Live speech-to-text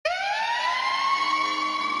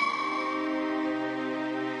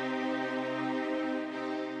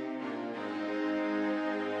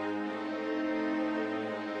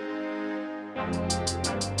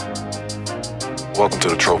Welcome to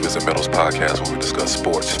the Trophies and Medals podcast, where we discuss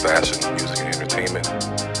sports, fashion, music, and entertainment.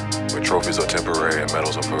 Where trophies are temporary and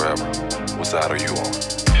medals are forever. What side are you on?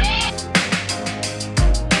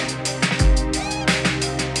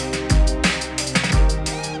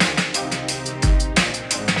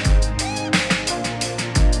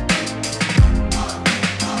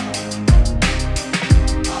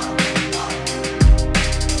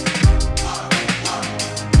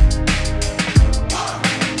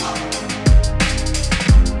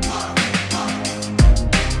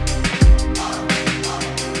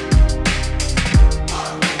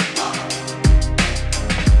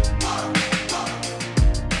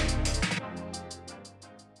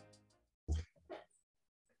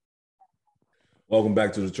 Welcome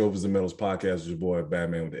back to the Trophies and Medals podcast. It's your boy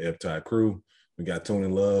Batman with the F-Tide crew. We got Tony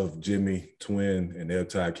Love, Jimmy, Twin, and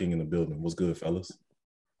F-Tide King in the building. What's good, fellas?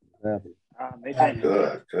 Good. All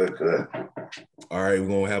right, we're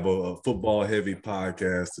going to have a football-heavy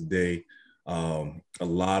podcast today. A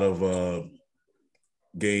lot of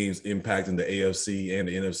games impacting the AFC and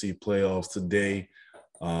the NFC playoffs today.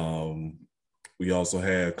 We also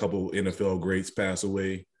had a couple NFL greats pass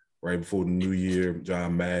away right before the new year,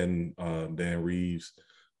 John Madden, Dan Reeves,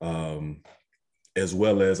 as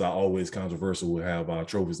well as our always controversial, we'll have our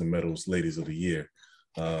Trophies and Medals Ladies of the Year,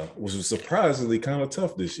 which was surprisingly kind of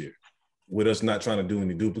tough this year with us not trying to do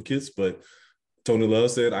any duplicates, but Tony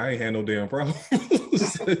Love said, I ain't had no damn problem. He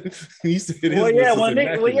said, because he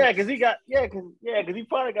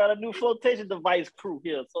probably got a new flotation device crew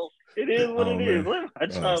here, so it is what it is.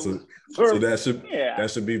 So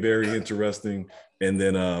that should be very interesting. And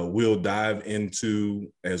then we'll dive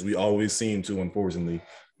into, as we always seem to, unfortunately,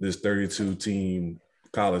 this 32-team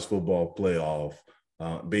college football playoff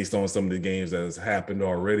based on some of the games that has happened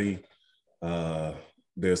already.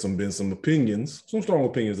 There's been some strong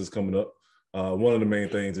opinions that's coming up. One of the main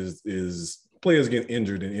things is players getting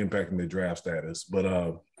injured and impacting their draft status.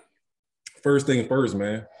 But first thing first,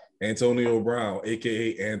 man, Antonio Brown,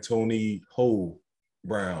 a.k.a. Anthony Ho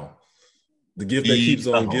Brown, the gift that keeps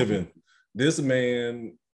on giving. This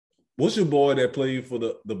man, what's your boy that played for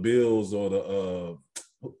the Bills or the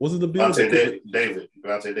was it the Bills? Vontae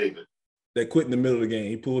David. That quit in the middle of the game.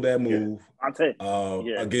 He pulled that move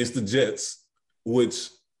against the Jets, which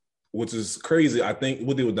is crazy. I think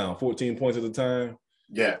what they were down 14 points at the time.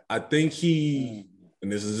 Yeah. I think and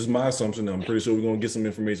this is just my assumption, I'm pretty sure we're going to get some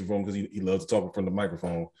information from him because he loves to talk in front of the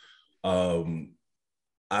microphone.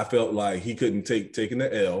 I felt like he couldn't taking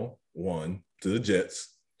the L, one, to the Jets.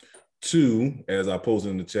 Two, as I posted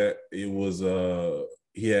in the chat, it was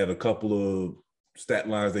he had a couple of stat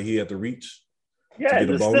lines that he had to reach. Yeah, to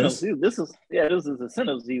get a bonus. This is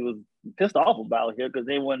incentives he was pissed off about here because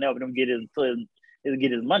they weren't helping him get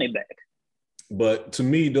his money back. But to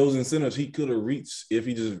me, those incentives he could have reached if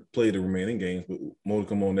he just played the remaining games, but more to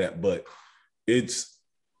come on that. But it's,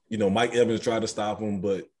 Mike Evans tried to stop him,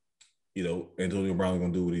 but, Antonio Brown's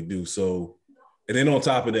going to do what he do. So, and then on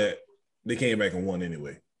top of that, they came back and won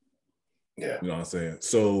anyway. Yeah. You know what I'm saying?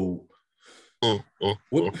 So,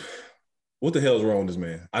 what the hell is wrong with this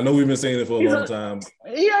man? I know we've been saying it for a long time.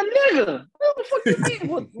 Yeah, nigga. What the fuck you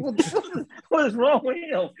mean? What is wrong with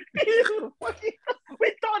him?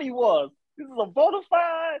 We thought he was. This is a bona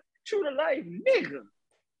fide, true to life nigga.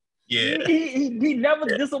 Yeah. He never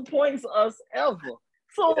disappoints us ever.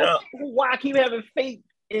 So why keep having faith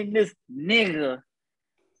in this nigga?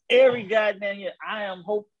 Every goddamn year, I am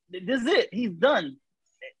hope. This is it. He's done.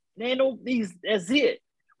 That's it.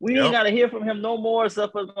 We ain't got to hear from him no more.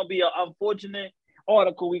 Except for it's going to be an unfortunate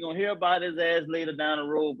article. We're going to hear about his ass later down the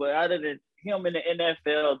road. But other than him in the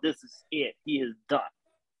NFL, this is it. He is done.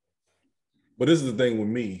 But this is the thing with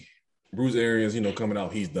me. Bruce Arians, coming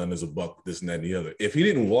out, he's done as a buck, this and that and the other. If he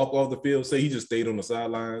didn't walk off the field, say he just stayed on the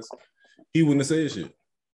sidelines, he wouldn't have said shit.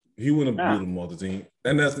 He wouldn't have booed him off the team.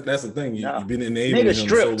 And that's the thing. You've been enabling him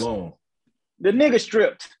so long. The nigga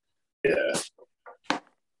stripped. Yeah.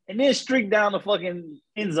 And then streaked down the fucking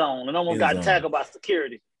end zone and almost got tackled by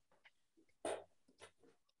security.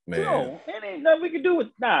 Man. No, and ain't nothing we can do with.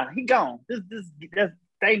 He gone. That's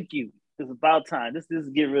thank you. It's about time. This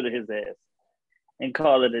get rid of his ass and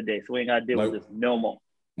call it a day. So we ain't gotta deal with this no more.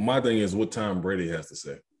 My thing is what Tom Brady has to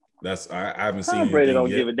say. I haven't seen. Tom Brady don't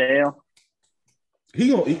give a damn. He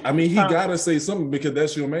gotta say something because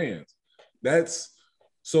that's your man.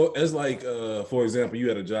 So it's like, for example, you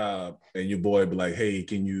had a job and your boy be like, hey,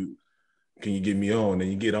 can you get me on?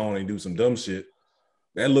 And you get on and do some dumb shit.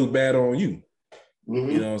 That look bad on you.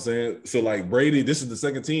 Mm-hmm. You know what I'm saying? So like Brady, this is the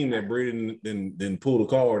second team that Brady then pulled a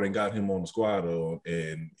card and got him on the squad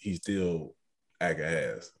and he still act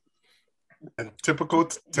ass. And typical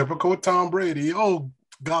Tom Brady. Oh,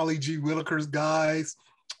 golly gee willikers, guys.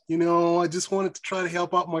 I just wanted to try to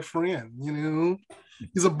help out my friend.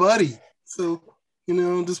 He's a buddy. So,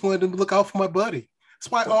 just wanted to look out for my buddy.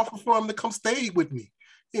 That's why I offered for him to come stay with me,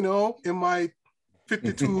 in my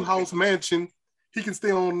 52 house mansion. He can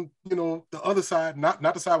stay on, the other side, not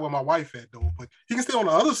the side where my wife at though, but he can stay on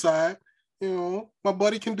the other side. My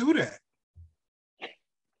buddy can do that.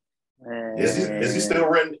 Is he still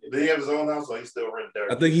renting? Did he have his own house or he still renting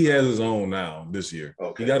there? I think he has his own now this year.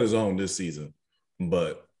 Okay. He got his own this season.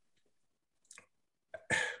 But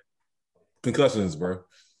concussions, bro.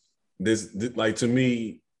 This like to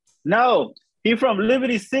me. No, he from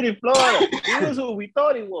Liberty City, Florida. He was who we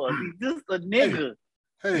thought he was. He's just a nigga.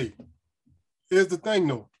 Hey, here's the thing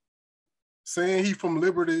though. Saying he from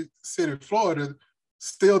Liberty City, Florida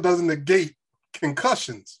still doesn't negate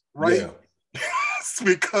concussions, right? Yeah.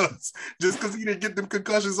 Because just because he didn't get them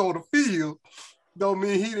concussions on the field, don't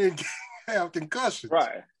mean he didn't have concussions.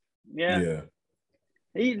 Right. Yeah.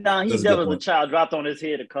 He definitely was a child dropped on his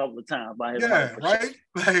head a couple of times by his wife.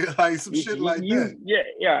 Right? Like some shit like that.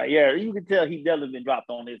 Yeah. You can tell he definitely been dropped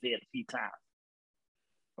on his head a few times.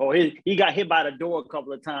 Or he got hit by the door a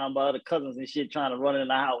couple of times by other cousins and shit trying to run in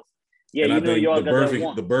the house. Yeah, and y'all got that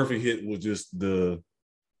one. The Burfy hit was just the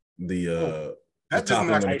that just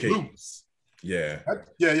knocked it loose. Yeah.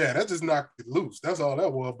 That just knocked it loose. That's all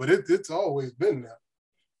that was. But it's always been there.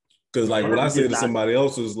 Because like what I said to somebody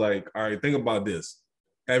else was like, all right, think about this.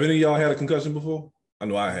 Have any of y'all had a concussion before? I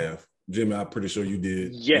know I have. Jimmy, I'm pretty sure you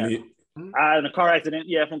did. Yeah. In a car accident.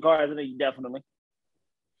 Yeah, from car accident, definitely.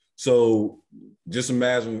 So just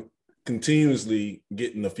imagine continuously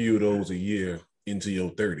getting a few of those a year into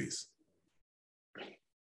your 30s.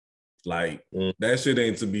 Like that shit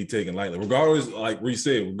ain't to be taken lightly. Regardless, like we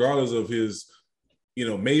said, regardless of his,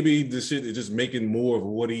 maybe this shit is just making more of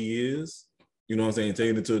what he is. You know what I'm saying?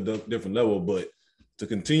 Taking it to a different level, but to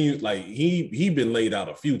continue, like he been laid out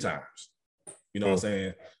a few times. You know what I'm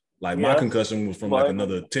saying? Like my concussion was from like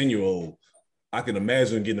another 10-year-old. I can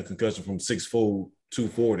imagine getting a concussion from 6'4",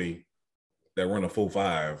 240 that run a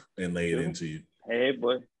 4.5 and lay it into you. Hey,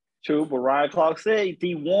 but true. But Ryan Clark said if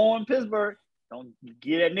he won Pittsburgh, don't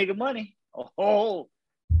give that nigga money. Oh,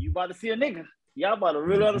 you about to see a nigga. Y'all about to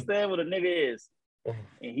really understand what a nigga is. And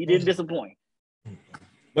he didn't disappoint.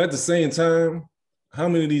 But at the same time, how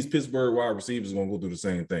many of these Pittsburgh wide receivers are going to go through the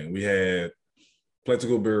same thing? We had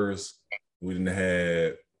Plaxico Burress. We didn't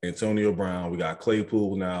have Antonio Brown. We got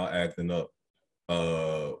Claypool now acting up.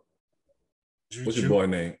 What's your boy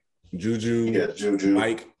name? Juju. Yeah, Juju.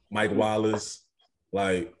 Mike Wallace.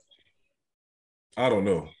 Like, I don't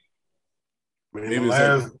know. Maybe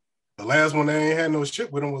the last one they ain't had no shit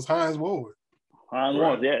with him was Hines Ward. Hines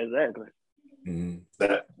Ward, yeah, exactly. Mm-hmm.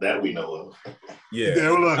 That we know of. Yeah.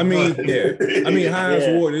 Hines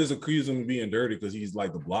Ward is accused of being dirty because he's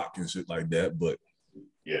like the block and shit like that. But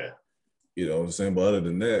yeah, you know what I'm saying. But other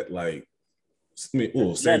than that, like,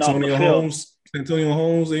 Santonio Holmes. Santonio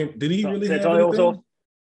Holmes, did he really have anything?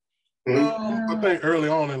 I think early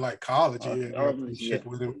on in like college, shit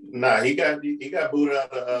with him. Nah, he got booted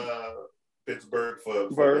out of Pittsburgh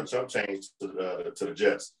for a chump change to the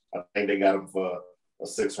Jets. I think they got him for a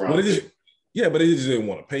 6th round. But they just didn't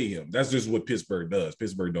want to pay him. That's just what Pittsburgh does.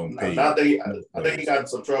 Pittsburgh don't pay. I think he got in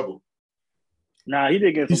some trouble. Nah, he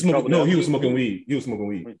did get some trouble. No, he was smoking weed.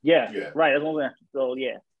 Yeah, right. That's what I'm saying. So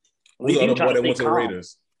yeah. What's the other boy that went to the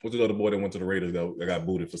Raiders? What's the other boy that went to the Raiders that got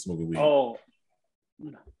booted for smoking weed? Oh,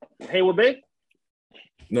 Hayward Bay?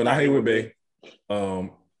 No, not Hayward Bay.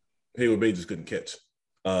 Hayward Bay just couldn't catch.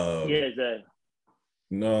 Exactly.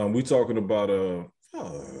 No, we talking about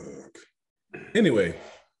Anyway,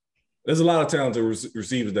 there's a lot of talented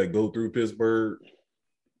receivers that go through Pittsburgh,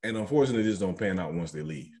 and unfortunately, just don't pan out once they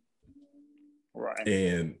leave. Right.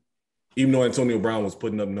 And even though Antonio Brown was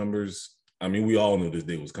putting up numbers, I mean, we all knew this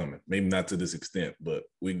day was coming. Maybe not to this extent, but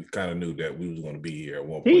we kind of knew that we was going to be here at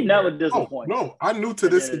one point. He never disappointed. No, I knew to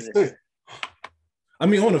this extent. I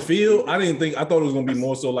mean, on the field, I thought it was going to be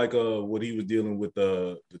more so like what he was dealing with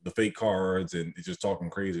the fake cards and just talking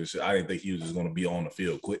crazy and shit. I didn't think he was just going to be on the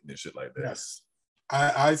field quitting and shit like that. Yes.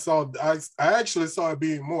 I actually saw it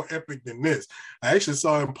being more epic than this. I actually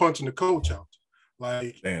saw him punching the coach out.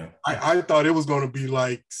 Like, damn. I thought it was going to be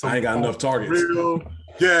like I ain't got enough targets.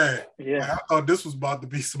 Yeah. Like, I thought this was about to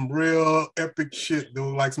be some real epic shit, though.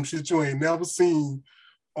 Like some shit you ain't never seen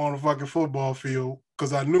on a fucking football field.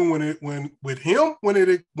 Because I knew when it implodes.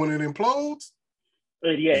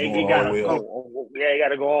 He gotta go. Yeah, he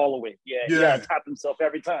gotta go all the way. Yeah, he gotta top himself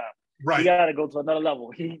every time. Right. He gotta go to another level.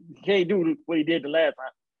 He can't do what he did the last time.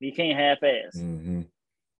 He can't half-ass. Mm-hmm.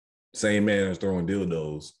 Same man is throwing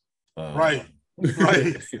dildos Right.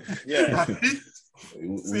 Yeah.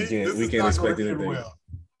 we can't expect anything. Well.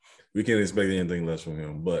 We can't expect anything less from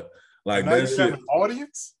him. But like that shit, an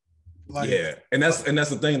audience. Like, yeah, and that's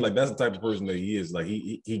the thing. Like that's the type of person that he is. Like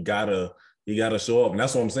he gotta show up, and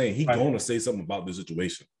that's what I'm saying. He gonna say something about the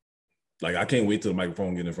situation. Like I can't wait till the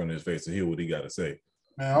microphone get in front of his face to hear what he got to say.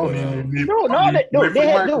 Man, I don't even need. He was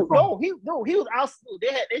out.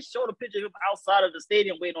 They showed a picture of him outside of the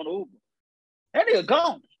stadium waiting on the Uber. That nigga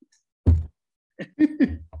gone. This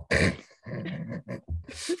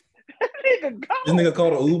nigga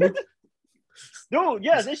called an Uber. Dude,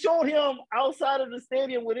 yes, they showed him outside of the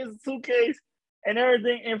stadium with his suitcase and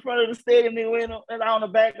everything in front of the stadium. They went on the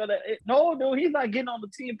back of the. No, dude, he's not getting on the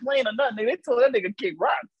team plane or nothing. They told that nigga kick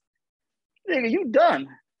rocks. Nigga, you done.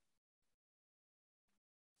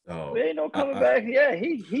 Oh, there ain't no coming back. Yeah,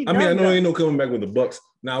 he. I mean, I know there ain't no coming back with the Bucks.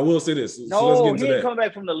 Now I will say this. No, so let's get into he ain't coming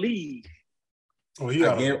back from the league. Oh, he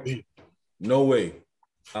no way.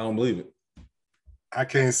 I don't believe it. I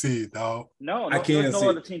can't see it, dog. No, I can't see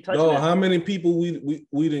it. No, how many people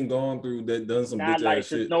we done gone through that done some bitch ass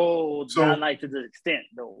shit? No, not like to the extent,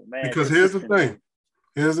 though, man. Because here's the thing.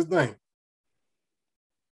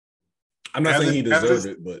 I'm not saying he deserved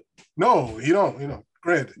it, but no, he don't.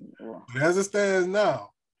 Granted, but as it stands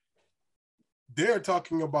now, they're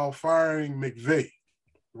talking about firing McVay,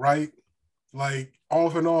 right? Like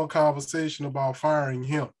off and on conversation about firing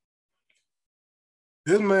him.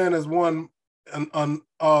 This man has won.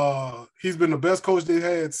 He's been the best coach they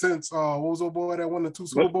had since what was old boy that won the 2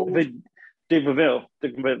 Super Bowls? Dick Vermeil.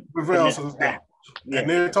 And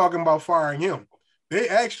they're talking about firing him. They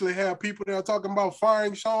actually have people that are talking about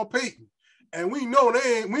firing Sean Payton. And we know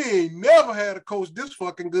we ain't never had a coach this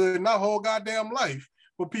fucking good in our whole goddamn life.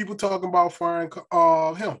 But people talking about firing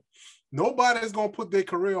him. Nobody's gonna put their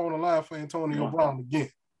career on the line for Antonio Brown again.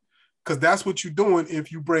 Because that's what you're doing if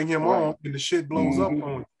you bring him on and the shit blows up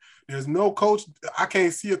on you. There's no coach. I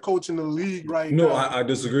can't see a coach in the league right now. No, I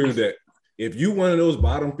disagree with that. If you one of those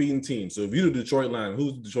bottom feeding teams, so if you're the Detroit Lions,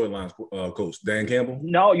 who's the Detroit Lions coach? Dan Campbell?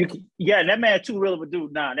 No, that man too real of a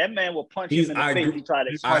dude. Nah, that man will punch him in the face. He try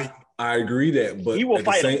to fight. I agree that, but he will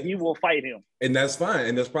fight him. He will fight him, and that's fine.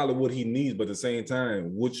 And that's probably what he needs. But at the same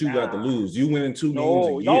time, what you got to lose? You winning 2 games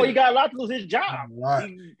a year. No, he got a lot to lose his job.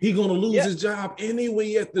 Right. He gonna lose his job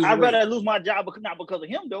anyway. I'd rather lose my job, but not because of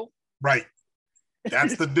him, though. Right.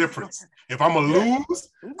 That's the difference. If I'm gonna lose,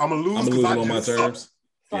 I'm gonna lose on my terms.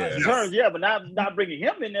 But not bringing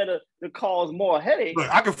him in there to cause more headache. Look,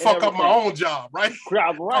 I can fuck up my own job, right?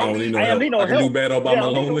 I don't need no help. I can do bad all by my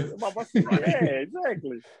lonely. Yeah,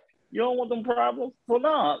 exactly. You don't want them problems. So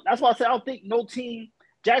no, that's why I said I don't think no team.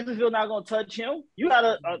 Jacksonville not gonna touch him. You got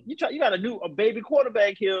a baby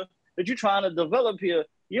quarterback here that you're trying to develop here.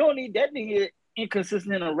 You don't need that nigga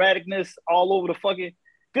inconsistent and erraticness all over the fucking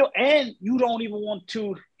field, and you don't even want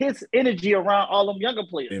to his energy around all them younger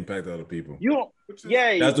players. Impact other people. You don't.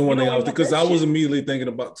 That's the one thing I was because I was immediately thinking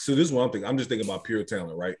about. So this is one thing I'm just thinking about pure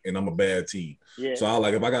talent, right? And I'm a bad team. Yeah. So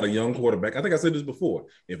if I got a young quarterback, I think I said this before.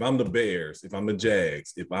 If I'm the Bears, if I'm the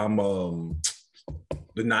Jags, if I'm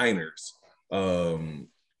the Niners, you know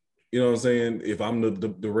what I'm saying? If I'm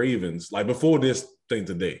the Ravens, like before this thing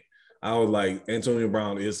today, I was like Antonio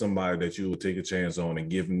Brown is somebody that you would take a chance on and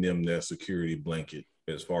giving them that security blanket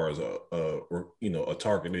as far as a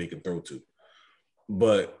target they can throw to.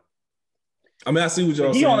 But I mean, I see what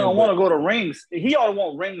y'all saying. He only want to go to rings. He only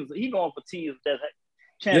want rings. He going for teams that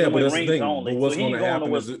chance to win rings only. But what's going to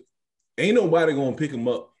happen is ain't nobody going to pick him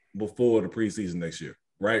up before the preseason next year,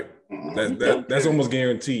 right? That's almost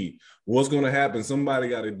guaranteed. What's going to happen? Somebody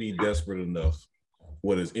got to be desperate enough,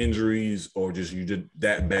 whether it's injuries or just you did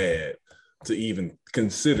that bad, to even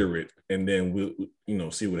consider it, and then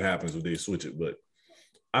we'll see what happens if they switch it. But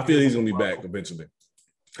I feel he's going to be back eventually.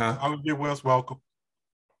 Huh? I would get Wes Welker.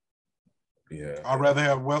 Yeah, I'd rather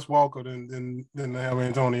have Wes Welker than have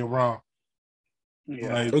Antonio Brown.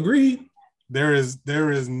 Yeah, agreed. There is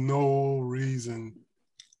no reason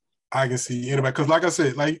I can see anybody, because like I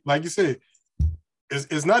said, like you said,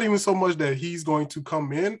 it's not even so much that he's going to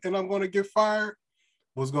come in and I'm going to get fired.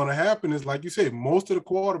 What's going to happen is, like you said, most of the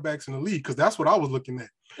quarterbacks in the league, because that's what I was looking at.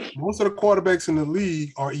 Most of the quarterbacks in the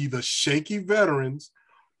league are either shaky veterans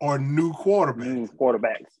or new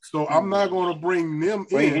quarterbacks. So I'm not going to bring them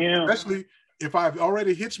in, especially if I've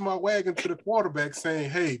already hitched my wagon to the quarterback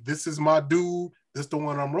saying, hey, this is my dude, this is the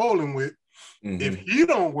one I'm rolling with. Mm-hmm. If he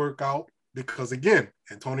don't work out, because again,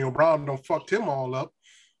 Antonio Brown done fucked him all up.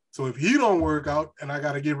 So if he don't work out and I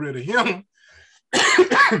got to get rid of him,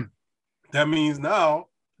 that means now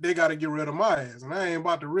they got to get rid of my ass. And I ain't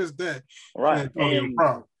about to risk that. Right.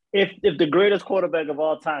 If the greatest quarterback of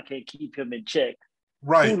all time can't keep him in check,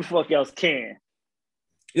 Right. Who the fuck else can?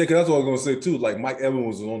 Yeah, because that's what I was gonna say too. Like Mike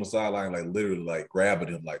Evans was on the sideline, like literally, like grabbing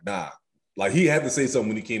him, like nah. Like he had to say something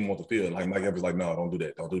when he came on the field. Like Mike Evans was like, no, don't do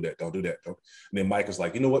that, don't do that, don't do that. And then Mike was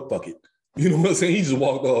like, you know what, fuck it. You know what I'm saying? He just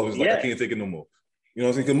walked off. He's like, I can't take it no more. You know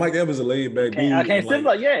what I'm saying? Because Mike Evans is a laid back dude. I can't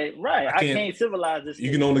civilize. Yeah, right. I can't civilize this. You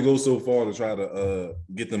can only go so far to try to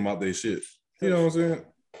get them out their shit. You know what I'm saying?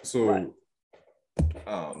 So right.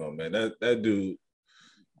 I don't know, man. That dude,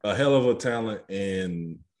 a hell of a talent,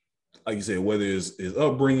 and like you said, whether it's his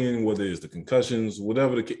upbringing, whether it's the concussions,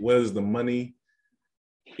 whether it's the money,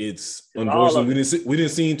 it's unfortunately we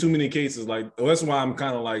didn't see too many cases. Like that's why I'm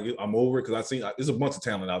kind of like I'm over it, because I seen there's a bunch of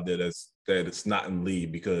talent out there that it's not in the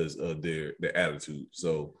league because of their attitude.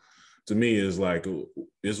 So to me, it's like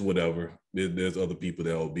it's whatever. There's other people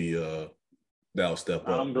that'll step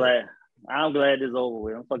up. I'm glad it's over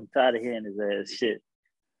with. I'm fucking tired of hearing his ass shit.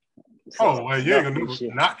 So, well, you ain't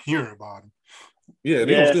gonna not hear about him. Yeah,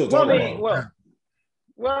 they're gonna still talk about him. Well,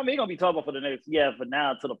 I mean, he's gonna be talking about for the next for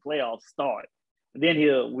now until the playoffs start. Then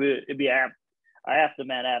it'll be an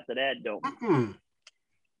aftermath after that, though.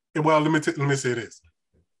 Mm-hmm. Well, let me say this: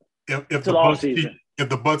 if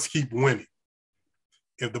the Bucks keep winning,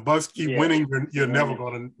 you're never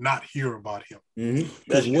gonna not hear about him.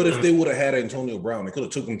 Because what if they would have had Antonio Brown? They could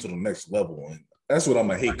have took him to the next level, and that's what I'm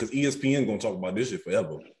gonna hate. Because ESPN gonna talk about this shit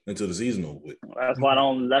forever until the season over with. That's why I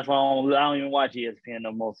don't even watch ESPN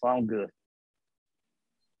no more. So I'm good.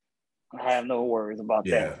 I have no worries about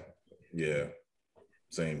that. Yeah.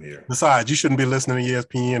 Same here. Besides, you shouldn't be listening to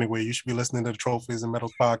ESPN anyway. You should be listening to the Trophies and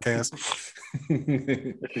Medals podcast.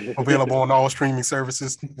 Available on all streaming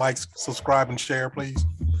services. Like, subscribe, and share, please.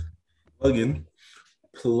 Plug in.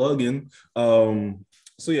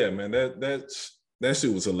 So yeah, man, that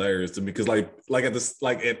shit was hilarious to me because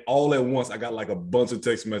at all at once, I got like a bunch of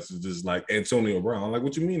text messages like Antonio Brown. I'm like,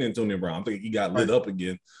 what you mean Antonio Brown? I'm thinking he got lit up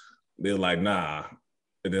again. They're like, nah.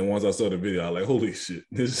 And then once I saw the video, I was like, holy shit,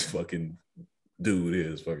 this fucking dude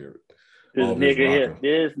is fucking. This nigga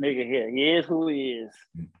here. He is who he is.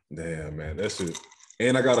 Damn, man, that shit.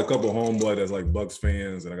 And I got a couple homeboy that's like Bucks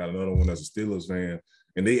fans, and I got another one that's a Steelers fan,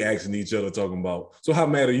 and they asking each other, talking about, so how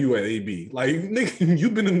mad are you at AB? Like, nigga,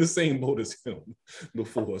 you've been in the same boat as him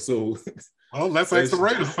before, so. Well, let's ask the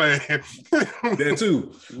Raiders fan. That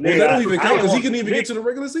too. Well, that don't even count because he couldn't even get to the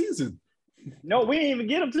regular season. No, we didn't even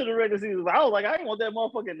get him to the regular season. I was like, I didn't want that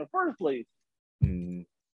motherfucker in the first place.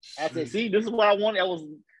 I said, see, this is what I wanted. That was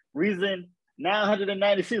reason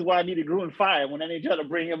 996 why I needed Gruden fired when they tried to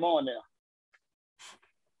bring him on there.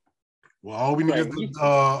 Well, all we need is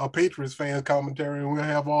a Patriots fan commentary, and we'll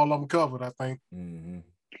have all of them covered, I think. Mm-hmm.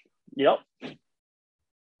 Yep.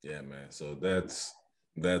 Yeah, man. So that's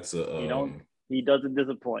he doesn't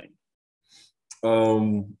disappoint.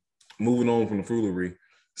 Moving on from the foolery.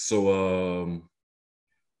 So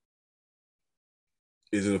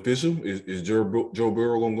is it official? Is Joe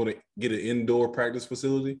Burrow going to get an indoor practice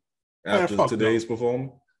facility after today's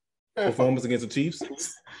performance against the Chiefs?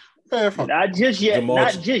 Not just yet.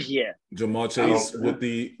 Ja'Marr Chase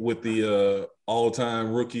with the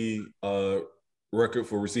all-time rookie record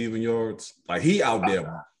for receiving yards. Like he out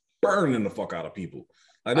there burning the fuck out of people.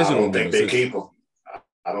 Like, I don't think they keep him.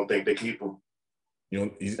 I don't think they keep him. You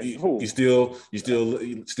know, you still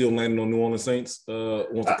landing on New Orleans Saints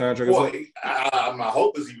once the contract is up? My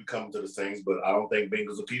hope is he would come to the Saints, but I don't think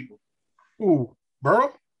Bengals will keep him. Ooh,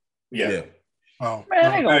 Burrow? Yeah. Oh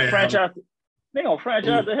man, they gonna franchise. They gonna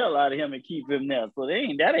franchise the hell out of him and keep him there. So they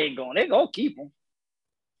gonna keep him.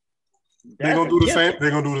 They're gonna do the same.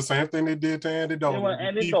 They're gonna do the same thing they did to Andy Dalton.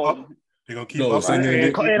 They're gonna keep up.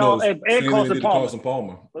 And Carson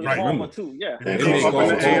Palmer. Right. Palmer too. Yeah.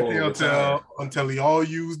 Until he all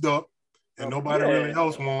used up and nobody really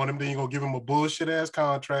else want him. Then you're gonna give him a bullshit ass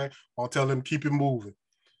contract or tell him keep it moving.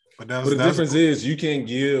 But the difference is you can't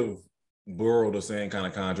give Burrow the same kind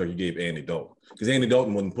of contract you gave Andy Dalton, because Andy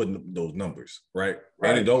Dalton wasn't putting those numbers, right?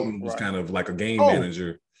 Andy Dalton was kind of like a game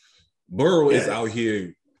manager. Burrow is out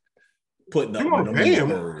here putting up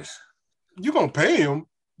numbers. You're gonna pay him.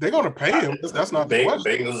 They're gonna pay him. That's not the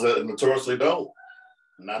question. Bengals notoriously don't.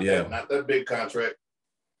 Not that big contract.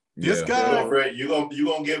 This guy, you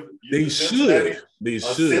gonna give? They should.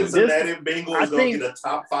 Cincinnati Bengals gonna get a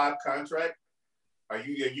top 5 contract. Are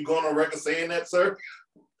you going on record saying that, sir?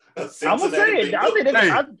 I'm gonna say it. I think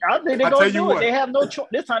they're gonna do it. They have no choice.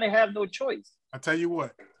 This time they have no choice. I tell you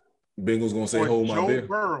what. Bengals gonna say hold my beer. Joe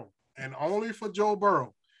Burrow, and only for Joe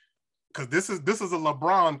Burrow, because this is a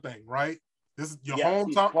LeBron thing, right? This is your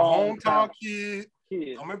hometown kid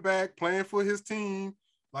coming back, playing for his team.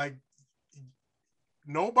 Like,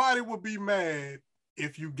 nobody would be mad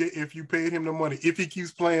if you paid him the money if he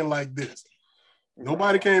keeps playing like this.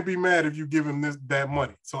 Nobody can be mad if you give him that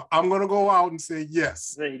money. So I'm gonna go out and say yes.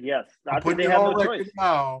 Say yes. I think they have no choice.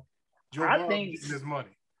 Now, Joe Burrow getting this money.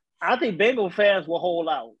 I think Bengal fans will hold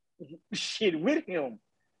out shit with him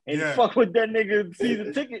and fuck with that nigga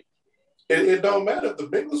season ticket. It don't matter if the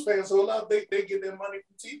Bengals fans hold out. They get their money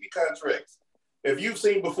from TV contracts. If you've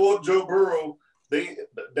seen before Joe Burrow, they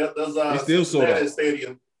still sold out.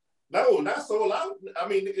 Stadium. No, not sold out. I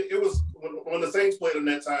mean, it was when the Saints played in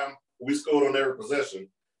that time. We scored on every possession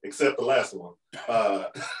except the last one.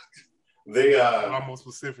 They a lot more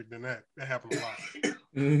specific than that. That happened a lot.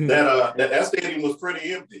 That stadium was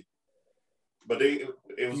pretty empty, but it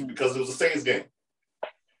was because it was a Saints game.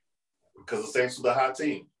 Because the Saints were the hot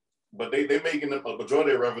team, but they making a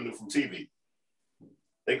majority of revenue from TV.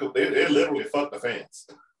 They literally fuck the fans.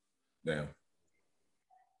 Damn.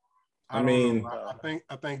 I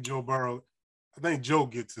think Joe Burrow. I think Joe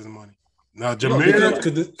gets his money. Now, Jameer,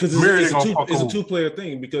 because it's a two-player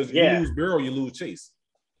thing. Because you lose Burrow, you lose Chase.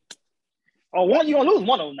 Oh, you're gonna lose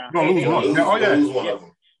one of them now. You're gonna lose one. Lose one of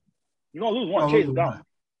them. You're gonna lose one. Chase is gone.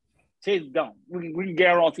 Chase is gone. We can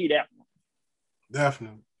guarantee that one.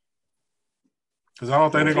 Definitely. Because I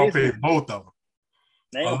don't think they're gonna pay both of them.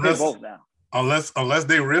 They ain't gonna pay both now. Unless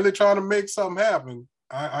they really trying to make something happen,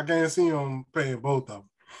 I can't see them paying both of them.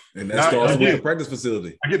 And that starts with the practice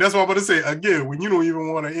facility. That's what I'm about to say. Again, when you don't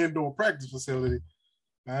even want an indoor practice facility,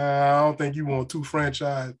 I don't think you want two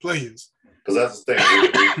franchise players. Because that's the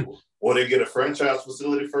thing. Or they get a franchise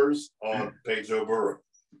facility first, or pay Joe Burrow.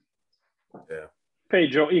 Yeah. Pay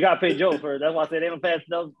Joe. You got to pay Joe first. That's why I said they don't pass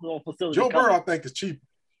no facility. Joe Burrow, I think, is cheaper.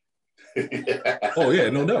 Oh, yeah,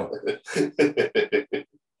 no doubt.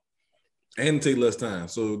 And take less time.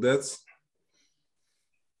 So that's...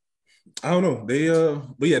 I don't know.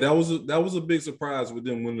 But yeah, that was a big surprise with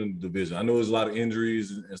them winning the division. I know there's a lot of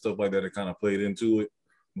injuries and stuff like that kind of played into it,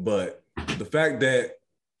 but the fact that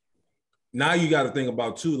now you got to think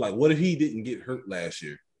about too, like, what if he didn't get hurt last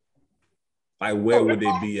year? Like, where would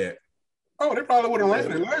they be at? Oh, they probably would have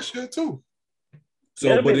ran it last year too.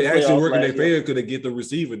 So, but it actually worked in their favor because they get the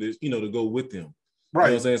receiver to go with them. Right. You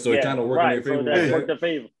know what I'm saying? So it kind of worked in their favor. So that worked in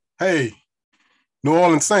favor. Hey, New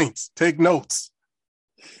Orleans Saints, take notes.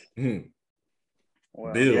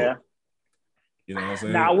 Well, Bill. Yeah. You know what I'm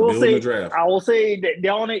saying? Now, I will say that the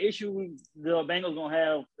only issue the Bengals gonna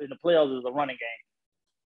have in the playoffs is the running game.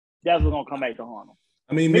 That's what's gonna come back to haunt them.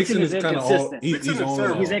 I mean, Mixon is kind of all. He's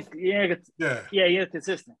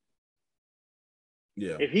inconsistent.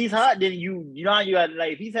 Yeah. If he's hot, then you got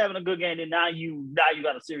if he's having a good game, then now you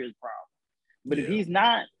got a serious problem. But if he's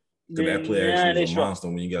not, then that play actually is a monster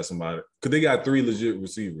when you got somebody. Because they got 3 legit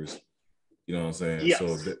receivers. You know what I'm saying? Yes.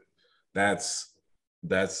 So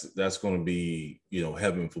that's going to be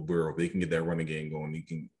heaven for Burrow. If they can get that running game going, he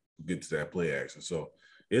can get to that play action. So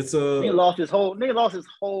it's he lost his whole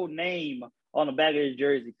name on the back of his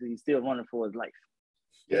jersey because he's still running for his life.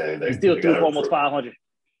 Yeah, he still threw for almost 500.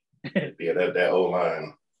 Yeah, that old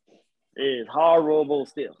line is horrible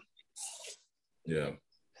still. Yeah.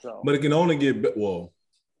 So, but it can only get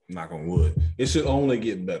knock on wood. It should only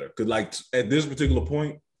get better because, like, at this particular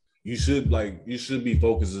point, you should be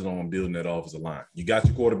focusing on building that offensive line. You got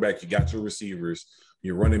your quarterback, you got your receivers,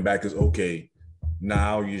 your running back is okay.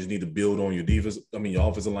 Now you just need to build on your defense. I mean, your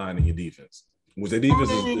offensive line and your defense, which the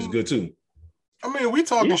defense is good too. I mean, we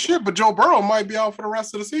talking shit, but Joe Burrow might be out for the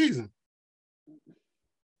rest of the season.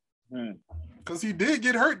 Because he did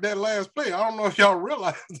get hurt that last play. I don't know if y'all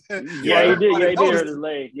realize that. Yeah, he did. Yeah, he did hurt his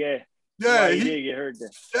leg. Yeah. Yeah, he did get hurt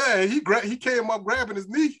there. Yeah, he came up grabbing his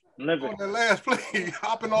knee on that last play,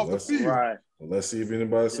 hopping off the field. Right. Well, let's see if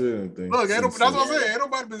anybody said anything. Look, that's what I'm saying. Ain't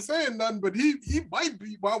nobody been saying nothing, but he might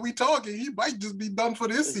be, while we talking, he might just be done for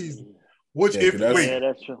this season. Which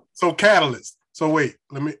that's true. So catalyst. So wait,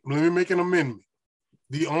 let me make an amendment.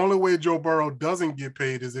 The only way Joe Burrow doesn't get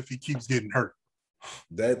paid is if he keeps getting hurt.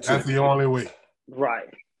 That's the only way.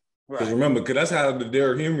 Right. Because remember, that's how the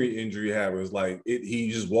Derrick Henry injury happens. Like,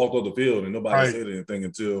 he just walked off the field and nobody said anything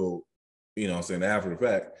until, after the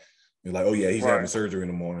fact. You're like, oh yeah, he's having surgery in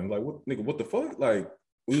the morning. Like, what, nigga, what the fuck? Like,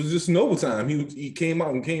 it was just in overtime. He came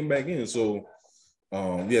out and came back in. So,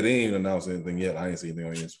 they ain't even announced anything yet. I didn't see anything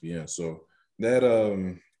on ESPN. So that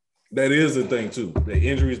is the thing too. The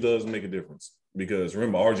injuries does make a difference because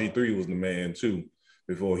remember, RG3 was the man too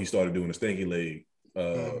before he started doing the stinky leg.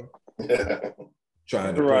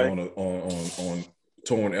 Trying to play on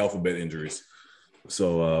torn alphabet injuries.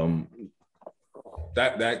 So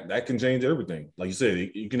that can change everything. Like you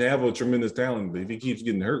said, you can have a tremendous talent, but if he keeps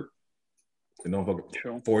getting hurt, then don't fucking.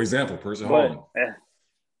 True. For example, Percy Harvin.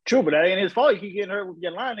 True, but that ain't his fault. He keep getting hurt with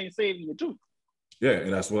your line ain't saving you too. Yeah,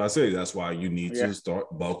 and that's what I say. That's why you need to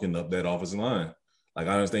start bulking up that offensive line. Like,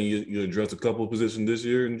 I understand you addressed a couple of positions this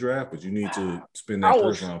year in the draft, but you need to spend that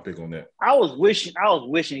first round pick on that. I was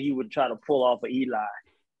wishing he would try to pull off an Eli.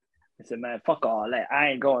 I said, man, fuck all that.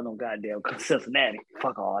 I ain't going no goddamn Cincinnati.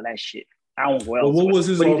 Fuck all that shit. I won't go elsewhere. What was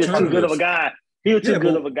his alternative? He was too good of a guy. He was too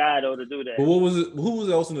good of a guy, though, to do that. But what was it? Who was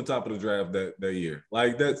else in the top of the draft that year?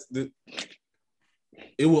 Like, it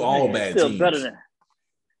was all bad teams.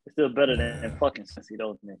 It's still better than fucking Cincy,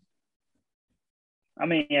 those niggas. I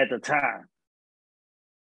mean, at the time.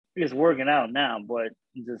 It's working out now, but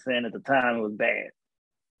I'm just saying at the time it was bad.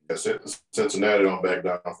 Yeah, Cincinnati don't back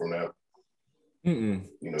down from that. Mm-mm.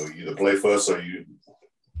 You know, you either play for us or you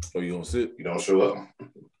don't sit. You don't show up.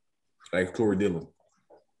 Like Corey Dillon.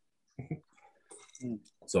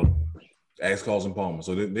 So, ask Carson Palmer.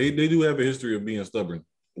 So they do have a history of being stubborn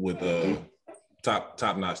with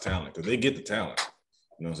top-notch talent because they get the talent.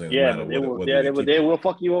 You know what I'm saying? Yeah, they will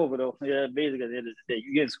fuck you over though. Yeah, basically at the end of the day,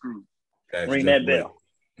 you get screwed. Ring that bell.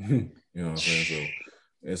 You know what I'm saying?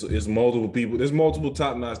 So it's multiple people. There's multiple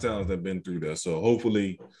top-notch talents that have been through that. So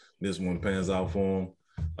hopefully this one pans out for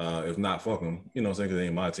them. If not, fuck them. You know what I'm saying? Because they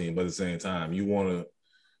ain't my team. But at the same time, you want to.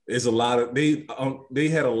 It's a lot of they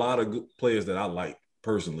had a lot of good players that I like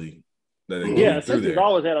personally. Cincinnati's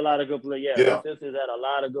always had a lot of good players. Yeah. Cincinnati's had a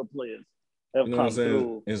lot of good players. You know what I'm saying?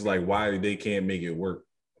 Through. It's like why they can't make it work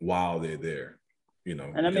while they're there. You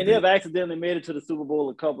know, and I mean they've accidentally made it to the Super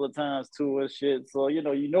Bowl a couple of times too and shit. So you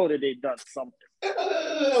know that they've done something.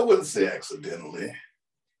 I wouldn't say accidentally.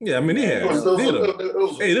 Yeah, I mean they had.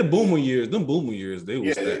 The boomer years, they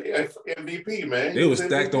were stacked. MVP, man. They were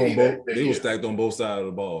stacked on both. They were stacked on both sides of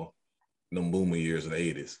the ball. Them boomer years in the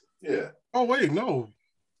 80s. Yeah. Oh wait, no.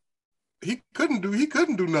 He couldn't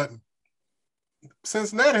do nothing.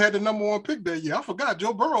 Cincinnati had the number one pick that year. I forgot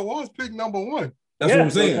Joe Burrow was pick number one. That's what I'm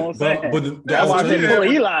saying. That's why I said pull a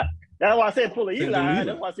Eli. That's why I said pull a Eli.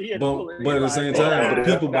 That's why I said he had to pull a Eli. But at the same time, the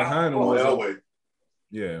people behind him was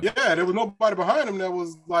Yeah, there was nobody behind him that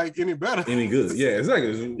was like any better. Any good. Yeah,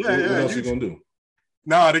 exactly. What else you gonna do?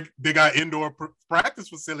 Nah, they got indoor practice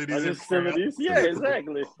facilities. Yeah,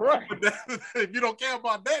 exactly. Right. If you don't care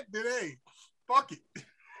about that, then hey, fuck it.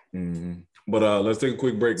 Mm-hmm. But let's take a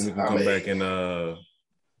quick break and we can come back and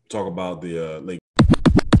talk about the late.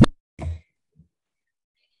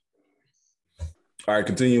 All right,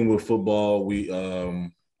 continuing with football, we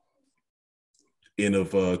end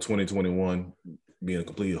of 2021 being a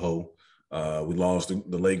complete hoe. We lost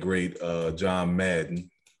the late great John Madden.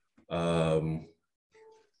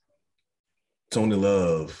 Tony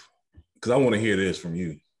Love, because I want to hear this from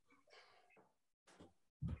you.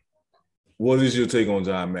 What is your take on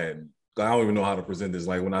John Madden? I don't even know how to present this.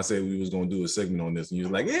 Like when I said we was going to do a segment on this, and you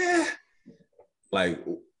was like, yeah. Like,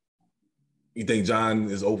 you think John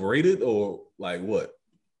is overrated or like what?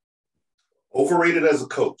 Overrated as a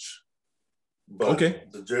coach. But okay.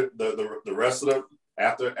 The rest of the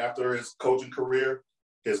after his coaching career,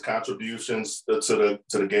 his contributions to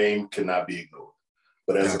the game cannot be ignored.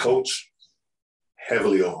 But as a coach,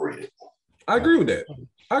 heavily overrated. I agree with that.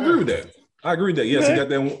 Yes, he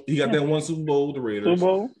got that one Super Bowl with the Raiders.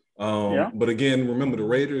 Super Bowl. But again, remember the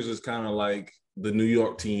Raiders is kind of like the New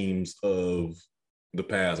York teams of the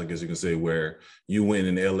past, I guess you can say, where you win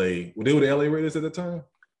in LA. Were they the LA Raiders at the time?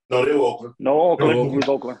 No, they were Oakland.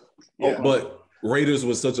 Oakland. Yeah. But Raiders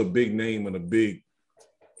was such a big name and a big,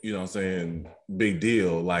 you know what I'm saying, big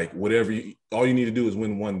deal. Like whatever all you need to do is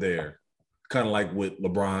win one there. Kind of like with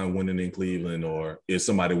LeBron winning in Cleveland or if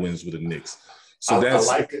somebody wins with the Knicks. So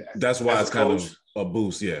that's why it's kind of a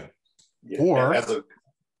boost, yeah.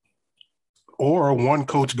 Or one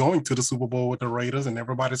coach going to the Super Bowl with the Raiders and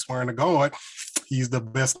everybody's swearing to God, he's the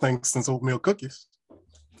best thing since oatmeal cookies.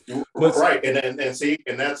 Right, and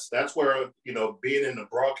that's where, you know, being in the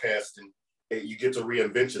broadcasting, you get to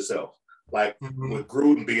reinvent yourself. Like with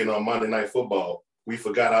Gruden being on Monday Night Football, we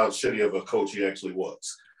forgot how shitty of a coach he actually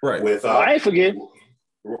was. Right. I ain't forget. You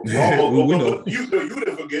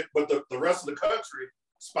didn't forget, but the rest of the country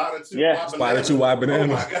spotted two white bananas.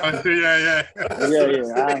 Oh my God. Yeah.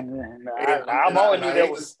 I'm always knew that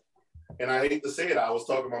was. And I hate to say it, I was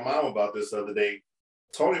talking to my mom about this the other day.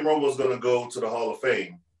 Tony Romo's going to go to the Hall of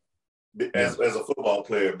Fame as a football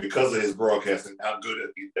player because of his broadcasting, how good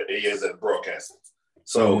he is at broadcasting.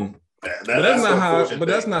 So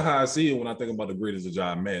that's not how I see it when I think about the greatest of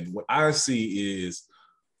John Madden. What I see is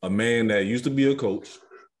a man that used to be a coach,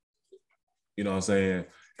 you know what I'm saying?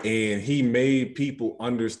 And he made people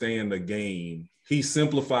understand the game. He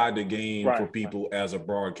simplified the game for people as a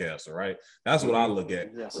broadcaster, right? That's what I look at.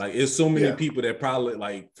 Yes. Like, it's so many people that probably,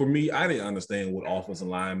 like, for me, I didn't understand what offensive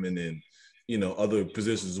linemen and, you know, other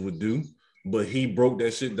positions would do. But he broke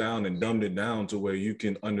that shit down and dumbed it down to where you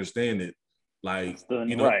can understand it Like,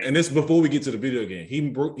 you know, and this before we get to the video game.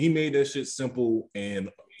 He made that shit simple, and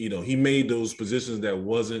you know, he made those positions that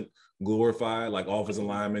wasn't glorified, like offensive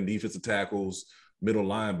linemen, defensive tackles, middle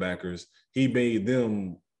linebackers. He made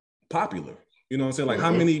them popular. You know what I'm saying? Like,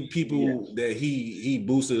 how many people that he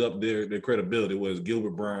boosted up their credibility was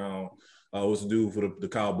Gilbert Brown, what's the dude for the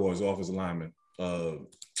Cowboys, offensive lineman?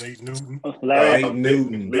 Nate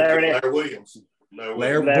Newton. Larry Williams. Both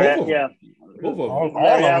of them. All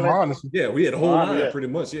of them, honestly. Yeah, we had a whole line pretty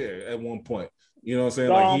much, at one point. You know what I'm saying?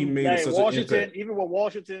 Like, he made such an impact. Even with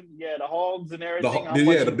Washington, the Hogs and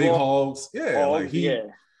everything. The big Hogs. Yeah, like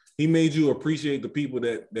he made you appreciate the people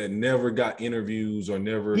that never got interviews or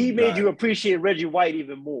never. He made you appreciate Reggie White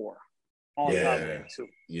even more. Too.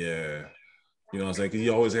 Yeah. You know what I'm saying? Because he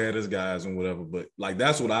always had his guys and whatever. But like,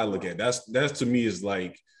 that's what I look at. That's to me is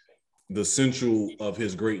like the central of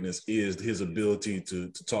his greatness is his ability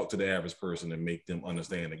to talk to the average person and make them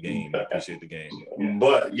understand the game, appreciate the game. Yeah.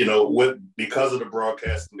 But you know, because of the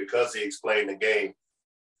broadcast and because he explained the game,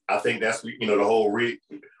 I think that's the whole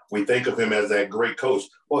we think of him as that great coach.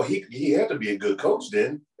 Well, he had to be a good coach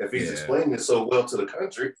then if he's explaining it so well to the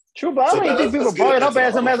country. True, but I don't even think people brought it up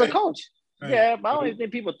as him as a coach. Yeah, but I don't even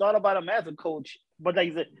think people thought about him as a coach. But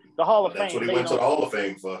like the Hall of Fame. That's what he went to the Hall of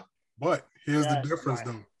Fame for. But here's the difference,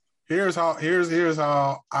 though. Here's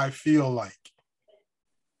how I feel like.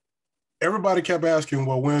 Everybody kept asking,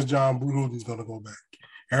 well, when's John Gruden's going to go back?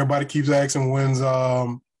 Everybody keeps asking, when's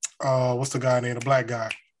what's the guy named, the black guy?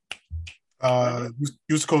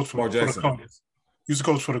 Used to coach for the Colts. Used to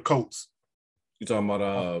coach for the Colts. You talking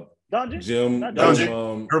about Dungy? Jim?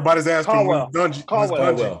 Dungy. Everybody's asking Dungy.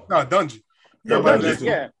 Caldwell. No, Dungy. Everybody's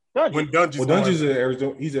asking when Dungy's well, Dungy's at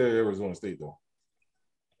Arizona. He's at Arizona State though.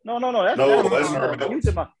 No.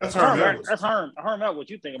 That's Herm. That's Herm. Herm out. What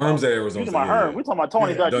you think about? Herm's at Arizona. You talking about Herm? We talking about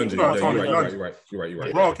Tony Dungy. You're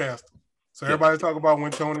right. Broadcast. So everybody's talking about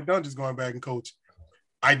when Tony Dungy's going back and coach.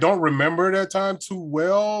 I don't remember that time too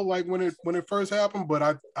well, like when it first happened,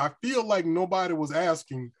 but I feel like nobody was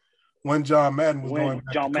asking when John Madden was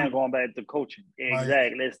going back to coaching.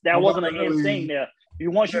 Exactly. Like, that wasn't an end thing there.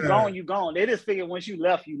 Once you're gone, you're gone. They just figured once you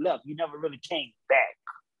left, you left. You never really came back.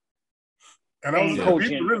 And people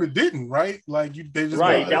really didn't, right? Like they just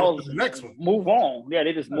that was the next one. Move on. Yeah,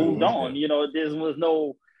 they just moved on. You know, there was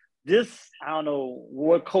no I don't know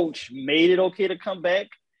what coach made it okay to come back.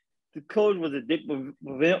 The coach was a Dick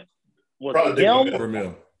Vermeil.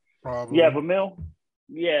 Vermeil. Probably. Yeah, Vermeil.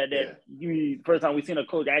 Yeah, first time we seen a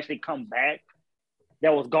coach actually come back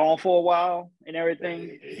that was gone for a while and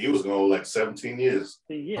everything. He was gone like 17 years.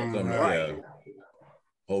 Yeah.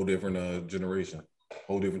 Whole different generation.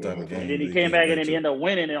 Whole different type of game. And then he came back and then he ended up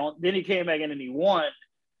winning. Then he came back and then he won.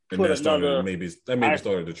 And that started maybe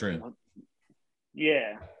started the trend.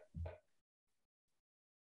 Yeah.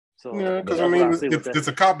 So, because I mean, it's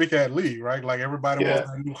a copycat league, right? Like everybody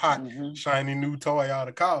wants a new hot, shiny new toy out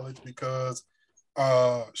of college because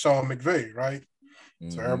Sean McVay, right?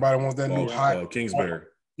 Mm-hmm. So everybody wants that new hot Kingsbury.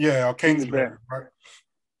 Kingsbury, right?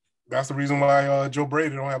 That's the reason why Joe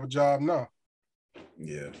Brady don't have a job now.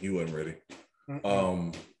 Yeah, he wasn't ready.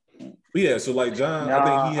 But yeah, so like John,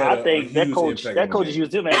 I think that coach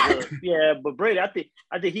used him as but Brady, I think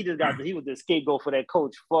he was the scapegoat for that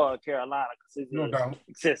coach for Carolina. No doubt.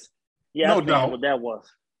 Yeah, no doubt what that was.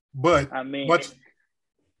 But I mean,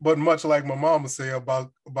 much like my mama say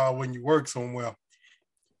about when you work somewhere,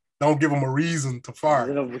 don't give them a reason to fire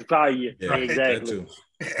you. Yeah, right? Exactly.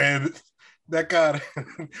 And that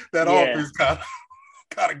office kind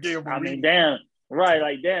of gave them a reason. Damn. Right,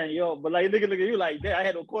 like damn, but like look at you, like damn, I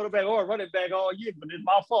had no quarterback or running back all year, but it's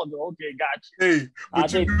my fault. Okay, gotcha. Hey,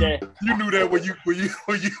 but you knew that when you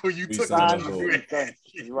took the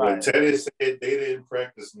When Teddy said they didn't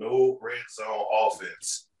practice no red zone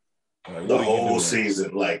offense the whole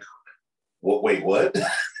season, like what? Wait, what?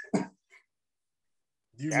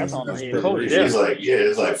 That's on the head coach.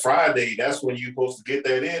 It's like Friday. That's when you're supposed to get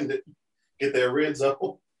that red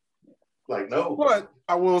zone. Like no, but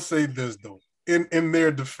I will say this though. In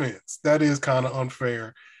their defense, that is kind of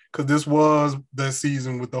unfair because this was the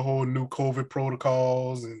season with the whole new COVID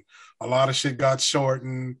protocols and a lot of shit got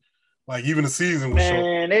shortened. Like even the season was short.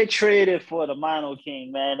 Man, they traded for the Mono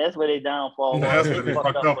King, man. That's where they downfall was. That's where they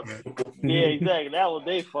fucked up, man. Yeah, exactly. That was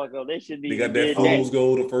they fuck up. They should be. They got that Fool's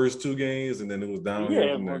goal the first two games, and then it was down. Yeah,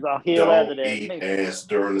 it was downhill after that. Eat ass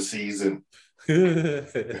during the season.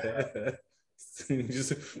 You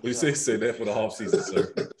say that for the off season,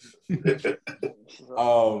 sir.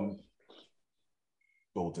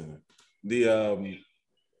 Goaltender.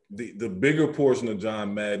 The bigger portion of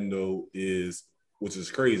John Madden though is, which is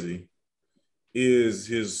crazy, is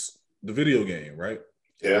the video game, right?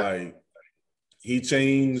 Yeah. Like he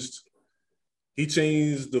changed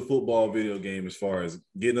the football video game as far as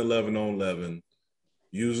getting 11 on 11,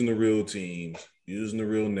 using the real teams, using the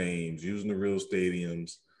real names, using the real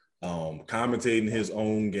stadiums, commentating his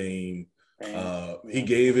own game. He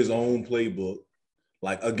gave his own playbook.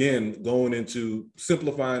 Like, again, going into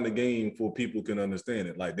simplifying the game for people can understand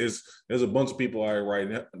it. Like, there's a bunch of people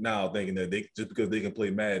right now thinking that they just because they can play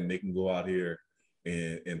Madden, they can go out here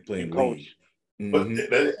and play in the league. But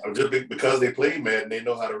just because they play Madden, they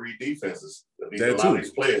know how to read defenses. That too. These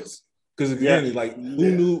players. Because again,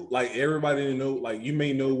 who knew? Like, everybody didn't know. Like, you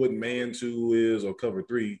may know what man 2 is or cover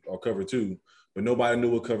 3 or cover 2, but nobody knew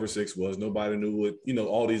what cover 6 was. Nobody knew what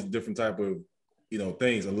all these different type of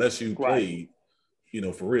things unless you played.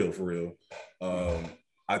 For real.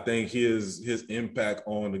 I think his impact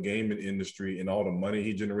on the gaming industry and all the money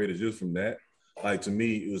he generated just from that, like, to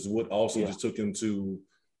me, it was what also just took him to,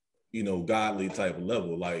 godly type of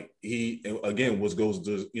level. Like, he, again, what goes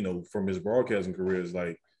to, from his broadcasting career is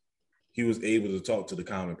like, he was able to talk to the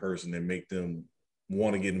common person and make them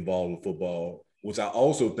want to get involved with football, which I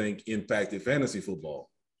also think impacted fantasy football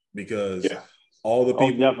because all the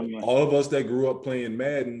people, all of us that grew up playing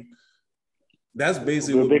Madden, that's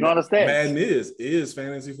basically what Madden is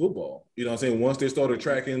fantasy football. You know what I'm saying? Once they started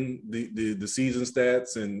tracking the season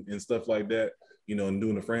stats and stuff like that, and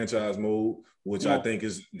doing the franchise mode, which I think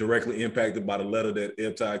is directly impacted by the letter that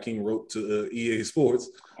Ed King wrote to EA Sports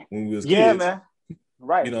when we was kids. Yeah, man.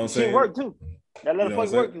 Right. You know what I'm saying? Shit worked too. That letter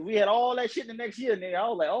worked. We had all that shit the next year, nigga. I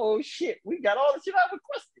was like, oh shit, we got all the shit I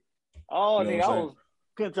requested. Oh, nigga,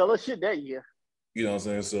 couldn't tell us shit that year. You know what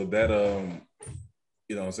I'm saying? So that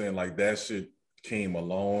you know what I'm saying? Like, that shit came a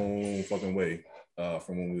long fucking way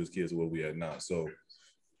from when we was kids to where we at now. So,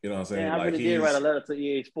 you know what I'm saying? Man, I really did write a letter to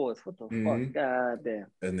EA Sports. What the fuck? God damn.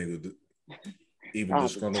 That nigga even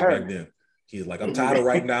disgruntled back then. He's like, I'm tired of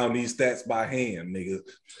writing down these stats by hand, nigga.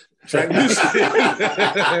 Track this shit.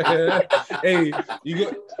 Hey, you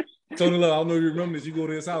go, Tony Love, I don't know if you remember this. You go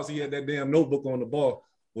to his house, he had that damn notebook on the bar.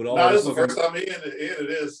 This is the first time he ended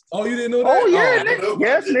this. Oh, you didn't know that? Oh yeah, nigga.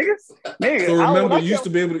 Yes, nigga. So remember, you used to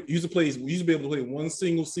be able to play one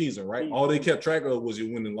single season, right? All they kept track of was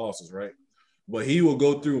your winning losses, right? But he would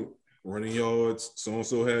go through running yards, so and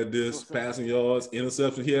so had this, passing yards,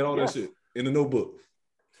 interception. He had all that shit in the notebook.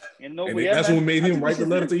 And that's what made him write the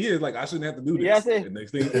letter to you. Like, I shouldn't have to do this. Yeah, I said,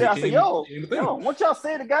 I said, yo, once y'all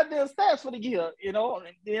say the goddamn stats for the year, and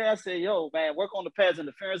then I said, yo, man, work on the pass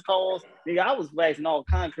interference calls. Nigga, I was waxing all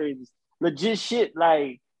kind of crazy, legit shit,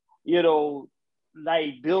 like,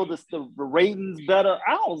 like build the ratings better.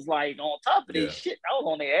 I was like on top of this shit. I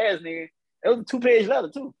was on their ass, nigga. It was a 2-page letter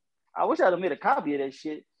too. I wish I'd have made a copy of that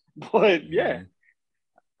shit, but I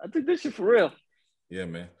took this shit for real. Yeah,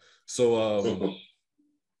 man. So,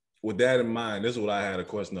 with that in mind, this is what I had a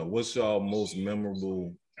question of. What's y'all most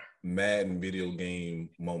memorable Madden video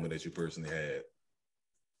game moment that you personally had?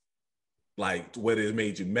 Like, whether it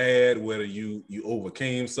made you mad, whether you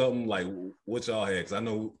overcame something, like what y'all had? Because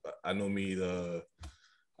I know me,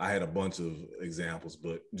 I had a bunch of examples,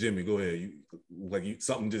 but Jimmy, go ahead.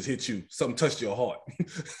 Something just hit you, something touched your heart.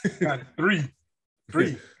 I got three.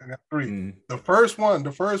 I got 3. Mm-hmm. The first one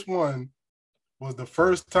was the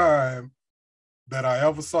first time that I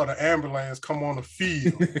ever saw the ambulance come on the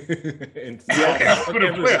field.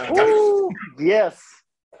 Yes.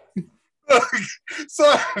 So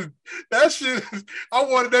that shit, I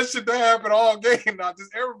wanted that shit to happen all game. Not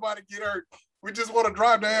just everybody get hurt. We just want to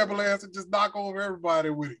drive the ambulance and just knock over everybody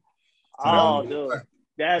with it. So dude.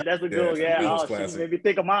 That's a good one. Yeah. Oh, shit, made me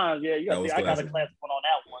think of mine. Yeah, I got a classic one on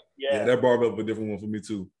that one. Yeah, that brought up a different one for me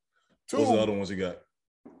too. What's the other ones you got?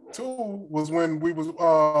 2 was when we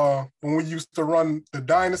used to run the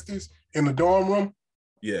dynasties in the dorm room.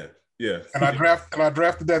 Yeah. And I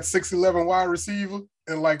drafted that 6'11" wide receiver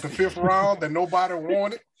in like the 5th round that nobody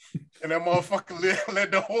wanted, and that motherfucker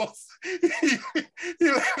led the whole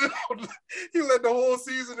he led the whole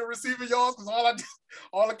season in receiving yards because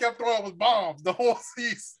all I kept throwing was bombs the whole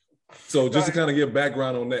season. So just to kind of get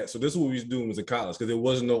background on that, so this is what we was doing was in college because there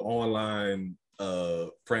wasn't no online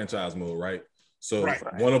franchise mode, right? So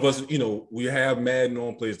one of us, we have Madden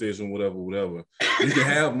on PlayStation, whatever. You can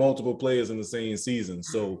have multiple players in the same season.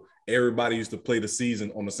 So everybody used to play the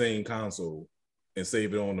season on the same console and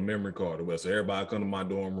save it on the memory card or whatever. So everybody come to my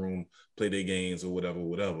dorm room, play their games or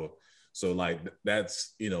whatever. So like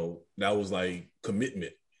that's, that was like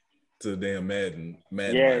commitment to the damn Madden.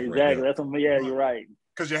 Yeah, exactly. That's you're right.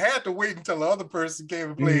 Because you had to wait until the other person came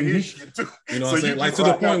and played his shit too. You know what I'm saying? Like to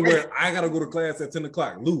the point where I got to go to class at 10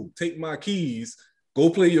 o'clock. Lou, take my keys, go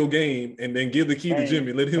play your game, and then give the key to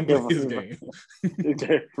Jimmy. Let him play his game.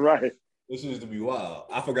 Right. This used to be wild.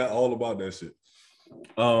 I forgot all about that shit.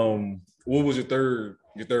 What was your third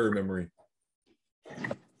memory?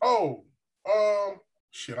 Oh,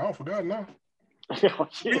 shit, I don't forgot now. We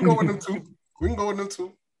can go with them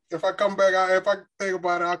two. If I come back, if I think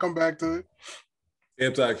about it, I'll come back to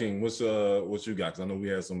it. Ty King, what you got? Because I know we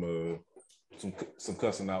had some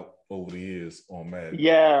cussing out over the years on Madden.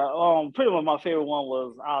 Yeah, pretty much my favorite one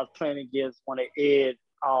was I was playing against one of Ed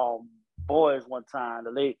boys one time.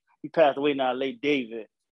 He passed away now, late David,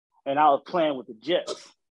 and I was playing with the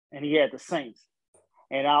Jets, and he had the Saints,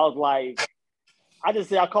 and I was like,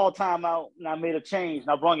 I called timeout and I made a change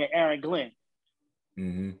and I brought in Aaron Glenn.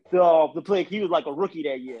 Mm-hmm. The play, he was like a rookie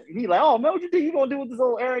that year, and he's like, "Oh man, what you think you gonna do with this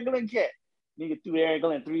old Aaron Glenn cat?" Nigga threw Aaron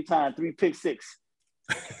Glenn 3 times, 3 pick six.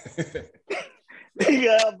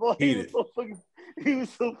 Yeah, boy, he was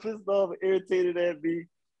so pissed off and irritated at me.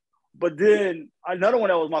 But then another one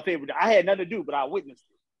that was my favorite, I had nothing to do, but I witnessed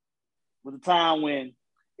it. Was the time when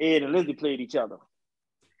Ed and Lindsay played each other.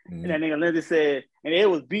 Mm-hmm. And that nigga Lindsay said, and Ed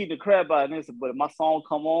was beating the crap out of him, but if my song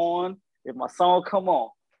come on,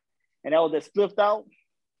 and that was that Spliffed Out.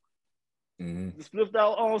 Mm-hmm. The Spliffed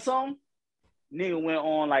Out on song. Nigga went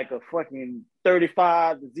on like a fucking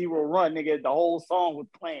 35-0 run, nigga. The whole song was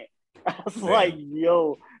playing. I was like,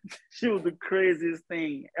 yo, she was the craziest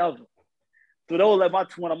thing ever. So that was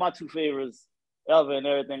like one of my 2 favorites ever and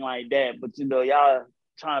everything like that. But you know, y'all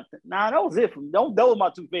trying to that was it for me. Those were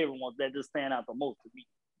my 2 favorite ones that just stand out the most to me.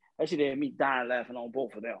 That shit had me dying laughing on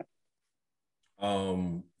both of them.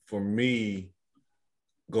 For me,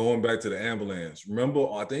 going back to the ambulance, remember,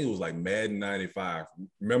 I think it was like Madden 95.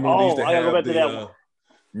 Remember when they used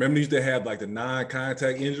to have like the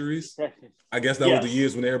non-contact injuries? I guess that was the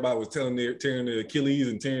years when everybody was tearing their Achilles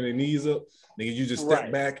and tearing their knees up. Nigga, you just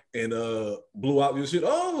step back and blew out your shit.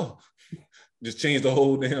 Oh, just changed the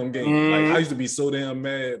whole damn game. Mm-hmm. Like I used to be so damn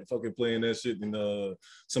mad fucking playing that shit and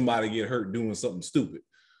somebody get hurt doing something stupid.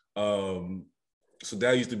 So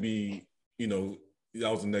that used to be, you know, that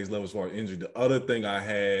was the next level as far as injury. The other thing I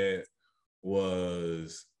had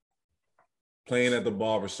was playing at the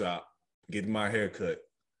barbershop, getting my hair cut,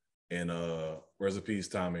 and rest in peace,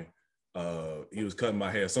 Tommy. He was cutting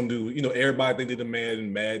my hair. Some dude, you know, everybody think they the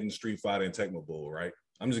Madden, Street Fighter, and Tecmo Bowl, right?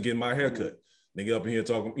 I'm just getting my hair cut. Nigga up in here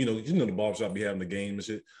talking, you know the barbershop be having the game and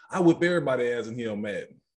shit. I whip everybody ass in here on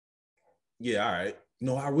Madden. Yeah, all right.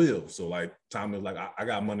 No, I will. So like Tommy was like, I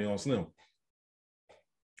got money on Slim.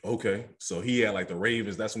 Okay. So he had like the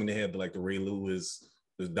Ravens. That's when they had like the Ray Lewis,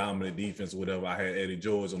 this dominant defense or whatever. I had Eddie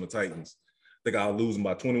George on the Titans. I think I was losing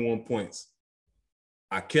by 21 points.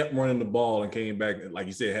 I kept running the ball and came back, like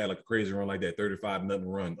you said, had like a crazy run like that, 35-0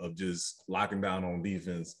 run of just locking down on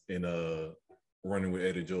defense and running with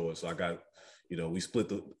Eddie George. So I got, you know, we split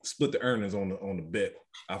the earnings on the bet.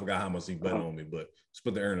 I forgot how much he bet on me, but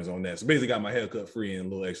split the earnings on that. So basically got my haircut free and a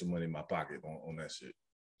little extra money in my pocket on that shit.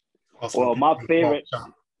 Well, my favorite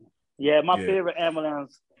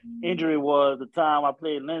ambulance injury was the time I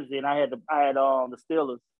played Lindsay and I had the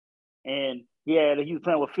Steelers, and he was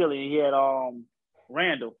playing with Philly and he had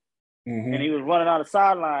Randall, and he was running on the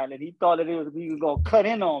sideline and he thought that he was gonna cut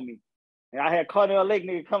in on me. And I had Cardinal Lake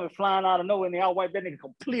nigga coming flying out of nowhere, and I wiped that nigga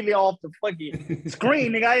completely off the fucking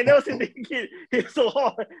screen, nigga. I ain't never seen the nigga get hit so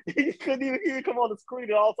hard. He couldn't even come on the screen.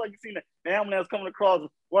 And all of a sudden, you seen the ambulance coming across,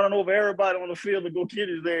 running over everybody on the field to go get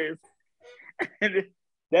his ass. And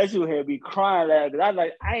that shit had me crying loud because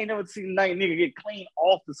I ain't never seen a nigga get clean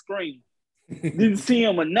off the screen. Didn't see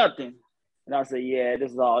him or nothing. And I said, yeah,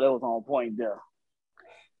 that was on point there.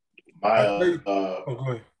 My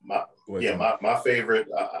favorite.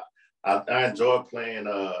 I enjoyed playing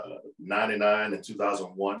 99 and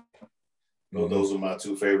 2001. Those are my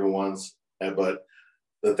 2 favorite ones. But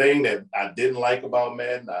the thing that I didn't like about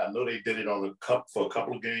Madden, I know they did it on for a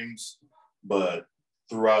couple of games, but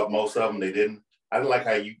throughout most of them they didn't. I didn't like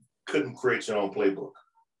how you couldn't create your own playbook.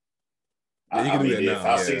 Yeah, you can do that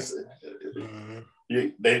now.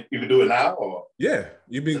 You can do it now, or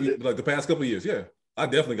you've been like the past couple of years. Yeah, I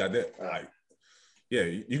definitely got that. Like, yeah,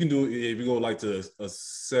 you can do it if you go like to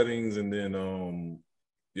settings and then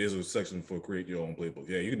there's a section for create your own playbook.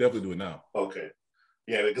 Yeah, you can definitely do it now. Okay,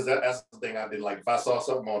 yeah, because that's the thing I didn't like. If I saw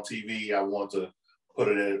something on TV, I want to put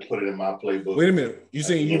it in my playbook. Wait a minute, you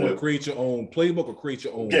saying you want to create your own playbook or create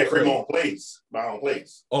your own? Yeah, create my own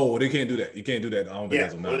plays. Oh, they can't do that. You can't do that. I don't think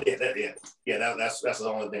that's enough. That's the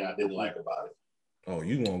only thing I didn't like about it. Oh,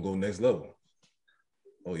 you want to go next level?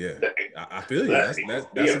 Oh yeah, I feel you. That's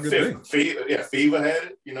a good thing. Fever had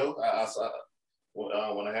it. You know, I saw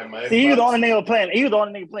when I had my. See, he was the only nigga playing. He was the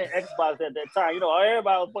only nigga playing Xbox at that time. You know,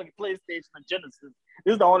 everybody was playing PlayStation and Genesis.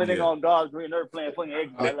 This is the only nigga on God's green earth playing fucking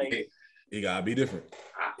Xbox. He gotta be different.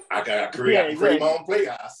 I got to create my own play.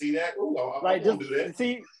 I see that. Ooh, I just do that.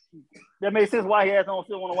 See, that makes sense why he don't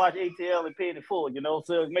still want to watch ATL and pay it in full,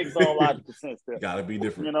 So it makes all logical sense there. Gotta be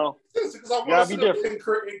different. Because I want to be different and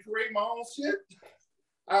create my own shit.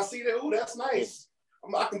 I see that. Ooh, that's nice.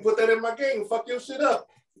 I can put that in my game and fuck your shit up.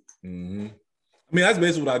 Mm-hmm. I mean, that's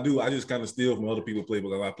basically what I do. I just kind of steal from other people's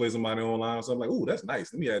playbook. Like I play somebody online, so I'm like, "Ooh, that's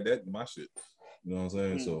nice. Let me add that in my shit." You know what I'm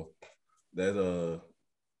saying? Mm-hmm. So that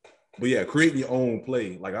but yeah, creating your own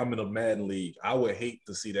play. Like I'm in a Madden league. I would hate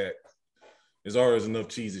to see that. There's always enough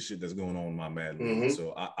cheesy shit that's going on in my Madden league.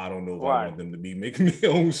 So I don't know if I want them to be making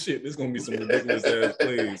their own shit. There's gonna be some ridiculous ass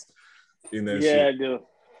plays in that shit. Yeah, dude.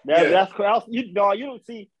 That's you don't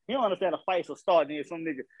see. You don't understand the fights are starting here. Some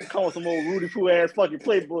nigga come with some old Rudy Poo ass fucking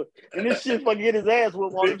playbook, and this shit fucking get his ass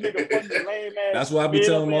whooped while this nigga fucking lame ass. That's why I be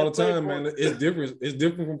telling them all the time, man. It's different. It's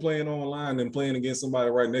different from playing online than playing against somebody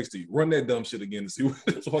right next to you. Run that dumb shit again to see what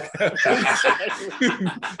the fuck happens.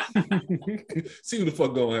 See what the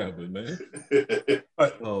fuck gonna happen, man.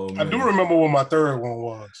 I do remember what my third one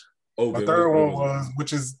was. Okay, my third one was,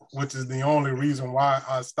 which is the only reason why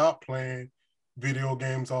I stopped playing video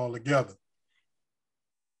games altogether.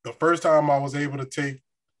 The first time I was able to take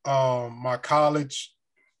my college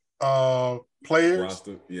players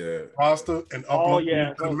roster and upload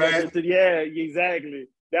them to Madden. Yeah, exactly.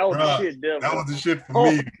 That was the shit, devil. That was the shit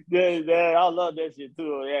for me. Yeah, I love that shit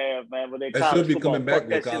too. Yeah, man. But they should be coming back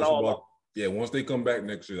with college football. Yeah, once they come back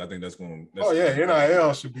next year, I think that's going.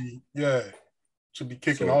 NIL should be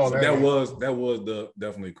kicking all that. That was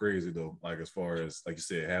definitely crazy though. Like as far as like you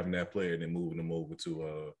said, having that player and then moving them over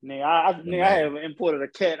to I have imported a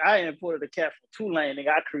cat. I imported a cat from Tulane. Nigga,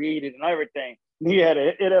 I created and everything. He had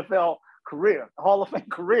an NFL career, Hall of Fame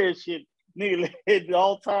career shit. Nigga had the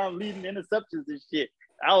all-time leading interceptions and shit.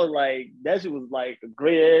 I was like, that shit was like a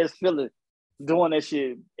great ass feeling doing that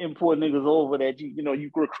shit, importing niggas over that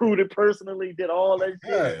you recruited personally, did all that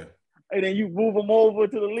shit. Yeah. And then you move them over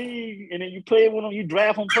to the league, and then you play with them, you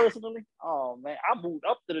draft them personally. Oh, man, I moved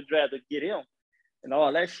up to the draft to get him and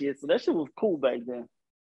all that shit. So that shit was cool back then.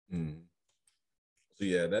 Mm. So,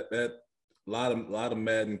 yeah, that lot of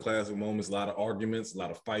Madden classic moments, a lot of arguments, a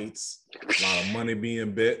lot of fights, a lot of money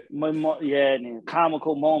being bet. Yeah, and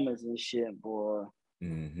comical moments and shit, boy.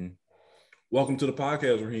 Mm-hmm. Welcome to the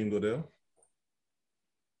podcast, Raheem Goodell.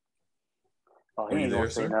 Oh, he ain't gonna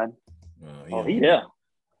say nothing. He there.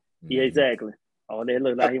 Yeah, exactly. Oh, they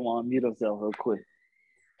look like he want to mute himself real quick.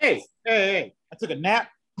 Hey. I took a nap.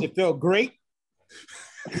 It felt great.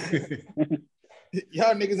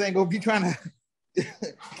 Y'all niggas ain't gonna be trying to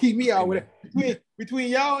keep me out with it. Between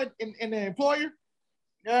y'all and the employer,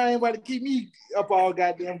 y'all ain't about to keep me up all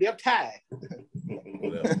goddamn day. I'm tired.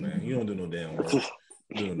 Whatever, man. You don't do no damn work.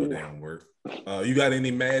 You don't do no damn work. You got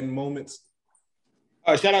any Madden moments?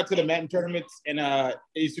 Shout out to the Madden tournaments. And it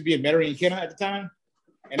used to be in Metairie and Kenner at the time.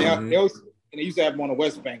 And they used to have them on the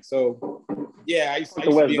West Bank. So, yeah, I used to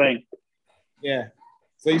West Bank. Yeah.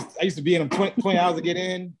 So I used to be in them 20 hours to get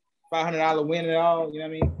in, $500 win and all. You know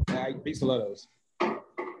what I mean? I used to love those.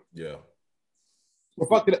 Yeah. What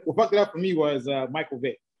fucked it up for me was Michael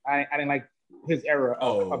Vick. I didn't like his era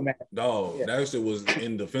of Madden. No, that shit was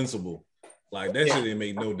indefensible. Like, that shit didn't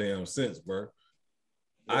make no damn sense, bro.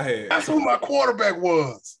 That's who my quarterback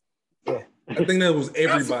was. Yeah. I think that was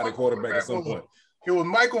everybody quarterback at some point. It was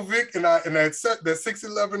Michael Vick and that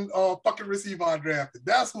 6'11" fucking receiver I drafted.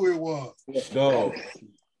 That's who it was. No,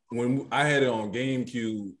 when I had it on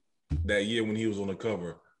GameCube that year when he was on the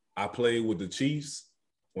cover, I played with the Chiefs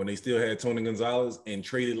when they still had Tony Gonzalez and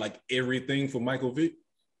traded like everything for Michael Vick.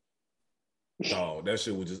 Oh, that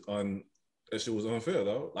shit was just that shit was unfair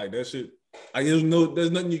though. Like that shit. Like there's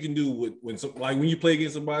nothing you can do when you play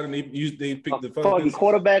against somebody and they pick the fucking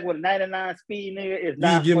quarterback with 99 speed, nigga. Is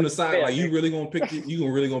not you give him the side like you really gonna pick this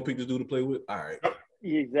dude to play with. All right,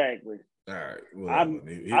 exactly. All right. Well,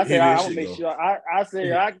 I said I will make sure. I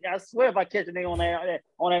swear if I catch a nigga on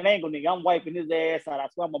that angle, nigga, I'm wiping his ass out. I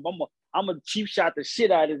swear I'm a cheap shot the shit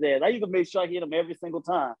out of his ass. I used to make sure I hit him every single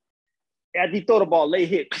time. After he throw the ball, lay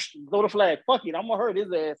hit, throw the flag. Fuck it, I'm gonna hurt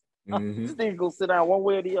his ass. Mm-hmm. This thing gonna sit down one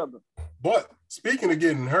way or the other. But speaking of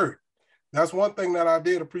getting hurt, that's one thing that I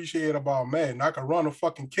did appreciate about Madden. I could run a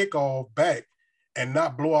fucking kickoff back and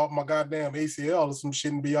not blow out my goddamn ACL or some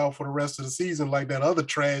shit and be out for the rest of the season like that other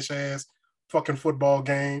trash ass fucking football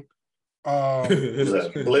game. Was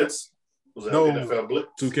that Blitz? Was that NFL Blitz?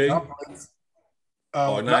 2K? Not Blitz.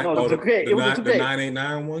 It was the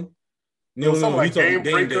 989 one? No, like Game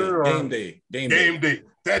Day. Game Day.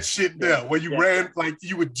 That shit there, where you ran like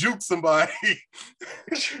you would juke somebody.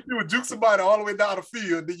 You would juke somebody all the way down the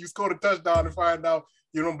field, then you scored a touchdown and find out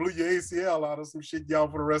you don't blew your ACL out or some shit, y'all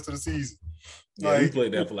for the rest of the season. Yeah, like, we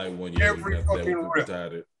played that for like 1 year. Every fucking rep.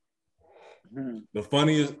 The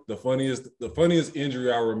funniest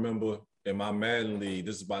injury I remember in my Madden league,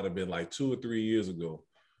 this is about to have been like 2 or 3 years ago.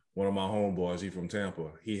 One of my homeboys, he from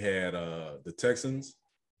Tampa, he had the Texans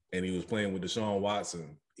and he was playing with Deshaun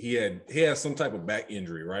Watson. He had some type of back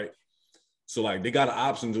injury, right? So like they got an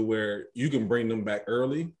option to where you can bring them back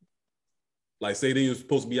early. Like say they were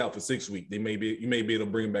supposed to be out for 6 weeks. You may be able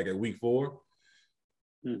to bring him back at week 4.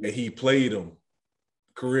 Mm-hmm. And he played him,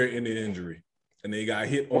 career-ending injury. And they got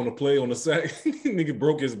hit on the play on the sack. Nigga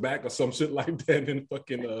broke his back or some shit like that. And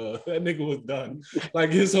fucking that nigga was done.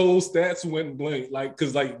 Like his whole stats went blank. Like,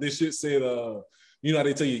 cause like this shit said, you know how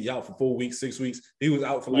they tell you out for 4 weeks, 6 weeks. He was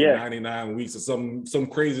out for like 99 weeks or some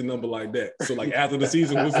crazy number like that. So like after the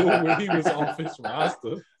season was over, he was off his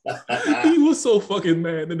roster. He was so fucking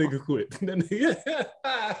mad. The nigga quit.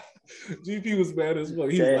 GP was mad as well.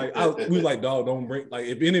 He was like, we was like, dog, don't bring, like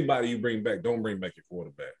if anybody you bring back, don't bring back your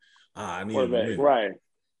quarterback. I need him. Right.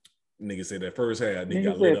 Nigga said that first half, nigga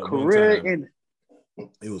got lit up career one time.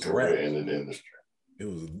 It was career ending industry. It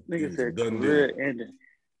was nigga said career ending.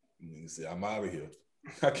 Nigga said, I'm out of here.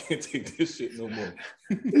 I can't take this shit no more.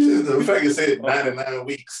 The fact it said 99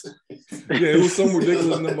 weeks. Yeah, it was some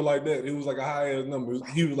ridiculous number like that. It was like a high-ass number.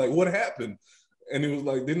 He was like, what happened? And it was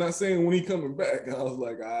like, they're not saying when he coming back. And I was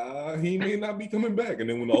like, he may not be coming back. And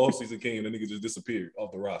then when the offseason came, the nigga just disappeared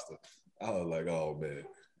off the roster. I was like, oh, man.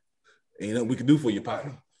 Ain't nothing we can do for you,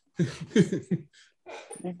 partner.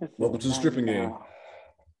 Welcome to the stripping game.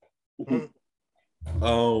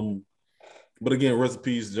 But again, rest in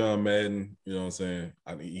peace, John Madden. You know what I'm saying?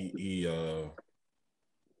 I mean, he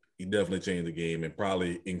definitely changed the game and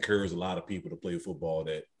probably encouraged a lot of people to play football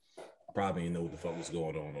that probably didn't know what the fuck was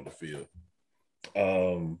going on the field.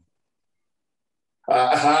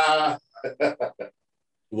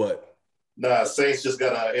 What? Nah, Saints just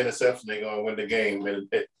got an interception. They're gonna win the game, and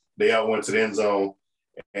they all went to the end zone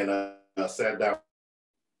and sat down.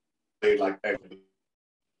 Played like that.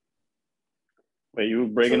 But you were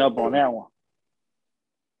breaking up on that one.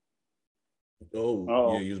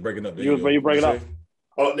 Oh, yeah, you was breaking up. You breaking up.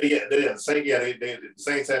 Oh, the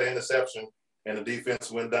Saints had an interception, and the defense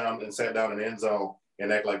went down and sat down in the end zone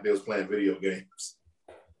and act like they was playing video games.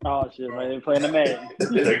 Oh shit, man! They playing the Madden.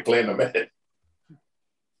 They playing the Madden.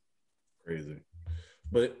 Crazy,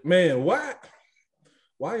 but man, why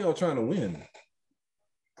y'all trying to win?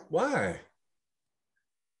 Why?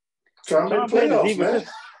 Trying to make playoffs, man.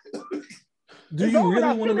 Do you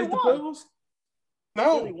really want to make the playoffs?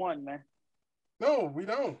 No. Really won, man. No, we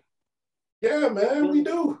don't. Yeah, man, we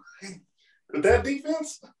do. With that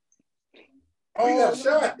defense, we got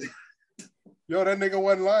shot. Yo, that nigga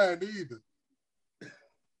wasn't lying either.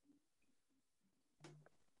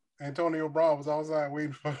 Antonio Brown was outside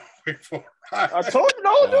waiting for I told you,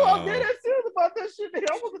 no, I'm dead ass serious about that shit. Nigga.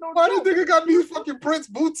 I wasn't no Why this nigga got these fucking Prince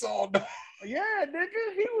boots on? Yeah,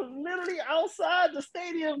 nigga, he was literally outside the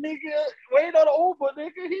stadium, nigga, waiting on the Uber,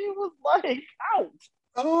 nigga. He was like out.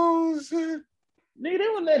 Oh shit. Nigga, they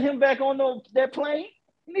wouldn't let him back on that plane.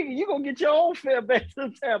 Nigga, you gonna get your own fare back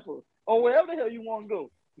to Tampa or wherever the hell you want to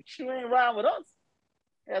go. But you ain't riding with us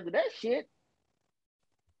after that shit.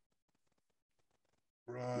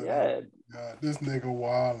 Right. Yeah. God, this nigga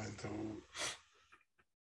wildin', dude.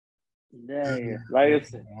 Dang, like I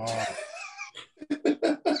said,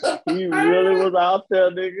 he really was out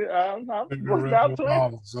there, nigga. I'm out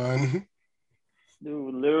playing. Son.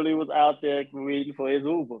 Dude literally was out there waiting for his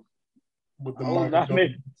Uber. With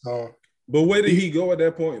the But where did he go at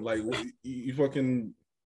that point? Like, you fucking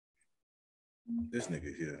this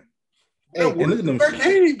nigga here. Hey, where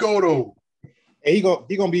can he go though? Hey, he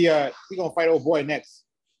gonna fight old boy next.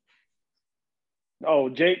 Oh,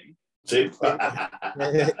 Jake.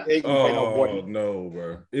 Oh no,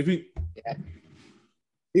 bro. If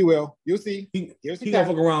he will. You'll see. He gonna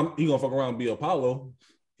fuck around. He gonna fuck around and be Apollo.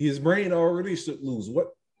 His brain already should lose. What?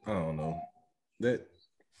 I don't know.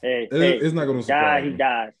 It's not gonna surprise me. He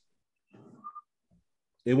died.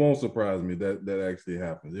 It won't surprise me that actually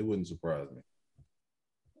happens. It wouldn't surprise me.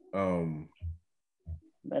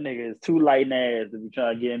 That nigga is too light in ass to be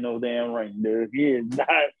trying to get in no damn ring, dude. He is not.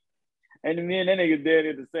 And me and that nigga dead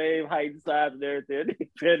at the same height and size and everything. They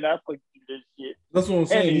better not fucking do this shit. That's what I'm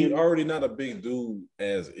saying. He's already not a big dude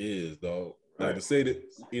as is, dog. Like to say that,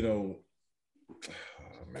 you know,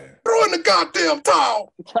 oh, man. Throw in the goddamn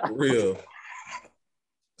towel. For real.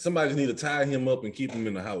 Somebody just need to tie him up and keep him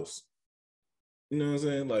in the house. You know what I'm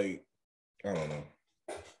saying? Like, I don't know.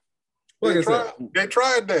 Like they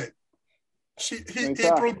tried that. He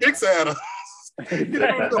threw dicks at her. Oh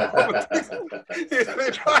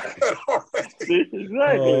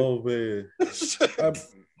man.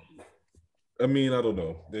 I mean, I don't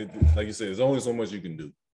know. Like you said, there's only so much you can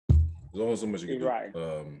do. There's only so much you can do. Right.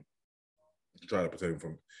 Try to protect him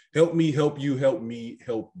from. Help me, help you, help me,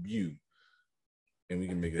 help you, and we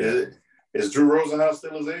can make it happen. Is Drew Rosenhaus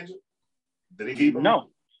still his agent? Did he keep him? No.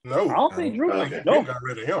 I don't think Drew. Okay. No. Got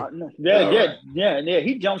rid of him. Yeah.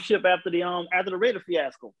 He jumped ship after the Raider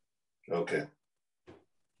fiasco. Okay.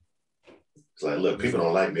 It's like, look, people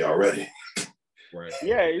don't like me already. Right.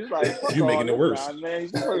 Yeah, he's like, you making it worse. Man.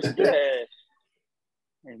 Yeah.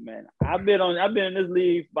 Hey man, I've been in this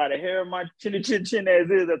league by the hair of my chin as is as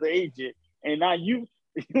an agent, and now you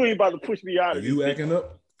ain't about to push me out of you acting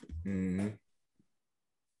up. Mm-hmm.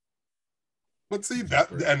 But see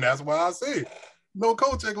that, and that's why I say no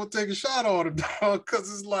coach ain't gonna take a shot on him, dog,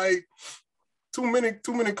 because it's like too many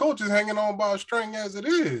coaches hanging on by a string as it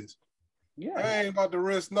is. Yeah, I ain't about to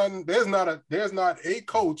risk nothing. There's not a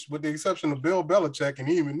coach, with the exception of Bill Belichick, and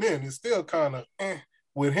even then, it's still kind of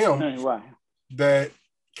with him that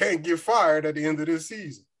can't get fired at the end of this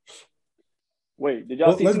season. Wait, did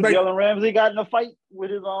y'all see Jalen Ramsey got in a fight with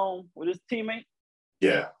his teammate?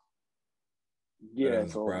 Yeah. Yeah,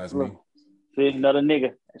 so surprised me. See, another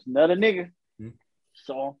nigga. That's another nigga. Hmm.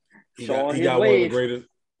 So he got one of the greatest.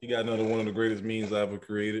 He got another one of the greatest memes I ever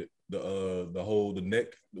created. The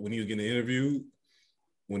neck when he was getting interviewed,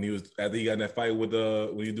 when he was after he got in that fight with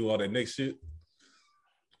when you do all that neck shit.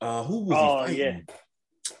 Who was he fighting? Yeah.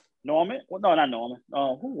 Norman? Well, no, not Norman.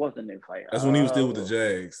 Who was the neck fight? That's when he was still with the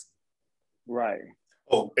Jags. Right.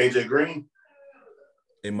 Oh, AJ Green?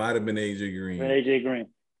 It might have been AJ Green. AJ Green.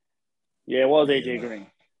 Yeah, it was AJ Green.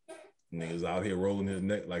 Niggas out here rolling his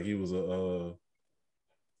neck like he was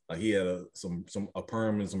like he had a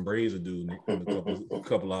perm and some braids to do in a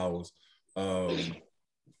couple hours. But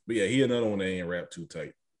yeah, he another one that ain't wrapped too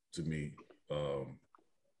tight to me.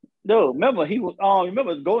 No, remember he was.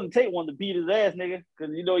 Remember Golden Tate wanted to beat his ass, nigga,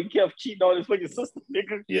 because he kept cheating on his fucking sister,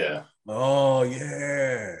 nigga. Yeah. Oh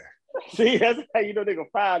yeah. See, that's how nigga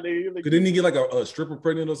filed, nigga. Didn't he get like a stripper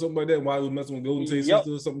pregnant or something like that while he was messing with Golden Tate's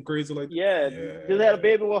sister or something crazy like that? Yeah, just had a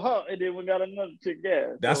baby with her, and then we got another chick.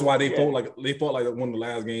 Yeah, that's why they fought like one of the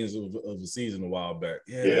last games of the season a while back.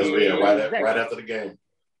 Right after the game.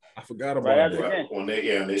 I forgot about that. When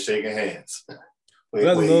they shaking hands.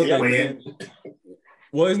 That's another thing, man.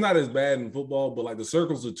 Well, it's not as bad in football, but like the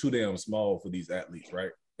circles are too damn small for these athletes,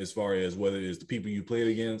 right? As far as whether it's the people you played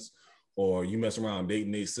against or you mess around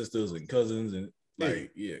dating their sisters and cousins and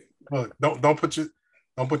like, yeah. Look, don't put your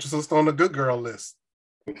sister on the good girl list.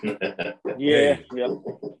 Yeah.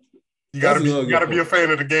 You gotta be a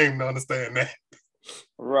fan of the game to understand that.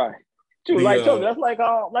 Right. Dude, that's like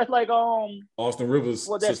Austin Rivers.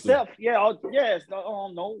 Well, that's Steph. Yeah. Yes.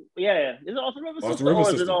 No. Yeah. Is it Austin Rivers? Austin Rivers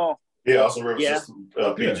sister. Austin Rivers sister.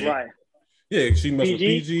 PG. Right. Yeah, she messed with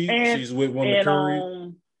PG. She's with one of the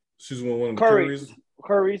Curry. She's with one of the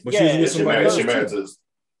Currys. But she was with somebody else.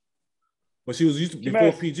 But she was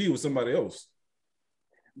before PG with somebody else.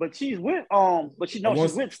 But she's with she's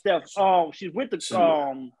with Steph. She's with the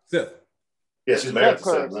Steph. Yeah, she's married to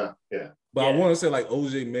Steph now. Yeah. But I want to say like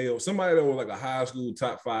OJ Mayo, somebody that was like a high school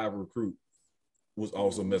top 5 recruit was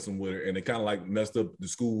also messing with her, and it kind of like messed up the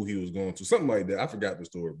school he was going to, something like that. I forgot the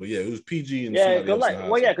story, but yeah, it was PG and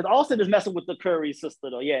because Austin is messing with the Curry sister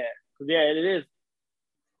though. Yeah, it is.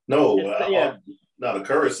 No, the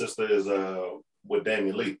Curry sister is with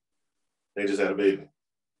Damian Lee. They just had a baby.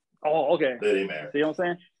 Oh, okay. They ain't married. See what I'm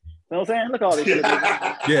saying? You know what I'm saying? Look at all this shit.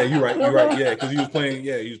 Yeah, you're right. Yeah, because he was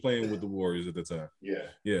playing with the Warriors at the time.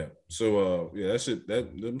 Yeah. So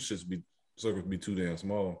them shits be circles be too damn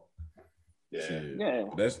small. Yeah.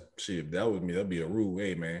 That's shit. That would me. That'd be a rule.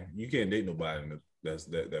 Hey man, you can't date nobody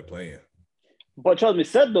that playing. But trust me,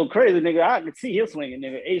 Seth though crazy nigga. I can see him swinging,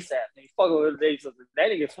 nigga, ASAP. Nigga, fucking with his that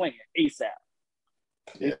nigga swinging ASAP.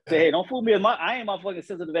 Yeah. Say, hey, don't fool me. I ain't my fucking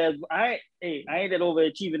sensitive ass. I ain't that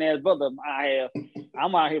overachieving ass brother.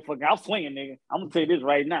 I'm out here fucking. I'm swinging, nigga. I'm gonna tell you this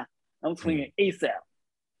right now. I'm swinging ASAP.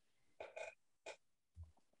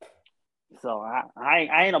 So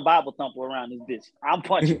I ain't a Bible thumper around this bitch. I'm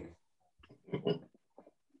punching.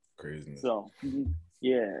 Crazy. So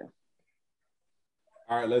yeah.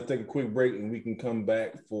 All right, let's take a quick break and we can come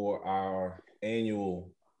back for our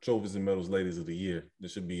annual Trophies and Medals Ladies of the Year.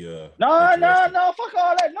 This should be no, fuck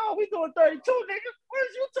all that. No, we doing 32, nigga. What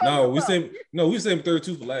is you talking about? We saving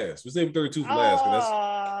 32 for last. We saving 32 for last.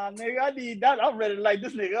 Nigga, I need that. I'm ready to light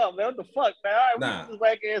this nigga up, man. What the fuck, man? All right, we do this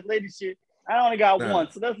whack ass lady shit. I only got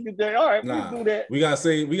one, so let's get there. All right, we do that. We gotta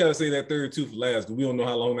say that 32 for last because we don't know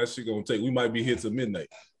how long that shit gonna take. We might be here till midnight.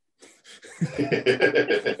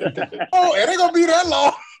 Oh, it ain't gonna be that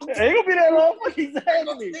long. It ain't gonna be that long.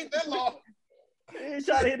 Exactly. It ain't that long. Ain't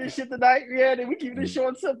trying to hit this shit tonight. Yeah, then we keep this short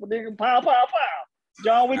and simple, nigga. Pow, pow, pow.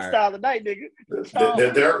 John Wick style tonight, nigga.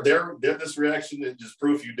 Their this reaction is just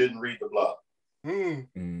proof you didn't read the blog. Okay.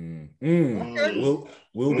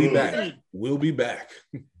 We'll be back. We'll be back.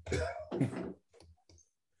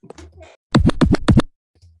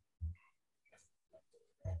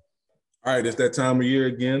 All right, it's that time of year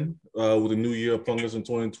again. With a new year upon us in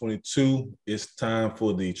 2022, it's time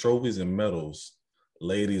for the Trophies and Medals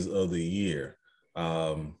Ladies of the Year.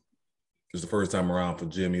 It's the first time around for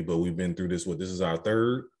Jimmy, but we've been through this. This is our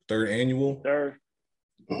third annual? Third.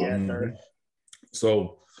 Yeah, third.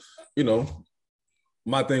 So,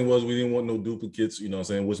 my thing was we didn't want no duplicates, you know what I'm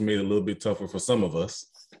saying, which made it a little bit tougher for some of us.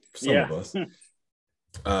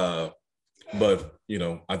 But,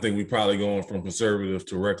 I think we probably going from conservative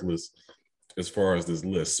to reckless as far as this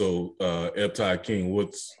list. So, Eptai King,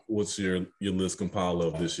 what's your list compiled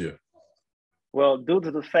of this year? Well, due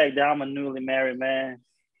to the fact that I'm a newly married man,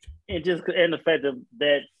 and the fact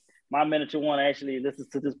that my miniature one actually listens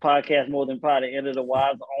to this podcast more than probably any of the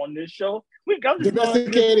wives on this show, I'm just going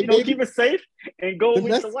to keep it safe and go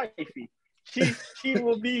with the wifey. She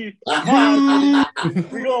will be.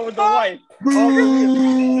 We going with the wife.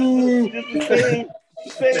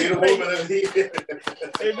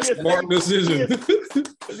 Smart decision. Be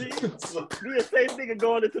a safe nigga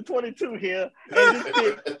going into 22 here, and just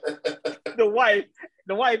pick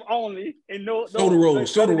the wife only, and no shoulder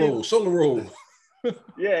roll.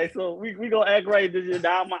 Yeah, so we gonna act right this year.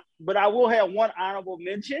 But I will have one honorable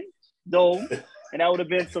mention though, and that would have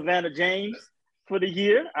been Savannah James for the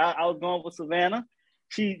year. I was going with Savannah.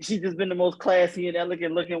 She's just been the most classy and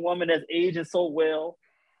elegant looking woman that's aging so well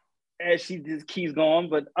as she just keeps going.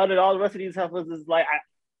 But other than all the rest of these heifers, is like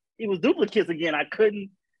it was duplicates again. I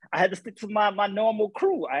had to stick to my normal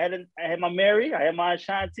crew. I had my Mary, I had my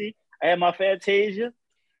Ashanti, I had my Fantasia,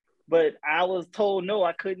 but I was told no,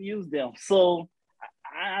 I couldn't use them. So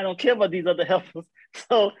I don't care about these other heifers.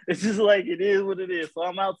 So it's just like it is what it is. So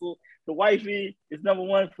I'm out. So the wifey is number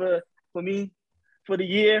one for me for the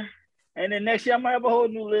year. And then next year I might have a whole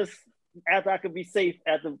new list after I could be safe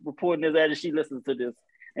after reporting this after she listens to this.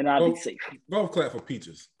 And I'll be safe. Golf clap for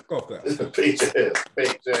Peaches. Golf clap. Peaches.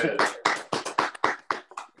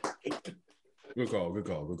 Good call.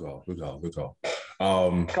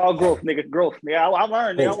 Call growth, nigga. Growth. Yeah, I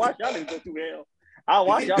learned. I watch y'all niggas go through hell. I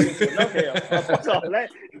watch y'all niggas go enough hell. Fuck all that.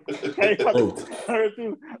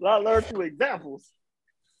 I learned through examples.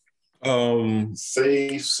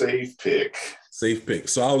 Safe pick. Safe pick.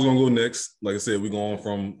 So I was gonna go next. Like I said, we're going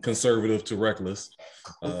from conservative to reckless.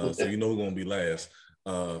 So we're gonna be last.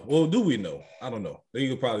 Well, do we know? I don't know. They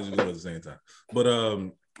could probably just go at the same time. But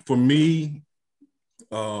for me,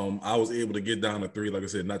 I was able to get down to 3. Like I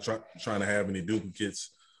said, not trying to have any duplicates.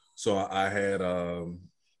 So I had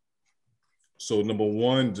so number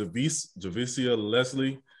 1, Javicia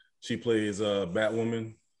Leslie. She plays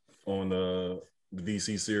Batwoman on the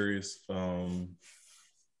DC series.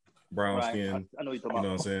 Brown skin. I know you're talking about. You know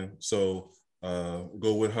what I'm saying? So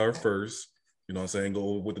go with her first. You know what I'm saying?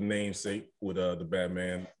 Go with the namesake with the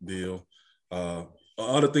Batman deal.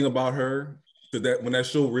 Other thing about her, that when that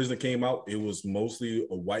show originally came out, it was mostly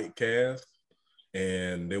a white cast,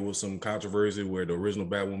 and there was some controversy where the original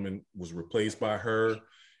Batwoman was replaced by her,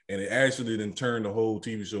 and it actually then turned the whole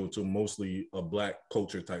TV show to mostly a black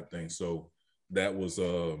culture type thing. So that was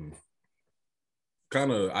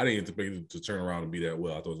kind of, I didn't anticipate it to turn around and be that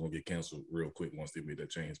well. I thought it was gonna get canceled real quick once they made that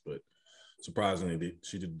change, but surprisingly,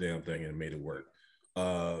 she did the damn thing and made it work.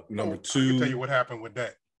 Number 2. I can tell you what happened with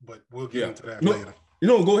that, but we'll get into that later.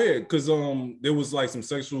 Go ahead, because there was like some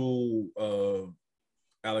sexual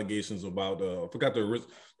allegations about I forgot the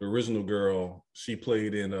original girl. She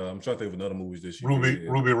played in I'm trying to think of another movies that she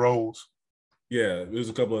Ruby Rose. Yeah, there's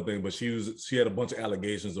a couple of things, but she had a bunch of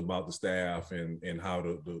allegations about the staff and how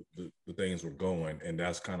the things were going, and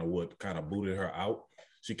that's kind of what kind of booted her out.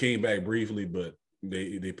 She came back briefly, but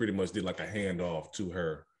they pretty much did like a handoff to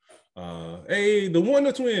her. Hey, the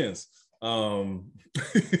Wonder Twins.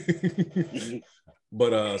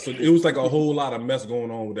 But so it was like a whole lot of mess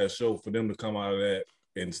going on with that show. For them to come out of that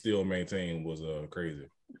and still maintain was crazy.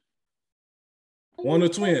 Wonder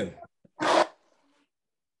Twin.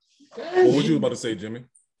 What was you about to say, Jimmy?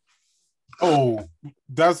 Oh,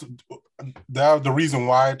 that's the reason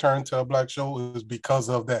why it turned to a black show is because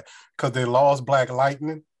of that. Because they lost Black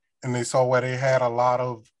Lightning, and they saw where they had a lot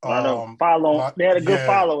of follow. They had a good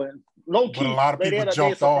following. Low key, but a lot of people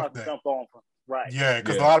jumped off that. Right. Yeah,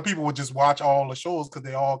 because a lot of people would just watch all the shows because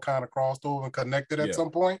they all kind of crossed over and connected at some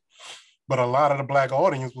point. but a lot of the black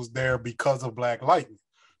audience was there because of Black Lightning.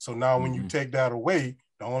 So now when you take that away,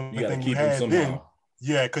 the only thing you had then,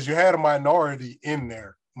 because you had a minority in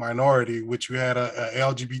there, which you had a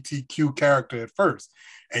LGBTQ character at first,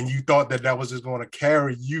 and you thought that was just going to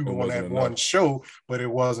carry you on that one show, but it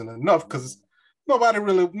wasn't enough because nobody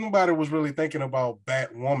was really thinking about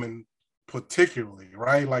Batwoman particularly,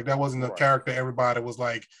 right? Like that wasn't a character everybody was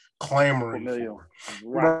like clamoring for.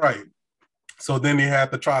 Right. So then they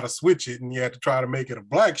had to try to switch it, and you had to try to make it a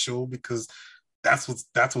black show because that's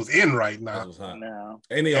what's in right now.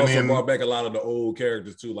 And they also brought back a lot of the old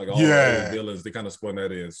characters too, like all the old villains. They kind of spun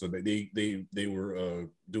that in, so they were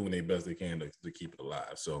doing their best they can to keep it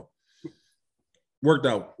alive. So worked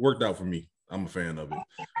out for me. I'm a fan of it.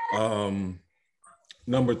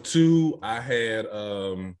 Number 2, I had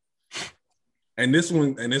and this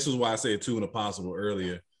is why I said 2 and Impossible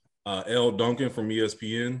earlier. Elle Duncan from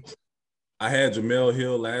ESPN. I had Jemele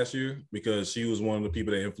Hill last year because she was one of the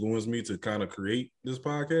people that influenced me to kind of create this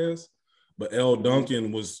podcast. But Elle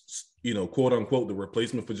Duncan was, quote unquote, the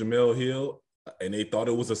replacement for Jemele Hill. And they thought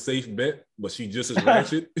it was a safe bet, but she just as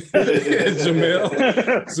ratchet as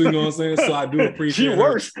Jemele. So you know what I'm saying? So I do appreciate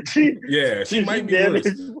her. She might be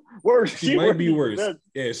worse. She might be worse.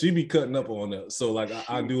 Yeah, she be cutting up on that. So like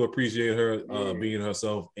I do appreciate her being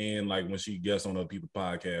herself, and like when she guests on other people's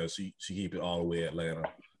podcasts, she keep it all the way Atlanta.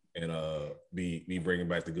 And be bringing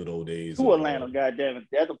back the good old days. To Atlanta, goddamn it.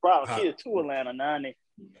 That's the problem. She is to Atlanta now, nigga.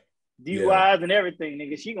 DUIs and everything,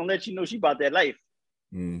 nigga. She gonna let you know she about that life.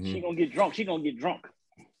 She gonna get drunk.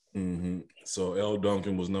 So Elle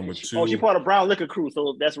Duncan was number 2. Oh, she part of Brown Liquor Crew,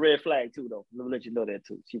 so that's red flag too, though. Let me let you know that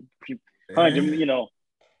too. She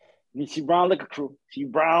Brown Liquor Crew. She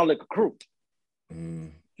Brown Liquor Crew.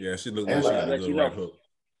 Yeah, she looked like she had a good right hook.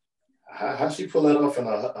 How she pull that off and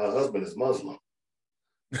her husband is Muslim?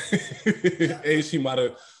 Hey, she might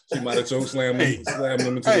have choke slammed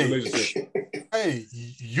him into the relationship. Hey,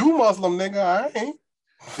 you Muslim nigga, I ain't.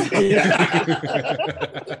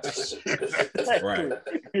 Right.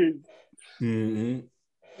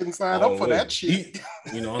 Didn't sign up for that shit.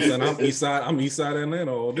 You know what I'm saying? I'm East Side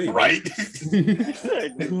Atlanta all day. Right.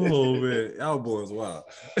 Oh man, y'all boys wild.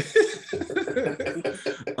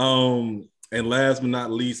 And last but not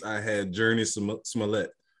least, I had Journey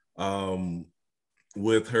Smollett.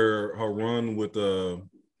 With her run with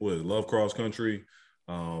Love Cross Country,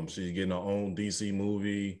 she's getting her own DC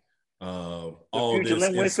movie. All future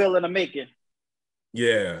this Winfield in the making.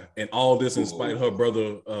 Yeah, and all this in spite of her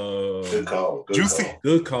brother. Good call.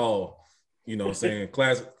 Good call. You know what I'm saying?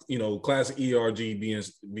 Classic ERG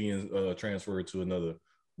being transferred to another.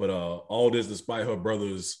 But all this despite her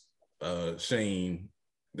brother's shame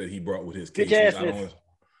that he brought with his case.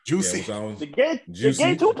 Juicy. Yeah, the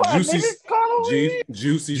gay Tupac, nigga.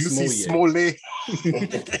 Juicy Smollett.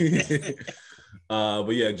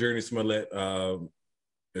 But yeah, Journey Smollett,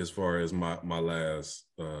 as far as my last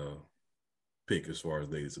pick as far as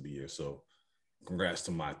ladies of the year. So congrats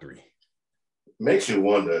to my 3. Makes you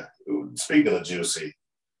wonder, speaking of Juicy,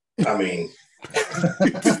 I mean,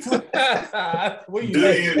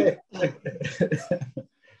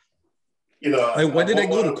 like, why did they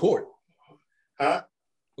go to court? Huh?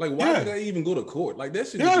 Like, why did they even go to court? Like, that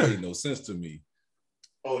shit just made no sense to me.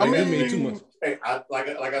 Oh, they made too much. Hey,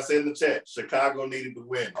 like I said in the chat, Chicago needed to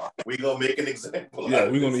win. We gonna make an example. Yeah,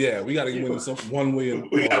 we gotta win one way.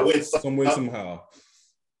 We gotta win some way somehow.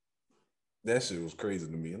 That shit was crazy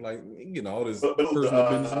to me. Like, all this personal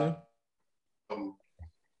business now.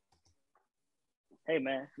 Hey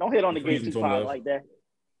man, don't hit on the gay Tupac like that.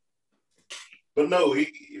 But no,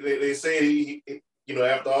 they say he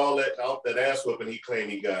after all that ass whooping he claimed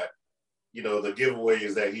he got, the giveaway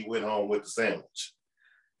is that he went home with the sandwich.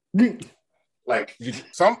 Like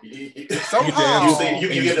somehow you get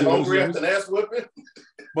the hungry after an ass whooping.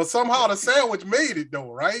 But somehow the sandwich made it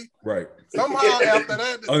though, right? Right. Somehow after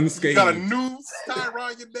that, unscathed. You got a noose tie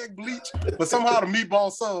around your neck, bleach. But somehow the meatball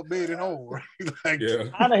sub made it home, right? Like, yeah.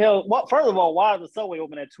 How the hell? First of all, why is the Subway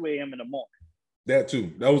open at 2 a.m. in the morning? That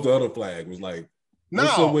too. That was the other flag. Was like, no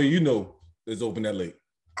Subway is open that late.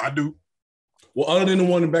 I do. Well, other than the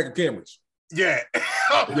one in the back of Cambridge. Yeah.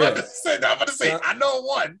 I'm about to say, I know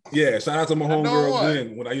one. Yeah, shout out to my homegirl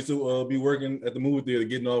Glenn. When I used to be working at the movie theater,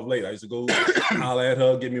 getting off late, I used to go holler at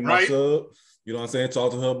her, get me my sub. You know what I'm saying?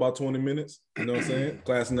 Talk to her about 20 minutes. You know what I'm saying?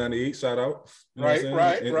 Class of 98, shout out. You know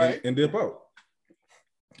right. And dip out.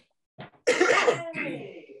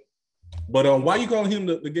 But why you calling him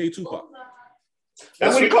the gay Tupac?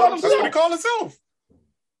 That's what he called himself. That's what he called himself.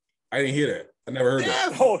 I didn't hear that. I never heard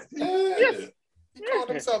that. Yes. He called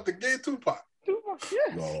himself the gay Tupac. Tupac,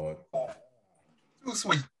 yes. Lord. Too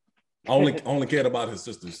sweet. I only cared about his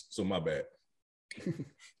sisters, so my bad.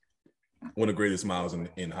 One of the greatest smiles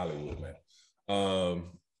in Hollywood, man.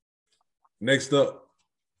 Next up,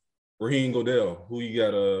 Raheem Godell. Who you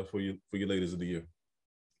got for your ladies of the year?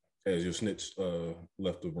 As your snitch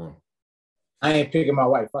left the room. I ain't picking my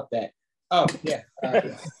wife. Fuck that. Oh yeah.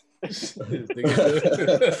 I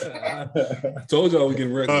told y'all we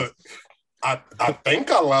getting ready. I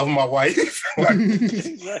think I love my wife.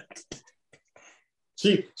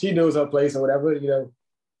 She knows her place or whatever. You know,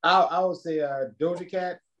 I would say Doja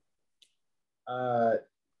Cat.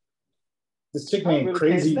 This chick named really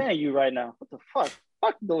Crazy. Can't stand you right now. What the fuck?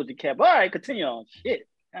 Fuck Doja Cat. All right, continue on. Shit.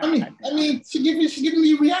 I mean, she giving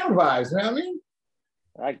me Rihanna vibes. You know what I mean?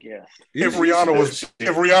 I guess. If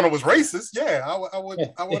Rihanna was racist, yeah, I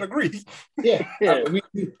would agree. Yeah.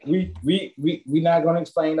 We not gonna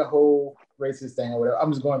explain the whole racist thing or whatever.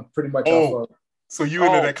 I'm just going pretty much off of. So you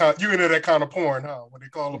into that kind of porn, huh? When they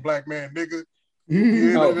call a black man nigga.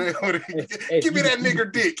 Give me that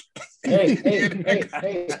nigger dick. Hey.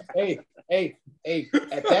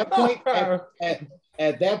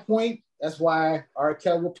 At that point, that's why R.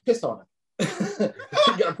 Kelly will piss on her.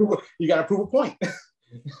 You gotta prove a point.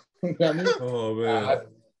 You know what I mean? Oh man.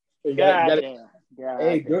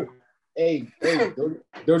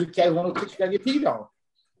 Doja Cat is one of those chicks you gotta get peed on.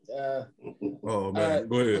 Oh man,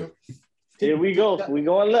 go ahead. Here we go. We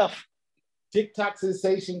going left. TikTok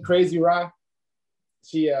sensation Crazy Ra.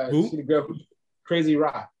 She the girl Crazy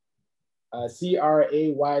Ra.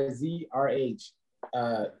 CRAYZRH.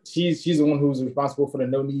 She's the one who's responsible for the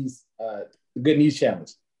No Knees, the Good Knees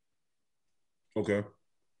Challenge. Okay.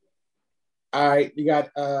 All right, you got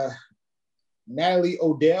Natalie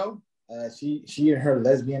Odell. She and her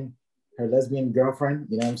lesbian girlfriend.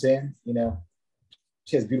 You know what I'm saying? You know,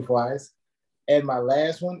 she has beautiful eyes. And my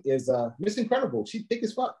last one is Miss Incredible. She thick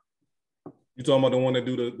as fuck. You talking about the one that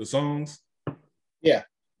do the songs? Yeah.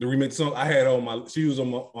 The remix song. I had she was on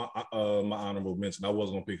my honorable mention. I was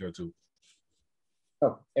gonna pick her too.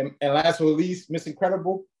 Oh, and last but not least, Miss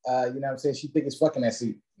Incredible. You know what I'm saying? She thick as fuck in that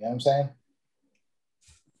suit. You know what I'm saying?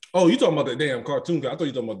 Oh, you talking about that damn cartoon guy? I thought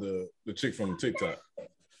you talking about the chick from TikTok.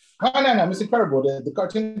 No, Miss Incredible, the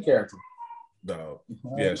cartoon character. No.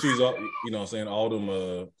 Yeah, she's all, you know what I'm saying? All them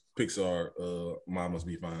Pixar mom must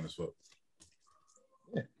be fine as fuck.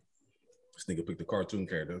 Yeah. This nigga picked the cartoon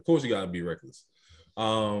character. Of course you gotta be reckless.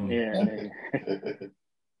 Yeah.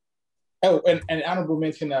 Oh, and honorable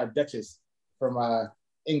mention Duchess from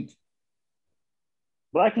Ink.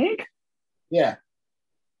 Black Ink? Yeah.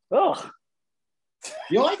 Oh.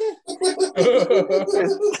 You don't like it?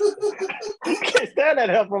 Can't stand that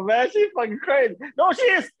heifer, man. She fucking crazy.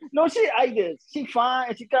 I guess she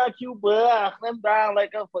fine. She kind of cute, but them down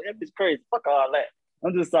like her for it's crazy. Fuck all that.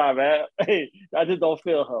 I'm just sorry, man. Hey, I just don't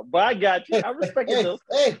feel her. But I got you. I respect it though.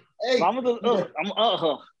 Hey. I'm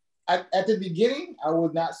her. At the beginning, I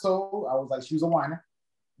was not so. I was like, she was a whiner,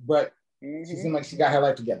 but she seemed like she got her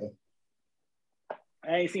life together.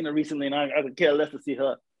 I ain't seen her recently, and I could care less to see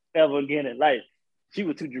her ever again in life. She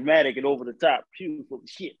was too dramatic and over the top. She was full of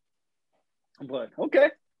shit. But okay,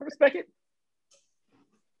 I respect it.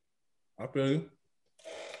 I feel you.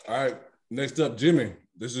 All right, next up, Jimmy.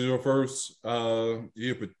 This is your first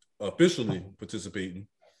year officially participating.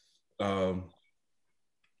 Who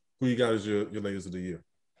you got as your latest of the year?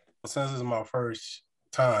 Since it's my first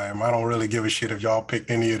time, I don't really give a shit if y'all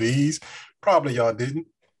picked any of these. Probably y'all didn't,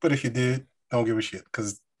 but if you did, don't give a shit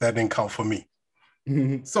because that didn't count for me.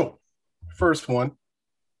 So, first one,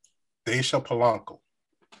 Daisha Polanco.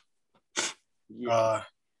 Yeah.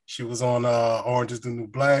 She was on Orange is the New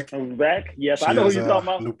Black. I'm back. Yes, I know who you're talking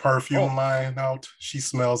about. New perfume line out. She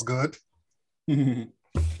smells good.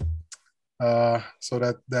 So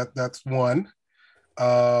that's one.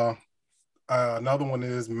 Another one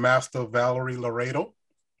is Master Valerie Laredo.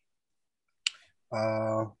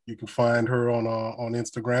 You can find her on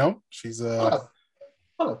Instagram. She's Tell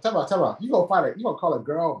about. You gonna find it? You gonna call a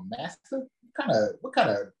girl master? What kind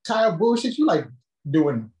of child bullshit you like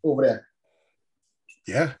doing over there?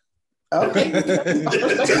 Yeah. Okay.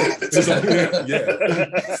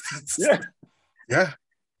 Yeah.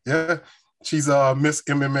 She's Miss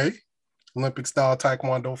MMA, Olympic style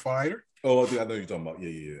Taekwondo fighter. Oh, I know you're talking about.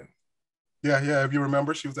 Yeah. If you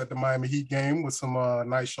remember, she was at the Miami Heat game with some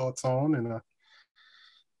nice shorts on and a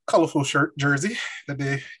colorful jersey that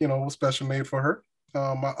they, was special made for her.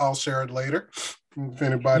 I'll share it later if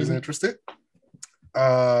anybody's interested.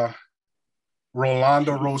 Rolanda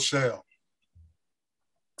Rochelle.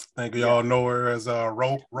 I think y'all know her as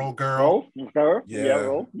Ro Girl. Ro? Yeah,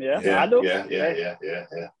 Ro. Yeah, I know. Yeah.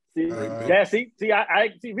 See, I see.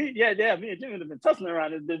 Me and Jimmy have been tussling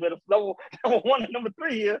around this bit of number 1 and number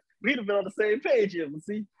 3 here. We'd have been on the same page here. But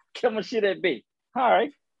see, kept my shit at bay. All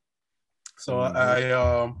right. So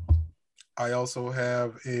I also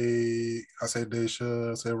have I say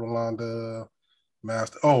Daisha, I say Rolanda,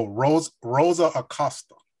 Master. Oh, Rosa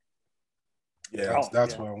Acosta. Yeah,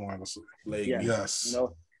 that's what I wanted to say. Yes.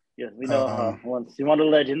 We know her. She's one of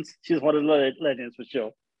the legends. She's one of the legends for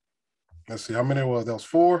sure. Let's see, how many was that? Was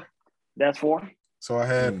 4? That's 4. So I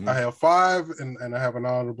have 5 and I have an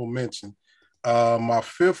honorable mention. My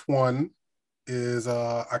 5th one is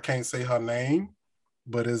I can't say her name,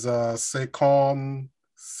 but is Sekon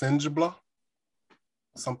Sinjabla.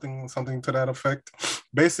 Something to that effect.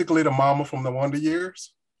 Basically the mama from the Wonder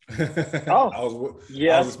Years. I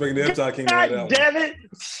was expecting the Epcot King. God damn it!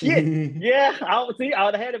 Shit. Yeah, I would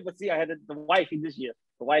have had it, but see, I had the wifey this year.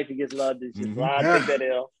 The wifey gets loved this year. So I take that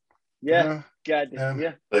L. Yeah. God damn.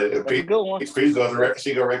 Yeah. That's a good one. She go right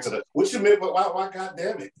to the. What you mean? But why? God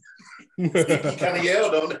damn it! He kind of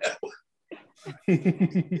yelled on that.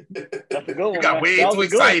 That's a good one. You got way too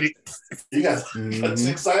excited. You got too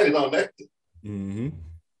excited on that. Mm-hmm.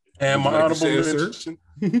 And my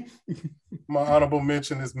honorable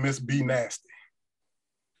mention is Miss B Nasty.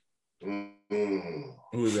 Who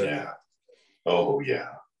is that? Yeah. Oh yeah.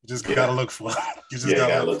 Just gotta look for her. You just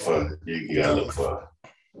gotta look for her. You gotta look for her.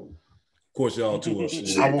 Of course, y'all too. I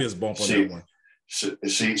fist bump on that one.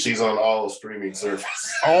 She's on all streaming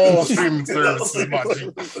services. All streaming services, my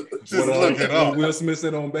G. Just look it up. Will Smith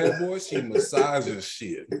said on Bad Boys, she massages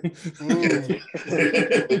shit.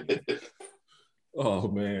 Oh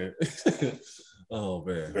man. Oh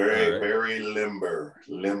man. Very limber.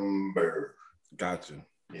 Gotcha.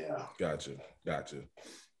 Yeah. Gotcha.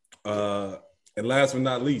 And last but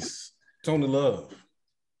not least, Tony Love.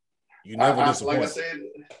 You never disappoint.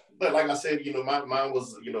 Like I said, mine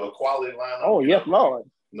was, a quality lineup. Oh, yes, Lord.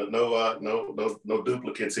 No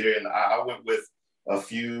duplicates here. And I went with a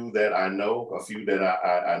few that I know, a few that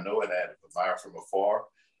I know and I admire from afar.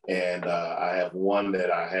 And I have one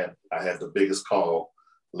that I had the biggest call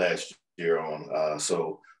last year on.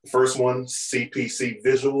 So the first one, CPC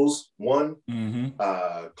Visuals, one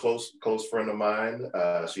close friend of mine.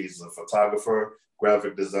 She's a photographer,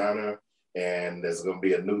 graphic designer, and there's going to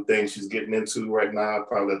be a new thing she's getting into right now,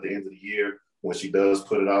 probably at the end of the year. When she does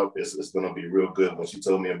put it out, it's going to be real good. When she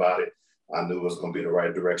told me about it, I knew it was going to be the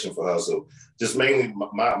right direction for her. So just mainly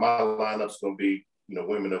my lineup's going to be,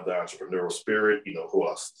 women of the entrepreneurial spirit, who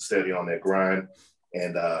are steady on that grind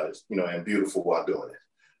and, and beautiful while doing it.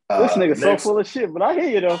 This nigga's so full of shit, but I hear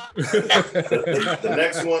you though. The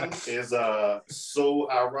next one is so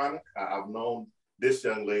ironic. I've known this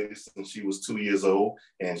young lady since she was 2 years old,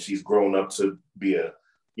 and she's grown up to be a,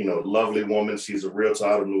 lovely woman. She's a realtor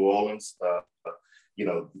out of New Orleans,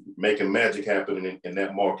 making magic happen in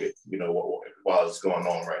that market, while it's going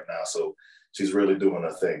on right now. So she's really doing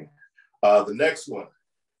her thing. The next one,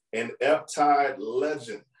 an Eptide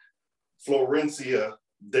legend, Florencia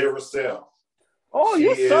De Rossell. Oh,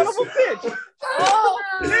 you son of a bitch! Oh,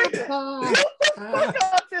 nigga! Fuck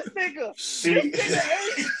out this nigga! This nigga ain't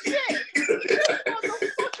shit! This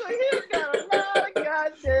motherfucker here got a lot of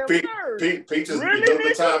goddamn nerves. Peaches,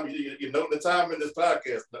 really, you know the time in this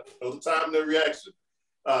podcast. Know the time and the reaction.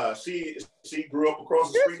 She grew up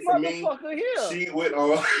across the street from me. Here. She went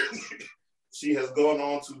on. She has gone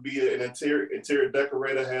on to be an interior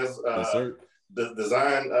decorator. Has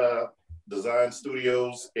the design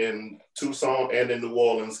studios in Tucson and in New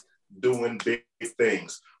Orleans doing big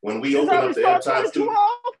things. When we open up the Eptide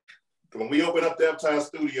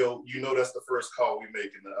studio, that's the first call we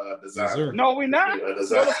make in the design. Yes, no, we not.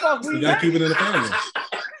 We gotta keep it in the family.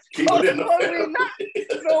 Keep it in the family.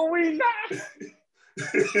 No, we not.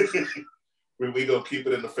 We gonna keep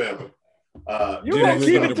it in the family. You gonna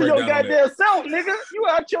keep it to your goddamn self, nigga. You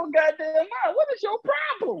out your goddamn mind. What is your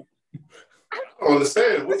problem? I don't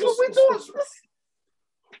understand. What's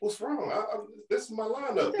wrong? This is my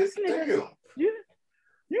lineup. Damn. You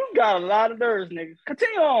got a lot of nerves, nigga.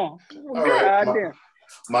 Continue on. All right.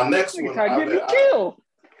 My next one. Try to get me killed.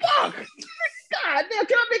 Fuck. God damn,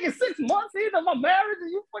 can I make it 6 months into my marriage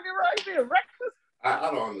and you fucking right being reckless?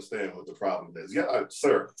 I don't understand what the problem is. Yeah,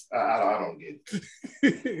 sir, I don't get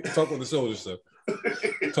it. Talk with the shoulders, sir.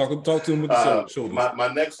 Talk to him with the shoulders. My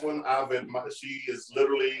next one, she is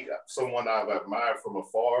literally someone I've admired from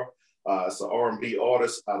afar. It's an R&B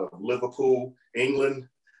artist out of Liverpool, England.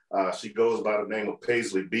 She goes by the name of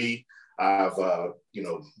Paisley B. I've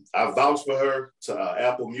vouched for her to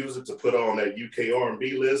Apple Music to put her on that UK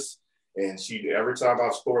R&B list. And every time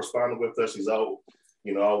I've corresponded with her, she's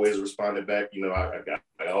I always responded back.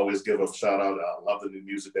 I always give a shout out. I love the new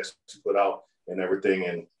music that she put out and everything.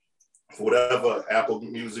 And for whatever Apple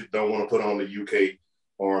Music don't want to put on the UK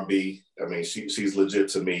R&B, I mean, she's legit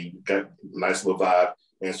to me. Got a nice little vibe,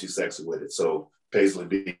 and she's sexy with it. So Paisley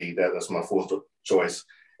B, that's my fourth choice.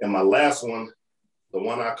 And my last one, the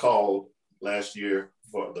one I called last year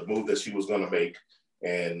for the move that she was going to make,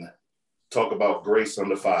 and talk about Grace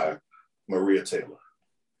under fire, Maria Taylor.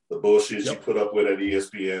 The bullshit she put up with at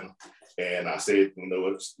ESPN. And I said,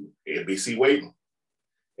 it's NBC waiting.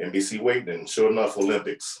 NBC waiting. And sure enough,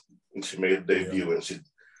 Olympics. And she made a debut, and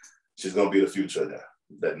she's going to be the future of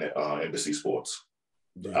that NBC Sports.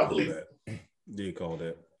 I believe that. Did call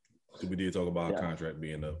that. We did talk about her contract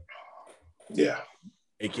being up. Yeah.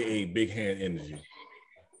 AKA big hand energy.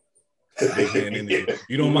 Big hand energy.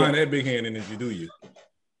 You don't mind that big hand energy, do you?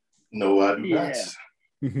 No, I do not.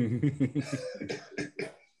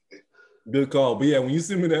 Good call. But yeah, when you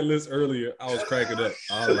sent me that list earlier, I was cracking up.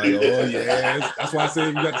 I was like, oh, yeah. That's why I said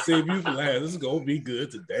you got to save you for last. This is going to be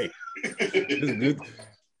good today.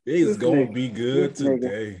 It's going to be good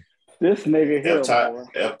today. This nigga here,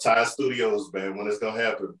 F-Tie Studios, man. When it's going to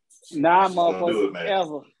happen. Nah, motherfucker.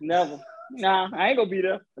 Ever. Never. Nah, I ain't going to be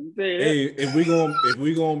there. Hey, if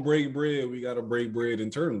we gonna break bread, we got to break bread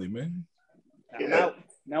internally, man. I'm out.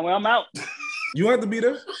 Now I'm out. You don't have to be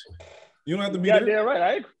there. You don't have to be there. Yeah,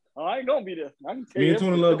 right. I ain't gonna be there. I can tell Me you. and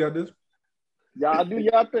Tony Love got this. Y'all do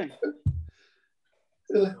y'all thing.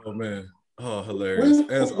 Oh man. Oh, hilarious.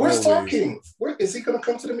 Where's Talking? Where is he gonna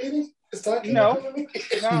come to the meeting? Is Talking no.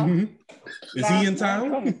 Is he in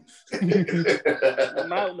town?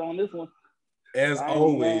 I'm out on this one. As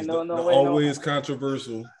always, always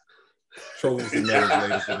controversial trophies and medals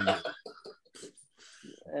ladies for the year.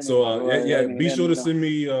 So be sure to send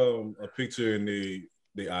me a picture in the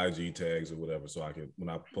IG tags or whatever, so I can, when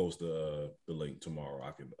I post the link tomorrow,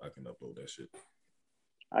 I can upload that shit.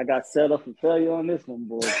 I got set up for failure on this one,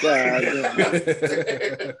 boy.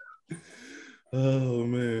 Oh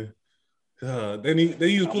man, God. Then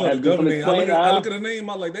he was pulling out the government name. I look at the name.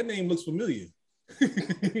 I like that name looks familiar.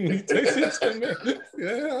 When you text it to me,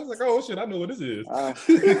 I was like, oh shit, I know what this is.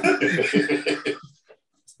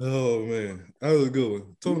 Oh man, that was a good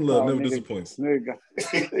one. Tony Love never disappoints.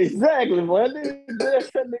 Exactly, boy. That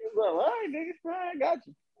set niggas up. All right, niggas, I got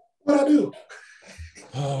you. What I do?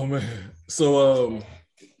 Oh man. So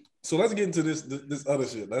let's get into this other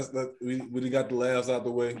shit. We got the laughs out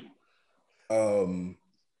the way.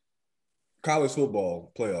 College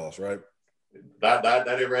football playoffs, right? Now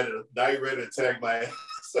you ready to tag my ass.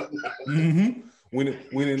 Mm-hmm. We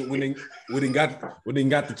didn't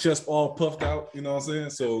got the chest all puffed out, you know what I'm saying?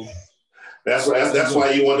 So that's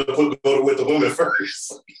why you wanted to go with the women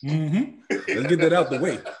first. Mm-hmm. Let's get that out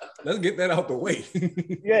the way.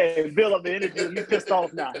 Yeah, build up the energy. You pissed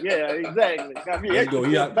off now. Yeah, exactly. Let's go.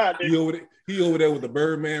 He over there with the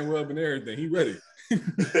Birdman rub and everything. He ready.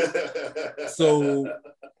 So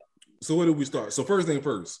where did we start? So first thing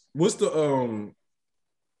first, what's the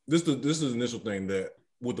this is the initial thing that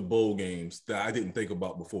with the bowl games that I didn't think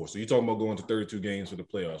about before. So you're talking about going to 32 games for the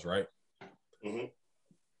playoffs, right? Mm-hmm.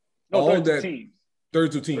 No, 32 teams.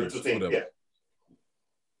 32 teams, whatever. Yeah.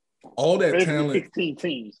 All that talent. 16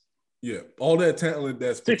 teams. Yeah, all that talent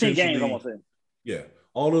that's 16 games, I want to say. Yeah,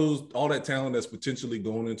 all that talent that's potentially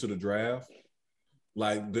going into the draft,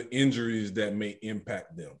 like the injuries that may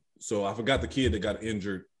impact them. So I forgot the kid that got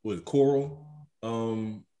injured with Coral.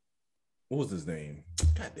 What was his name?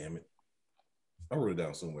 God damn it. I wrote it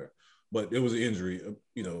down somewhere, but it was an injury,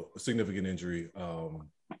 a significant injury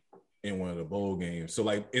in one of the bowl games. So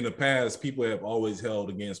like in the past, people have always held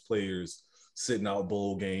against players sitting out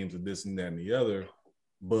bowl games and this and that and the other,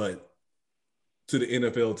 but to the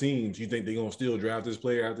NFL teams, you think they're going to still draft this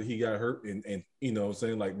player after he got hurt? And you know what I'm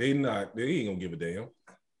saying? Like they ain't going to give a damn.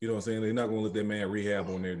 You know what I'm saying? They're not going to let that man rehab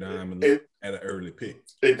on their dime and at an early pick.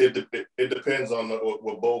 It depends on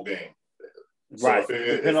what bowl game. So right.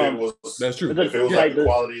 If it was, that's true. If it was like a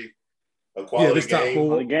quality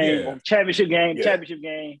game, championship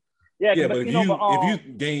game. Yeah, but if you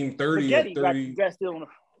game 30 or 30, got still on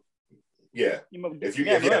if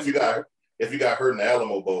you got hurt in the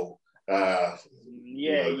Alamo Bowl, that's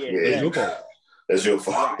your fault. That's your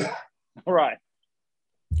fault. Right.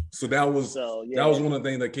 So that was one of the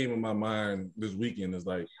things that came in my mind this weekend is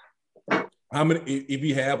like, how many, if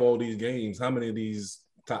you have all these games, how many of these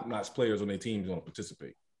top-notch players on their teams going to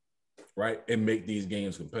participate, right, and make these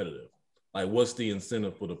games competitive? Like, what's the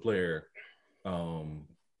incentive for the player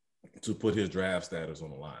to put his draft status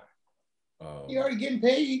on the line? You're already getting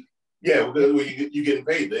paid. Yeah, because you're getting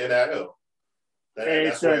paid the NIL.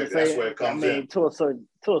 That's where it comes in. To a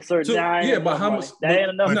certain time. Yeah, but how much? That ain't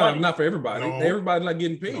enough money. Not for everybody. No. Everybody's not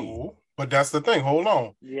getting paid. No, but that's the thing. Hold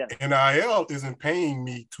on. Yeah. NIL isn't paying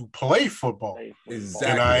me to play football.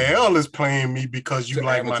 Exactly. NIL is paying me because you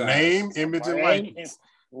like my name, image, and likeness.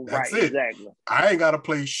 That's it. Exactly. I ain't got to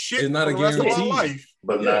play shit It's not for a the rest of my guarantee. life.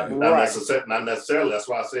 But not necessarily. That's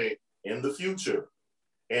why I say in the future,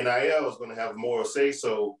 NIL is going to have more say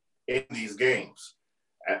so in these games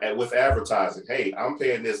with advertising. Hey, I'm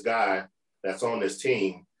paying this guy that's on this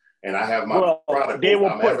team, and I have my product.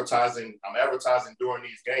 I'm advertising during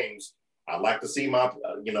these games. I like to see like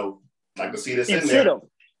to see this incentive.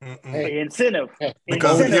 in there. Hey, incentive.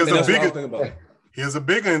 Because incentive. Here's a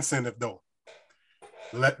bigger incentive though.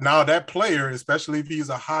 Now that player, especially if he's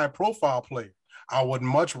a high profile player, I would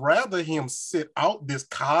much rather him sit out this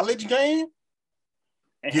college game,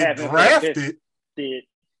 get drafted,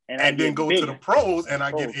 and then go to the pros, and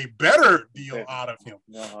I get a better deal out of him.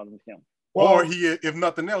 Or if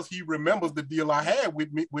nothing else, he remembers the deal I had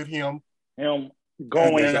with him. Him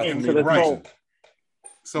going into the pro.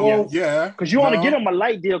 So because you want to give him a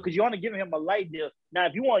light deal. Now,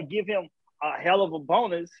 if you want to give him a hell of a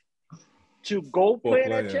bonus to go play in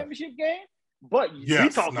that championship game, but we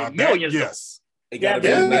talking millions. Yes. It got to be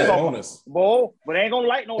a bonus. Boy, but ain't gonna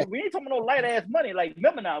light no. We ain't talking no light ass money. Like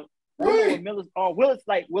remember now, Willis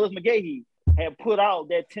McGahee had put out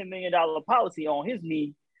that $10 million policy on his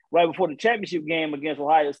knee right before the championship game against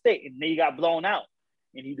Ohio State, and then he got blown out.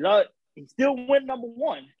 And he still went number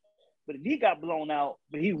one, but he got blown out.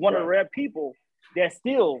 But he's one of the rare people that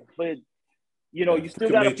still, but you still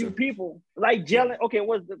got a few people like Jalen. Okay,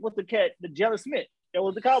 what's the cat? The Jalen Smith. That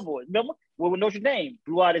was the Cowboys. Remember? With Notre Dame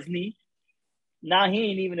blew out his knee. Now he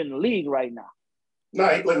ain't even in the league right now. No,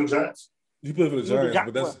 he played with the Giants. He played for the Giants,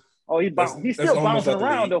 but that's he's still bouncing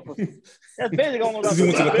around though. That's basically almost. He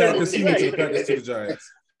went to the Packers. He went to the Packers to the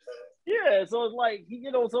Giants. Yeah, so it's like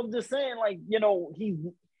so I'm just saying, like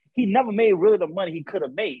he never made really the money he could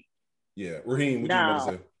have made. Yeah, Raheem, what you want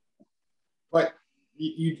to say? But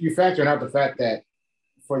you factor out the fact that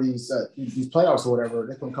for these playoffs or whatever,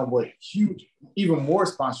 they're going to come with huge, even more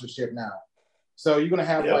sponsorship now. So you're going to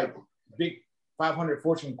have like big 500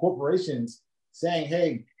 Fortune corporations saying,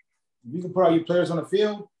 "Hey, you can put all your players on the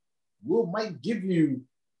field. We might give you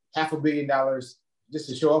 $500 million just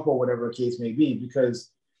to show up or whatever the case may be." Because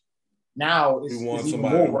now we want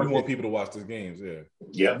people to watch these games.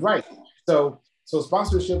 Yeah, right. So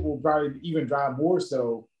sponsorship will probably even drive more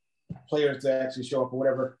so players to actually show up or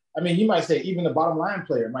whatever. I mean, you might say even the bottom line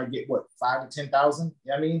player might get what, 5,000 to 10,000. You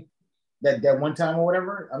know what I mean, that one time or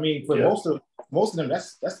whatever. I mean, for most of them,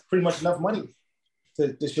 that's pretty much enough money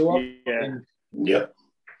to show up.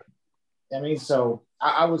 I mean, so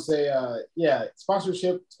I would say,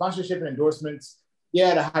 sponsorship and endorsements.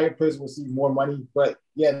 Yeah, the higher players will see more money, but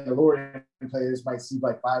the lower end players might see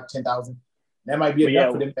like 5,000 to 10,000. That might be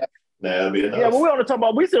enough for them. That'll be enough. Yeah,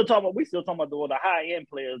 but we still talking about the high end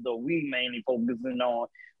players though. We mainly focusing on.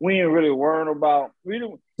 We ain't really worrying about. We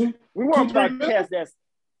weren't about cats that's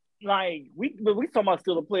like we talking about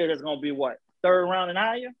still a player that's gonna be what, third round and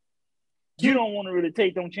higher. You don't want to really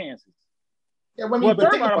take them chances. Yeah,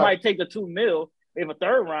 third rounder might take the $2 million if a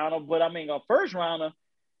third rounder, but I mean a first rounder,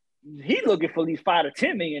 he looking for at least $5 to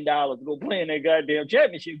 $10 million to go play in that goddamn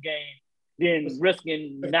championship game, then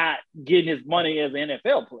risking not getting his money as an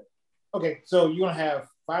NFL player. Okay, so you're gonna have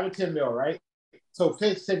 $5 to $10 million, right? So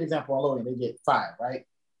say for example on loading, they get 5, right?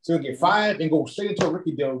 So you get 5 and go straight into a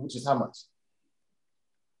rookie deal, which is how much?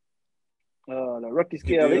 The rookie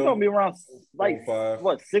scale, they're gonna be around like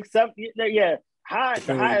 6, 7. Yeah,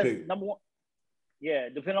 the highest number one. Yeah,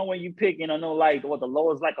 depending on when you pick, and I know like the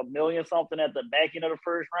lowest like $1 million something at the back end of the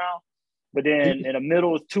first round, but then in the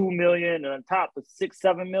middle is $2 million, and on top is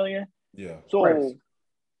 $6-7 million. Yeah. So. Right.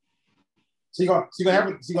 So you're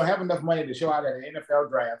gonna have enough money to show out at an NFL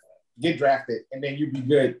draft, get drafted, and then you'd be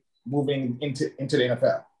good moving into the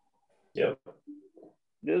NFL. Yep.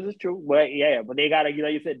 This is true. But they gotta,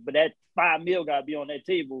 you said, but that $5 million gotta be on that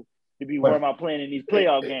table to be worried about playing in these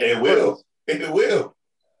playoff games. It will.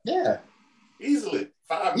 Yeah. Easily.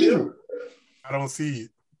 $5 million. I don't see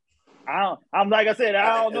it. I'm like I said,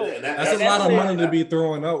 I don't know. That's a lot of money to be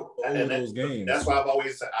throwing out over those games. That's why I've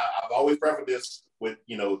always preferred this with,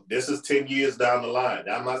 this is 10 years down the line.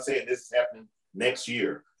 Now, I'm not saying this is happening next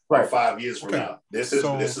year or 5 years from now.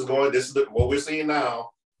 What we're seeing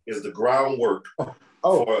now is the groundwork for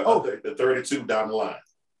the 32 down the line.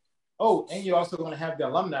 Oh, and you're also going to have the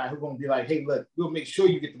alumni who are going to be like, hey, look, we'll make sure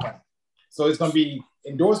you get the money. So it's going to be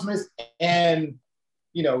endorsements and,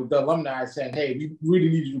 the alumni saying, hey, we really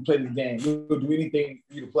need you to play this game. We'll do anything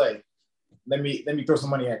for you to play. Let me throw some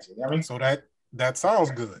money at you. You know what I mean? So that that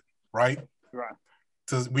sounds good, right? Right.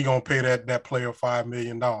 So we gonna pay that player $5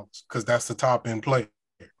 million because that's the top end player,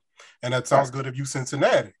 and that sounds good if you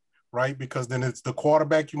Cincinnati, right? Because then it's the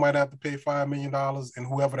quarterback you might have to pay $5 million, and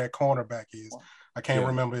whoever that cornerback is, I can't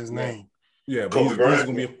remember his name. Yeah, but he's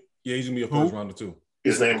gonna be a first rounder too.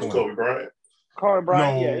 His name was Kobe Bryant. Kobe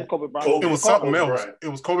Bryant, no, it's Kobe Bryant. It was something else. It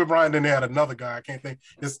was Kobe Bryant, then they had another guy. I can't think.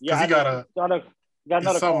 Because he got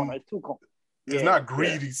another corner. It's two corners. It's not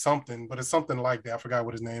Greedy something, but it's something like that. I forgot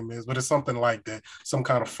what his name is, but it's something like that. Some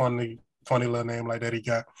kind of funny little name like that he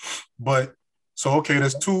got. But so okay,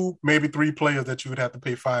 there's 2, maybe 3 players that you would have to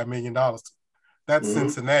pay $5 million to. That's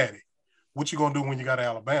Cincinnati. What you gonna do when you got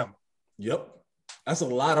Alabama? Yep, that's a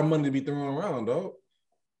lot of money to be thrown around, dog.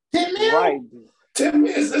 10 mil? Right. 10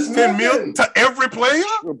 mil is 10 mil to every player?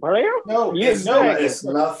 No, it's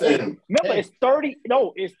nothing. Remember, it's 30.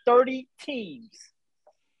 No, it's 30 teams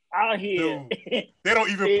out here. Dude, they don't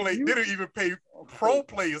even play. They don't even pay pro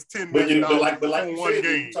players $10 million but like for one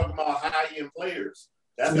game. You're talking about high end players.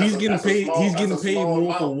 He's getting paid. He's getting paid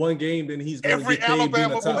more for one game than he's going to get paid. Every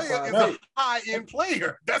Alabama being a player is a high end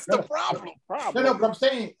player. That's the problem. No, but I'm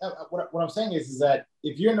saying what I'm saying is that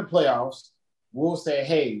if you're in the playoffs, we'll say,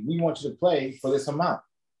 hey, we want you to play for this amount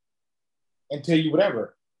and tell you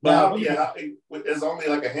whatever. But there's only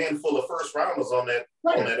like a handful of first rounders on that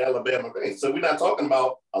Alabama thing. So we're not talking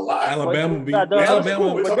about a lot. Alabama be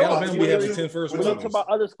having 10 first rounders. We're talking about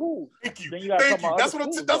other schools. Thank you. Then Thank you. That's what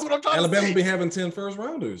I'm trying to say. Alabama be having 10 first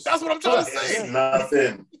rounders. That's what I'm trying to say. It's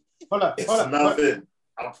nothing. It's nothing.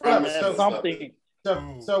 I promise you something.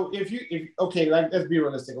 So if okay, like let's be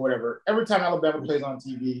realistic or whatever. Every time Alabama plays on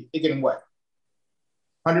TV, they getting what?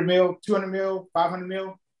 100 mil, 200 mil, 500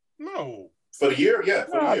 mil? No. For the year, yeah.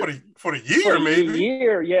 For the year, maybe. For the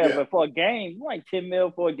year, yeah. But for a game, like 10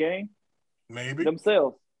 mil for a game. Maybe.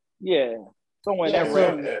 Themselves. Yeah. Somewhere in that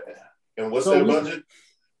range. And what's their budget?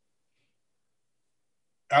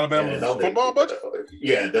 Alabama's football budget?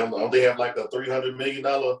 Yeah, don't they have like a $300 million?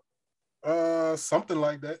 Something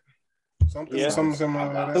like that. Something like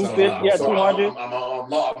that. 200.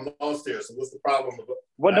 I'm lost here. So what's the problem?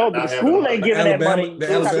 Well, no, but the school ain't giving that money.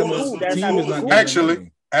 The Alabama team is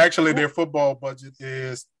not Actually, their football budget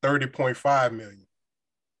is $30.5 million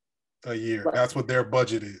a year. Right. That's what their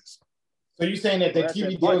budget is. So you're saying that the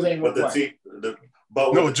TV deals ain't with what?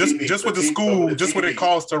 Just with the school, just what it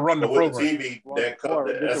costs to run the program. The TV,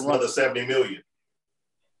 that's another $70 million.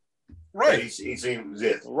 Right. Each team,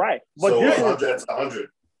 yes. Right. But so that's 100.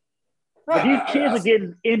 But these kids are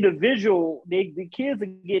getting individual. The kids are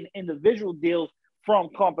getting individual deals from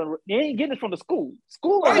company. They ain't getting it from the school.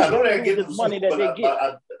 School ain't getting this money that they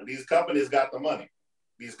get. These companies got the money.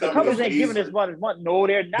 These companies ain't giving this money. No,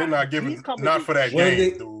 they're not. They're not giving. Not for that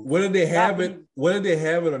game. Whether they have it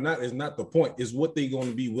or not is not the point. It's what they're going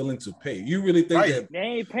to be willing to pay. You really think that they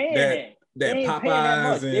ain't paying that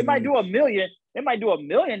Popeyes and they might do $1 million. They might do $1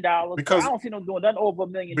 million because I don't see them doing nothing over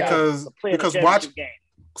 $1 million because watch. Game.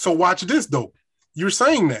 So watch this though. You're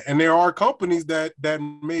saying that, and there are companies that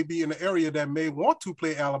may be in the area that may want to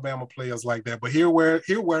play Alabama players like that. But here where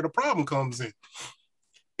the problem comes in.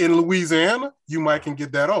 In Louisiana, you might can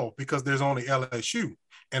get that off because there's only LSU.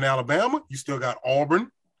 In Alabama, you still got Auburn.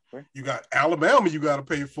 You got Alabama you got to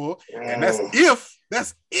pay for. And that's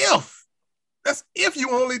if you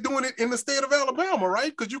only doing it in the state of Alabama,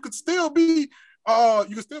 right? Because you could still be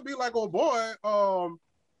like, oh boy,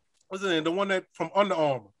 what's it, the one that from Under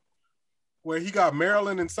Armour, where he got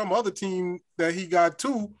Maryland and some other team that he got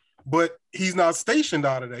too, but he's not stationed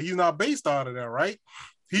out of there. He's not based out of there, right?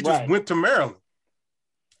 He just went to Maryland.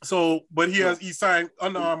 So, but he signed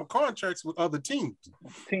Under Armour contracts with other teams.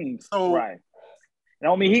 So, right.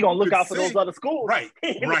 And I mean, he gonna look out for those other schools. Right.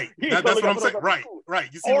 That's what I'm saying. Right.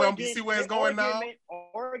 You see where it's going now?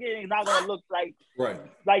 Oregon is not gonna look like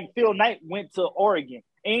Phil Knight went to Oregon.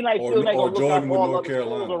 Ain't like Phil Knight gonna look out for all other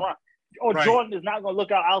schools around. Or Jordan is not gonna look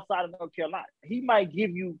out outside of North Carolina. He might give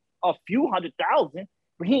you a few $100,000,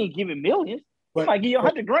 but he ain't giving millions. He might give you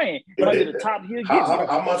 $100,000. But at the top, he'll give you.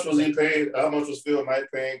 How much was he paid? How much was Phil Knight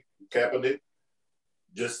paying Kaepernick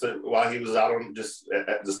just while he was out on just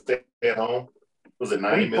at the stay at home? Was it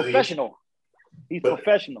 $90 million? Professional. He's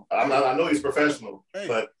professional. I know he's professional,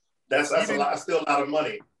 but that's a lot. Still a lot of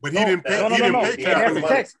money. But he didn't pay. He didn't pay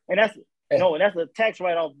Kaepernick. And that's a tax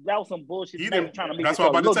write-off. That was some bullshit. Trying to make that's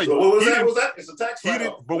what I'm about to tell you. What was that? It's a tax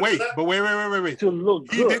write-off. But wait. To look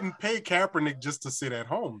good. He didn't pay Kaepernick just to sit at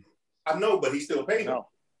home. I know, but he still paid him.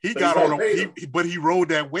 He got on but he rode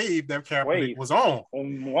that wave that Kaepernick was on.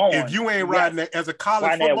 If you ain't riding that as a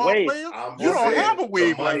college football player, you don't have a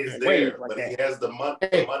wave like that. But he has the money.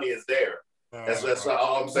 The money is there. That's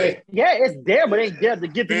all I'm saying. Yeah, it's there, but it ain't there to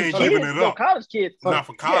get these kids. No college kids. Not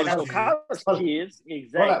for college kids. College kids.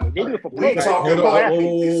 Exactly. They do it for we talking about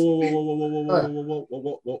athletes. Whoa.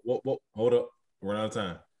 Hold up. We're out of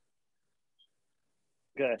time.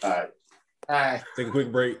 Good. All right. Take a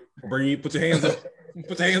quick break. Breathe. Put your hands up.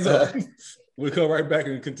 Put your hands up. We'll come right back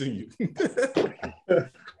and continue.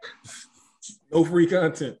 No free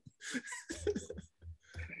content.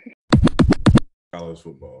 College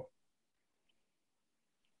football.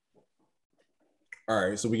 All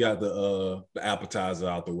right, so we got the appetizer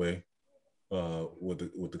out the way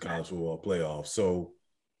with the college football playoffs. So,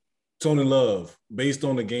 Tony Love, based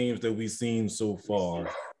on the games that we've seen so far,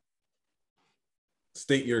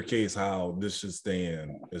 state your case how this should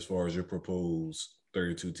stand as far as your proposed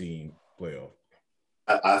 32-team playoff.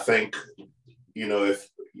 I think, if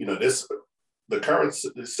the current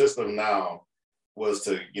system now was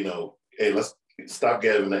to, hey, let's stop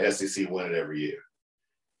getting the SEC win it every year.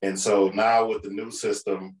 And so now with the new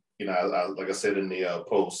system, like I said in the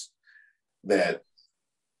post, that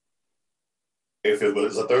if it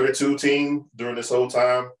was a 32 team during this whole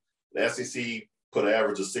time, the SEC put an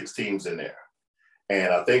average of 6 teams in there.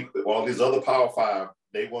 And I think all these other Power 5,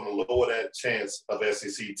 they want to lower that chance of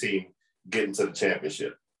SEC team getting to the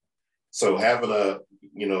championship. So having I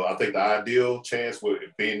think the ideal chance with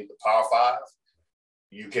it being the Power 5,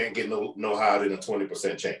 you can't get no higher than a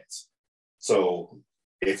 20% chance. So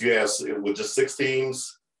if you have with just 6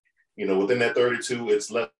 teams, within that 32,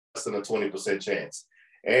 it's less than a 20% chance.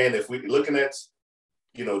 And if we're looking at,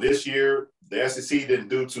 this year, the SEC didn't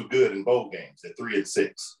do too good in bowl games. They're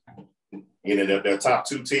 3-6. Their top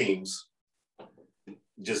 2 teams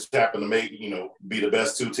just happen to make, be the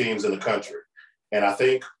best 2 teams in the country. And I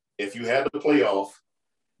think if you had the playoff,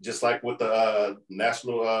 just like with the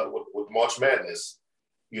national, with March Madness,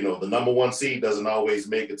 the number 1 seed doesn't always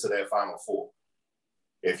make it to that Final Four.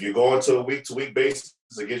 If you're going to a week-to-week basis,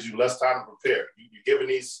 it gives you less time to prepare. You're giving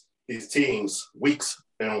these teams weeks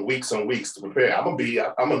and weeks and weeks to prepare. I'm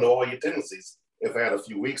gonna know all your tendencies if I had a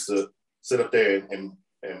few weeks to sit up there and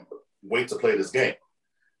wait to play this game.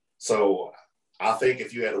 So I think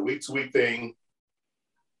if you had a week-to-week thing,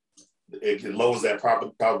 it lowers that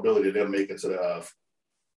probability of them making to the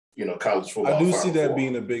college football. I do see that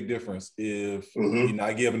being a big difference if you're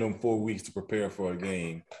not giving them 4 weeks to prepare for a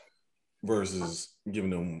game versus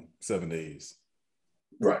giving them 7 days.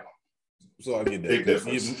 Right. So I get that. Big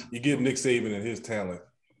difference. You give Nick Saban and his talent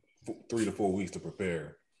 3 to 4 weeks to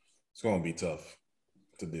prepare. It's going to be tough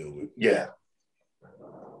to deal with. Yeah.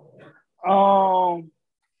 Fuck all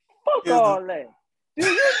that. What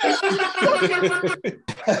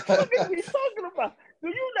are we talking about? Do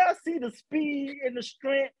you not see the speed and the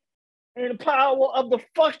strength and the power of the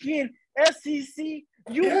fucking SEC?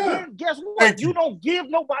 Guess what? You don't give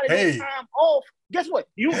nobody no time off. Guess what?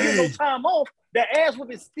 You don't give no time off. The ass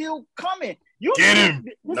whip is still coming. You get him.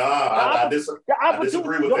 I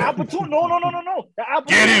disagree with that. No. The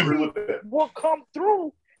opportunity will come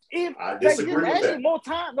through if I disagree with that. More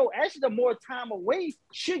time. No, actually, the more time away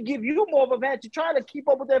should give you more of a advantage to try to keep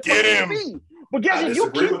up with that fucking speed. But guess what? You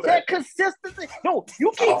keep that consistency. No, you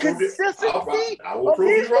keep consistency. I will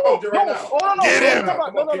prove you wrong right now. Get him. No.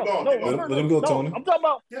 Let him go, Tony. I'm talking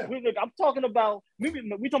about. I'm talking about. We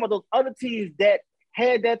talking about those other teams that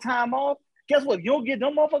had that time off. Guess what? If you don't get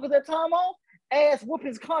them motherfuckers that time off, ass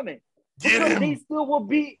whooping's coming. Because they still will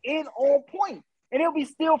be on point. And it'll be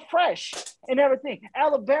still fresh and everything.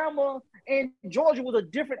 Alabama and Georgia was a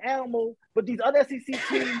different animal, but these other SEC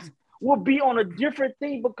teams will be on a different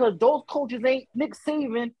thing because those coaches ain't Nick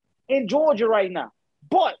Saban in Georgia right now.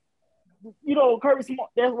 But, Kirby Smart,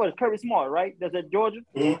 that's what, Kirby Smart, right? That's at Georgia?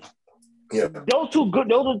 Mm-hmm. Yeah. Those are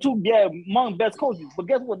two among the best coaches. But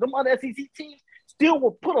guess what? Them other SEC teams still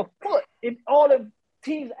will put a foot in all the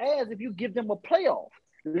teams' ass if you give them a playoff.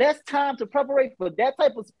 Less time to prepare for that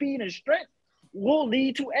type of speed and strength will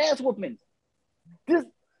lead to ass whooping.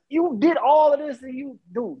 You did all of this, and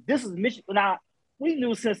this is Michigan. Now, we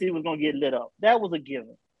knew Cincinnati was gonna get lit up. That was a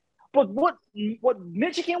given. But what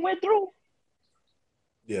Michigan went through,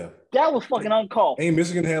 that was fucking uncalled. Ain't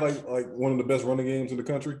Michigan had like one of the best running games in the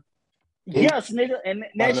country? Yes, nigga, and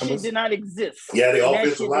that shit did not exist. Yeah, the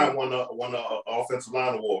offensive line won the offensive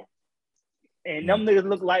line award. And them niggas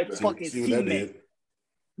look like fucking cement.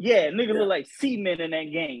 Yeah, niggas look like cement in that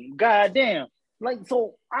game. Goddamn. Like,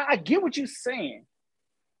 so I get what you're saying,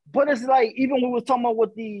 but it's like even we was talking about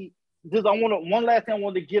what one last thing I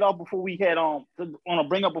wanted to get off before we had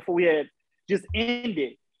bring up before we had just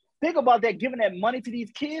ended. Think about that, giving that money to these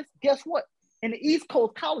kids. Guess what? In the East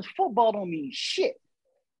Coast, college football don't mean shit.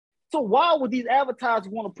 So why would these advertisers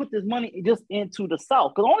want to put this money just into the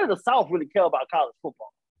South? Because only the South really care about college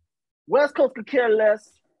football. West Coast could care less.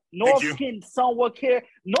 North can somewhat care.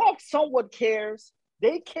 North somewhat cares.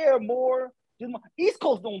 They care more. East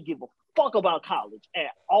Coast don't give a fuck about college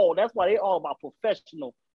at all. That's why they all about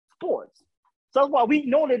professional sports. So that's why we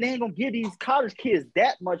know that they ain't gonna give these college kids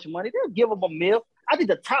that much money. They'll give them a meal. I think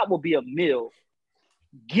the top will be a meal.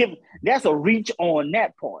 That's a reach on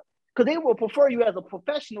that part. Because they will prefer you as a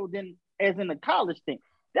professional than as in the college thing.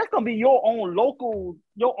 That's gonna be your own local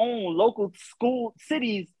school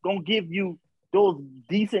cities gonna give you those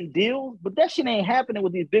decent deals, but that shit ain't happening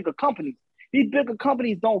with these bigger companies. These bigger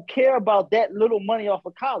companies don't care about that little money off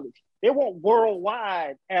of college. They want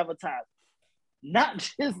worldwide advertising, not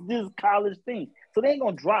just this college thing. So they ain't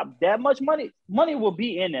gonna drop that much money. Money will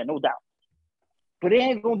be in there, no doubt, but it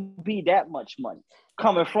ain't gonna be that much money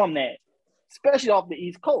coming from that, especially off the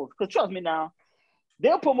East Coast. Because trust me now,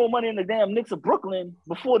 they'll put more money in the damn Knicks of Brooklyn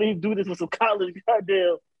before they do this with some college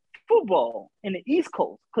goddamn football in the East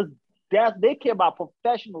Coast. Because they care about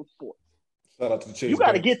professional sports. Shout out to the Chase. You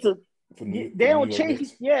got to get to. They don't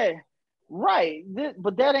chase. Yeah, right.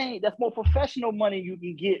 But that's more professional money you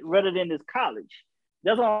can get rather than this college.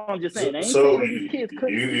 That's all I'm just saying. So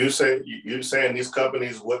you're saying these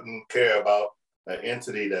companies wouldn't care about an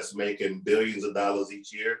entity that's making billions of dollars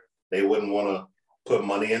each year? They wouldn't want to put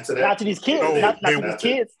money into that. Not to these kids. No, not to these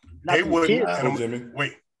kids. They wouldn't.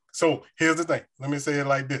 Wait. So here's the thing. Let me say it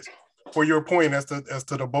like this. For your point as to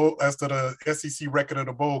the SEC record of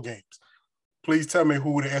the bowl games, please tell me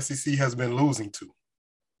who the SEC has been losing to.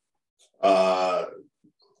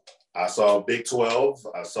 I saw Big 12.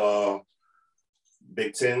 I saw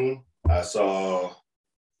Big 10. I saw.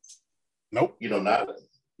 Nope.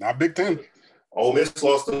 Not Big 10. Ole Miss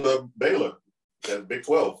lost to Baylor. That's Big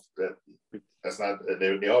 12. That's not.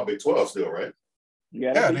 They are Big 12 still, right?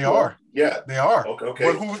 Yeah, they are. Yeah, they are.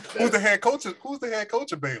 Okay. But who's the head coach? Who's the head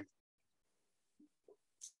coach of Baylor?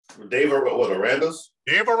 Dave Aranda's?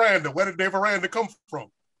 Dave Aranda. Where did Dave Aranda come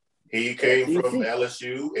from? He came from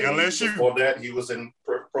LSU. And LSU. Before that, he was in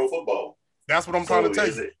pro football. That's what I'm trying to tell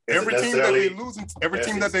you. Every team that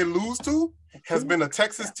they lose to has been a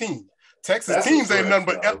Texas team. Texas teams ain't nothing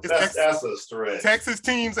but that's a stretch. Texas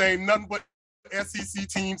teams ain't nothing but SEC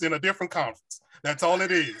teams in a different conference. That's all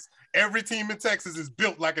it is. Every team in Texas is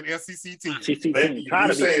built like an SEC team. They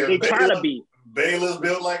try to be. Baylor's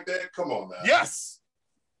built like that? Come on, man. Yes.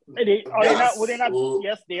 They're not.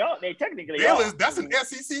 Yes, they are. They technically are. That's an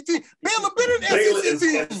SEC team. Baylor been an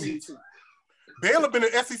SEC team. Baylor been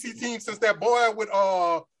an SEC team since that boy with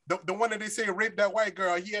the one that they say raped that white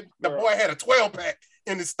girl. Boy had a 12-pack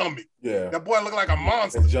in his stomach. Yeah. That boy looked like a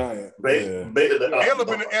monster. A giant. Baylor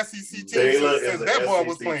been an SEC team since that boy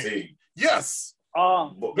was playing. Team. Yes.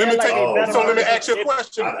 Let me ask you a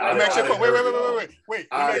question. Wait.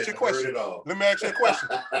 Let me ask you a question.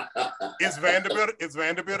 Is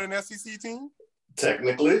Vanderbilt an SEC team?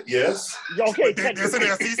 Technically, yes. Okay, it's an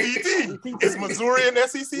SEC team. Is Missouri an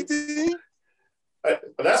SEC team?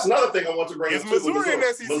 That's another thing I want to bring up. Is Missouri an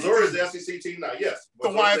SEC team? Missouri's the SEC team now, yes.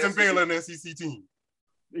 So why isn't Baylor an SEC team?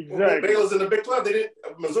 Exactly. Well, Baylor's in the Big 12.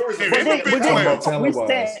 Missouri's in the Big 12.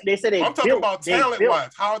 They said I'm talking about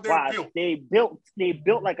talent-wise. How they're built. They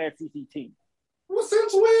built like an SEC team. Well,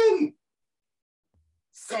 since when?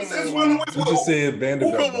 Since when? You just said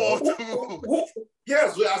Vanderbilt.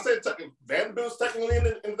 Yes, I said Vanderbilt's technically in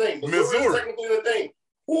the thing. Missouri technically in the thing.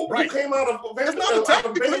 Who came out of It's Vanderbilt? not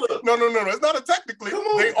technically. No. It's not a technically.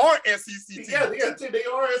 They are SEC teams. Yeah, they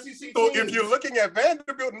are SEC teams. So if you're looking at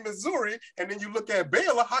Vanderbilt and Missouri, and then you look at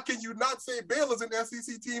Baylor, how can you not say Baylor's an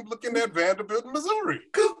SEC team looking at Vanderbilt and Missouri?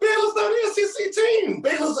 Because Baylor's not an SEC team.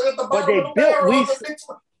 Baylor's at the bottom of the barrel.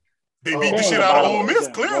 They beat the shit out of Ole Miss,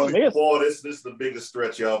 clearly. Boy, this is the biggest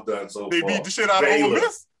stretch y'all done so far. They beat the shit out of Ole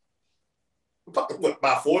Miss.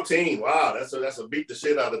 By 14. Wow, that's a beat the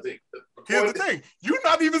shit out of thing. Here's the thing. You're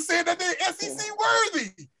not even saying that they're SEC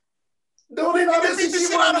worthy. No, they're not SEC worthy. They beat the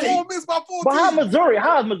shit out of Ole Miss by 14. But how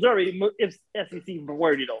is Missouri if SEC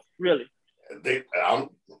worthy though? Really?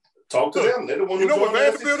 Talk to them. They're the one who what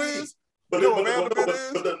Vanderbilt is? But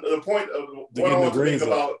the point of what I want to make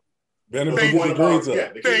about Vanderbilt grades up.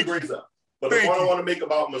 Yeah, they get the grades up. But the point I want to make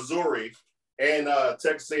about Missouri and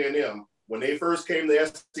Texas A&M, when they first came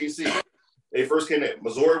to SEC,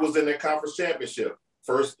 Missouri was in their conference championship.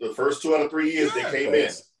 The first 2 out of 3 years they came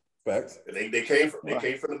in. Facts. They came from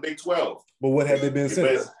the Big 12. But what have they been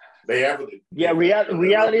since? They have.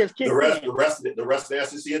 Reality is kicking. The rest of the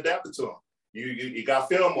SEC adapted to them. You got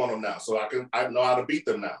film on them now, so I know how to beat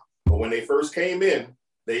them now. But when they first came in,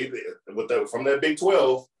 from that Big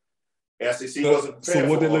 12, SEC wasn't prepared. So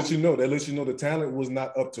what they let you know? They let you know the talent was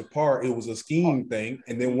not up to par. It was a scheme thing.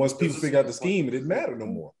 And then once people figure out the scheme, it didn't matter no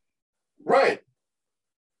more. Right.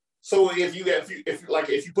 So if you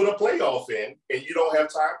put a playoff in and you don't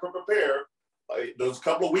have time to prepare, there's a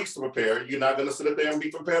couple of weeks to prepare, you're not going to sit up there and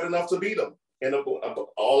be prepared enough to beat them in an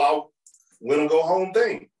all-out win-or-go-home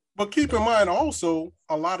thing. But keep in mind also,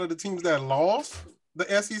 a lot of the teams that lost, the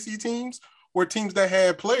SEC teams, were teams that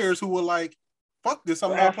had players who were like, fuck this,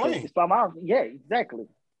 I'm not playing. Yeah, exactly.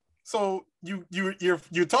 So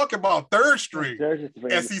you're talking about third string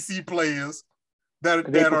SEC players that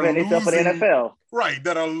are losing for the NFL. Right,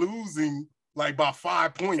 that are losing like by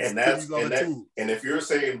 5 points to these other teams. And if you're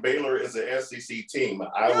saying Baylor is an SEC team,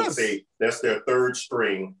 I would say that's their third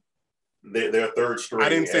string. Their third string. I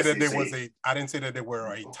didn't say SEC. I didn't say that they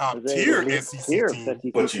were a top tier SEC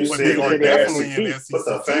team. But you said they are definitely an SEC. But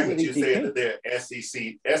the fact that you said that they're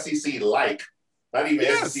SEC like, not even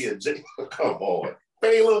SEC. Come on,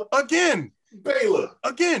 Baylor again.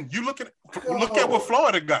 You look at what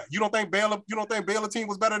Florida got. You don't think Baylor team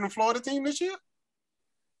was better than Florida team this year?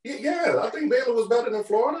 Yeah, I think Baylor was better than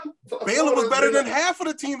Florida. Baylor was better than half of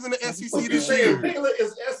the teams in the SEC this year. Baylor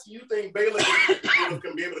is SEC. You think Baylor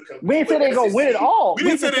can be able to compete? We didn't say they're going to win it all. We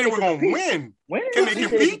didn't say they were going to win. Can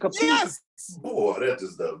they compete? Yes. Boy, that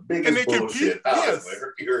is the biggest bullshit. Yes.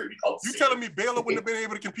 You telling me Baylor wouldn't have been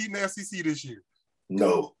able to compete in the SEC this year?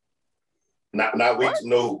 No. Not weeks.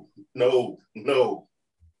 No. My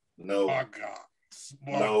God.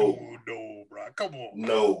 No, bro. Come on.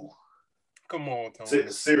 No. Come on, Tony.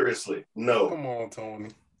 Seriously, no. Come on, Tony.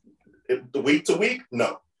 The week to week,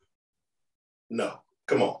 no.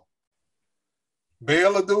 Come on.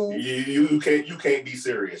 Baylor, dude. You can't be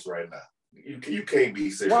serious right now. You can't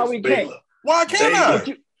be serious. Why we can't? Why can't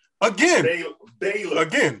I? Again. Baylor.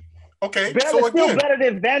 Again. Okay. Baylor's still better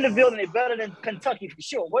than Vanderbilt and they're better than Kentucky for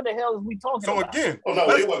sure. What the hell are we talking about? So again. Oh no,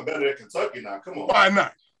 they wasn't better than Kentucky now. Come on. Why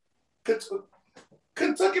not?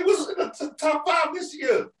 Kentucky was in the top 5 this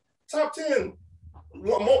year. Top 10.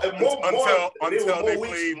 Until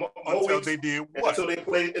they did what? Until they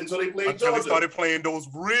played Georgia. They started playing those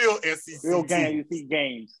real SEC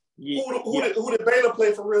games. Yeah. Who did Baylor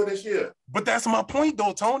play for real this year? But that's my point,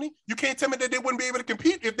 though, Tony. You can't tell me that they wouldn't be able to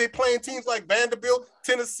compete if they playing teams like Vanderbilt,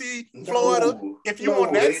 Tennessee, Florida. If you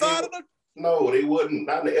on that side of it, no, they wouldn't.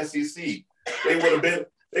 Not in the SEC. They would have been.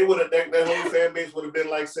 Their whole fan base would have been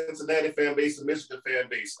like Cincinnati fan base and Michigan fan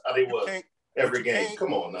base. How they was every game.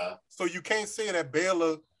 Come on now. So you can't say that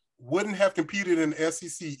Baylor wouldn't have competed in the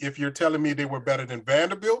SEC if you're telling me they were better than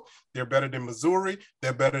Vanderbilt, they're better than Missouri,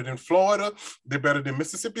 they're better than Florida, they're better than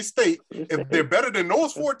Mississippi State. If they're better than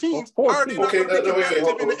those 4 teams, how are they not going to be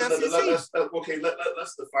competitive in the SEC?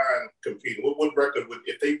 Let's define competing. What record would,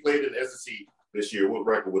 if they played in the SEC this year, what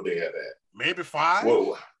record would they have had? Maybe 5.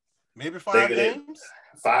 Whoa. Maybe 5 games.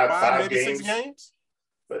 Five maybe games. 6 games.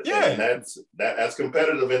 But yeah, that's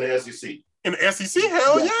competitive in the SEC. In the SEC,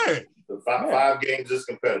 hell yeah. The 5 games is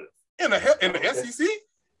competitive. In the SEC?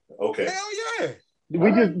 Okay. Hell yeah.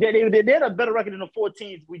 They're a better record than the 4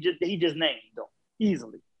 teams he just named, though,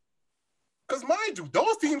 easily. Because mind you,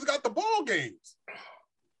 those teams got the ball games.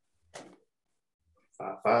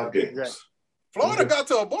 5 games. Exactly. Florida got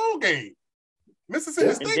to a ball game.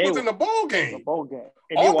 Mississippi State was in the ball game. The ball game.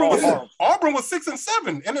 Auburn was 6 and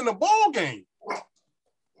 7 and in the ball game.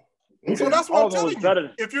 Okay. So that's what I'm telling you.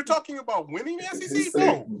 If you're talking about winning the SEC,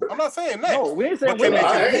 no, I'm not saying that. No, we ain't saying winning.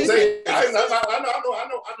 I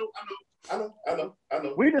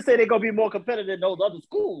know. We just say they're gonna be more competitive than those other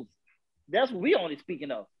schools. That's what we only speaking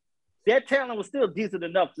of. Their talent was still decent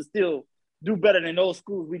enough to still do better than those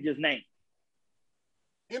schools we just named.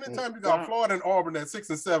 Anytime you got Florida and Auburn at 6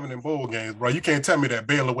 and 7 in bowl games, bro, you can't tell me that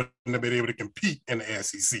Baylor wouldn't have been able to compete in the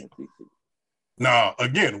SEC. Now,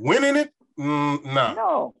 again, winning it.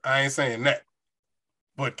 No, I ain't saying that.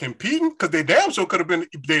 But competing, because they damn sure could have beat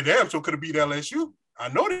LSU. I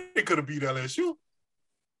know they could have beat LSU.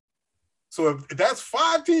 So if that's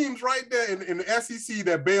 5 teams right there in the SEC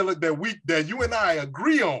that Baylor, that you and I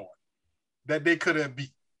agree on that they could have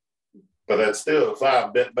beat. But that's still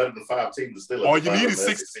 5 better than 5 teams. Is still all you need is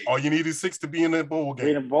 6. All you need is 6 to be in that bowl game.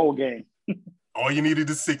 In a bowl game. All you needed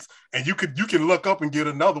is 6, and you can look up and get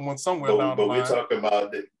another one somewhere down the line. But we're talking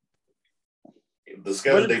about the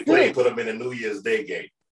schedule they played, put them in a New Year's Day game.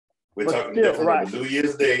 We're talking different New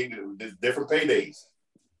Year's Day, different paydays.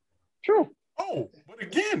 True. Oh, but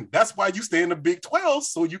again, that's why you stay in the Big 12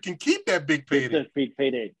 so you can keep that big payday. Big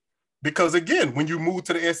payday. Because again, when you move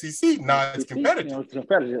to the SEC, now it's competitive. It's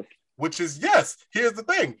competitive. which is yes. Here's the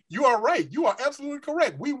thing. You are right. You are absolutely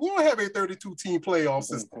correct. We will have a 32-team playoff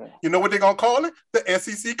system. You know what they're going to call it? The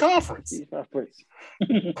SEC Conference.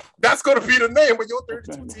 That's going to be the name of your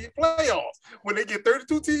 32-team playoffs. When they get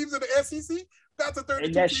 32 teams in the SEC, that's a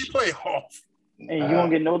 32-team playoff. And you don't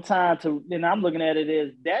get no time to, and I'm looking at it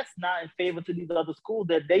as that's not in favor to these other schools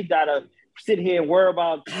that they gotta sit here and worry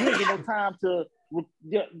about. You don't get no time to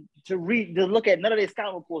look at none of their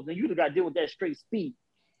scouting reports, and you just gotta deal with that straight speed.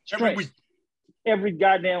 Every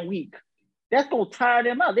goddamn week. That's gonna tire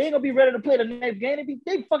them out. They ain't gonna be ready to play the next game.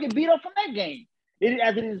 They fucking beat up from that game.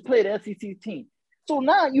 After they just play the SEC team. So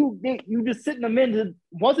now you just sitting them into,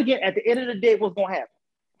 once again, at the end of the day, what's gonna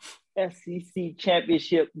happen? SEC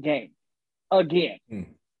championship game. Again.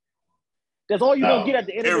 That's all you're going to get at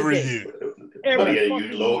the end of the day. Every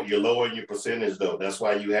year. You're lowering your percentage, though. That's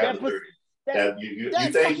why you have the 30.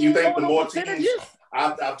 You think the more teams...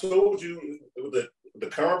 I've told you, the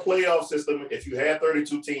current playoff system, if you had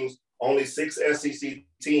 32 teams, only 6 SEC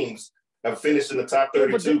teams have finished in the top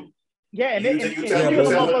 32.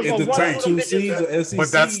 The top 2 seeds of SEC,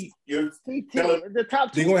 but that's the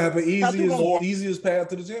top 2. They're going to have an easiest path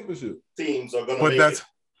to the championship. Teams are going to make it.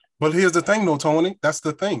 But here's the thing, though, Tony. That's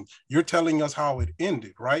the thing. You're telling us how it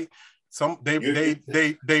ended, right?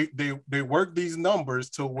 They work these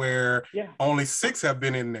numbers to where only 6 have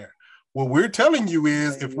been in there. What we're telling you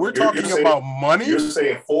is, if we're talking about money, you're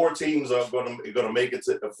saying 4 teams are going to make it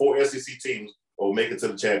to 4 SEC teams will make it to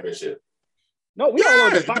the championship. No, we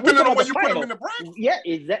don't know depending on where you put them in the bracket. Yeah,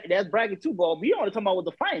 exactly. That's bracket too, but we only talking about with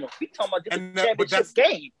the final. We talking about the championship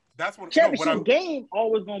game. That's what championship game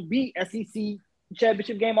always going to be SEC.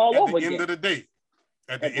 Championship game all over again. At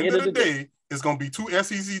the end of the day, it's going to be 2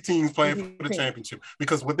 SEC teams playing for the championship,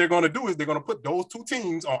 because what they're going to do is they're going to put those 2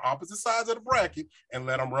 teams on opposite sides of the bracket and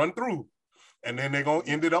let them run through, and then they're going to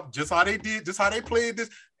end it up just how they did, just how they played this.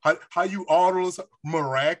 How you all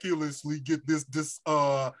miraculously get this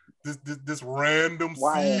random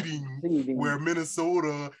seeding where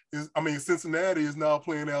Cincinnati is now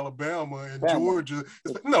playing Alabama and Georgia.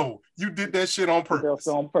 No, you did that shit on purpose.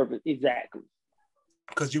 On purpose, exactly.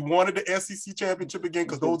 Because you wanted the SEC championship again,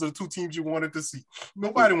 because those are the 2 teams you wanted to see.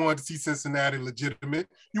 Nobody wanted to see Cincinnati legitimate.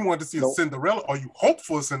 You wanted to see a Cinderella, or you hoped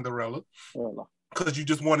for a Cinderella, because you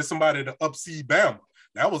just wanted somebody to upseed Bama.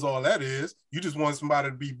 That was all that is. You just wanted somebody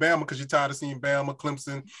to beat Bama because you're tired of seeing Bama,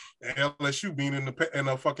 Clemson, and LSU being in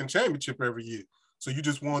a fucking championship every year. So you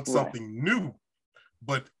just want something new.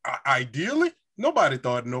 But ideally, nobody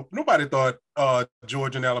thought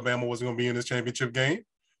Georgia and Alabama wasn't going to be in this championship game.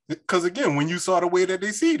 Because again, when you saw the way that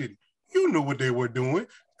they seeded, you knew what they were doing.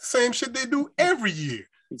 Same shit they do every year.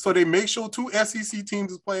 So they make sure 2 SEC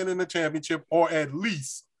teams is playing in the championship, or at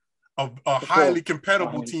least a highly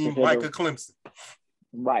competitive team like a Clemson.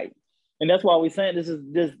 Right. And that's why we're saying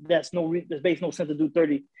this makes no sense to do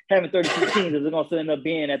having 32 teams if they're going to end up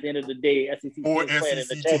being at the end of the day SEC teams playing in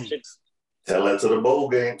the championship. Tell that to the bowl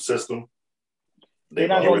game system. They're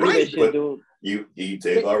not going to do that shit, dude.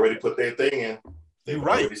 They've already put their thing in. They've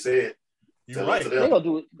already said. You're right. They're gonna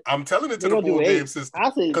do it. I'm telling it to the bowl game system,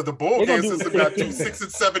 because the bowl game system got 2 6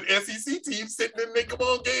 and 7 SEC teams sitting in making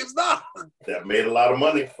bowl games now. That made a lot of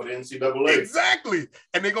money for the NCAA. Exactly,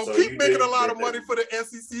 and they're gonna keep making a lot of money for the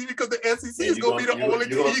SEC, because the SEC is gonna be the only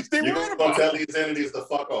teams they worry about. You're gonna tell these entities to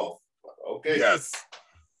fuck off. Okay. Yes.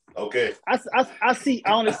 Okay. I see.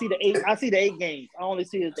 I only see the 8. I see the 8 games. I only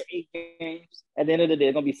see it the 8 games. At the end of the day,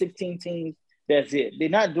 it's gonna be 16 teams. That's it. They're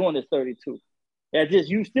not doing this 32. That's just,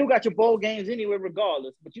 you still got your bowl games anyway,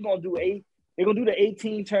 regardless. But you're gonna do 8. They're gonna do the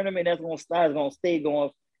 18 tournament. That's gonna stay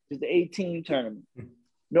going. Just the 18 tournament.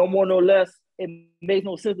 No more, no less. It makes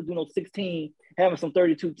no sense to do no 16, having some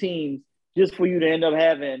 32 teams just for you to end up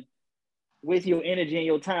wasting your energy and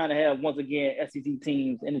your time to have once again SEC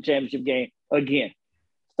teams in the championship game again.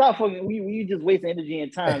 Stop fucking. We just wasting energy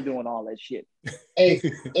and time doing all that shit. Hey,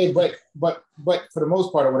 but for the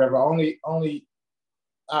most part or whatever, only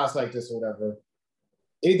odds like this or whatever.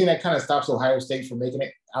 Anything that kind of stops Ohio State from making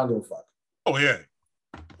it, I don't give a fuck. Oh yeah.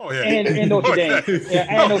 And Notre Dame.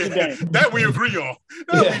 And Notre Dame. That we agree on.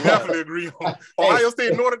 We definitely agree on. Ohio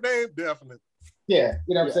State, Notre Dame, definitely. Yeah,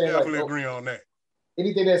 you know what I'm saying? Definitely agree on that.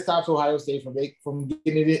 Anything that stops Ohio State from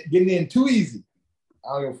getting in too easy,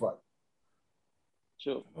 I don't give a fuck.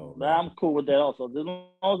 Sure. But I'm cool with that also. As long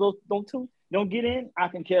as those don't get in, I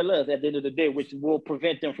can care less at the end of the day, which will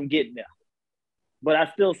prevent them from getting there. But I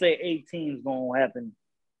still say 18 is going to happen.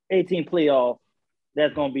 18 playoff,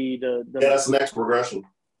 that's going to be the that's the next progression.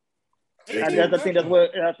 I think that's where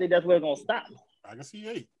it's going to stop. I can see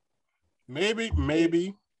 8. Maybe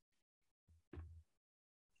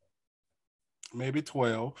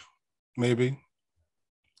 12. Maybe.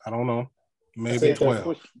 I don't know. Maybe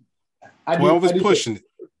 12. 12 is pushing it.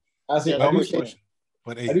 I say 12 is pushing.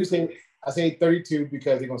 But 8. I say 32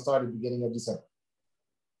 because they're gonna start at the beginning of December.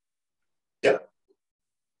 Yep.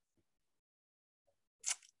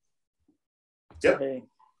 Hey.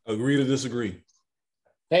 Agree to disagree.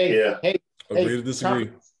 Agree to disagree.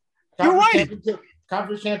 You're right.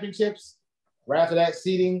 Conference championships. Right after that,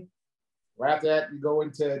 seeding. Right after that, you go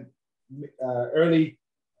into early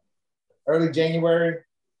January.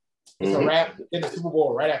 It's a wrap. Then the Super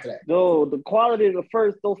Bowl right after that. No, the quality of those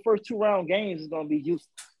first 2 round games is gonna be useless.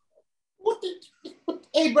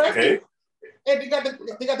 Hey, Brad. Hey, they got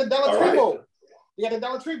the Dollar Tree Bowl. They got the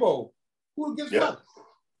Dollar Tree Bowl. Who gives a fuck?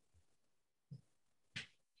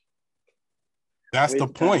 That's the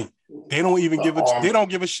point. They don't even give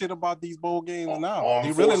a shit about these bowl games now.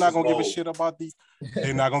 They really not gonna give a shit about these.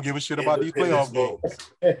 They're not gonna give a shit about these playoff games.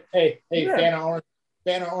 Hey,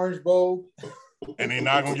 fan of Orange Bowl. And they're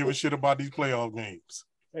not gonna give a shit about these playoff games.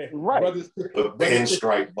 Hey, right. The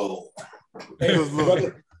Pinstripe Bowl.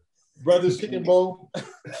 Hey, Brothers Chicken Bowl.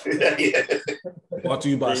 Brought to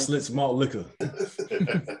you by Slits Malt Liquor.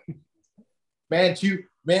 Manchu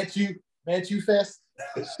Fest.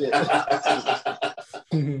 Shit.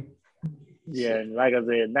 Yeah, like I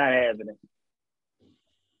said, not happening.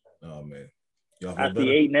 Oh man, y'all I see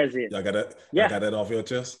 8 and that's it. Y'all got that? Yeah, got that off your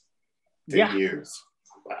chest. 10 years.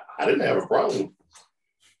 I didn't have a problem.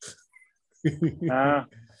 It's not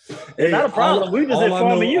a problem. We just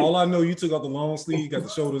informing you. All I know, you took out the long sleeve, got the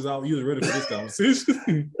shoulders out. You was ready for this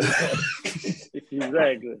conversation.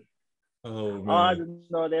 Exactly. Oh man. I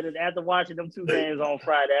just know that after watching them 2 games on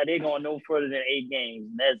Friday, they're going no further than 8 games.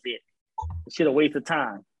 And that's it. Shit a waste of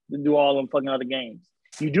time to do all them fucking other games.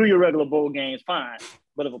 You do your regular bowl games, fine.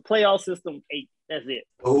 But if a playoff system, 8, that's it.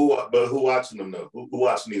 Who watching them though? Who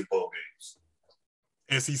watching these bowl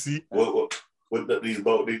games? SEC. What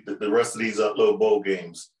the rest of these little bowl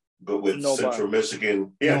games go with nobody. Central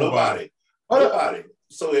Michigan? Yeah, nobody.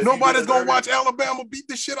 So nobody's gonna watch Alabama beat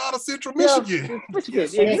the shit out of Central Michigan.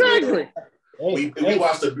 Exactly. We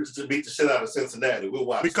watched them beat the shit out of Cincinnati. We'll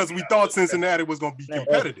watch because we thought Cincinnati was gonna be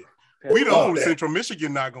competitive. We don't know Central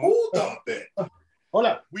Michigan not gonna. Who thought that? Hold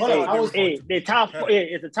up. It's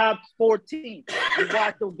a top 14. You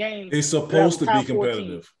watch those games. It's supposed to be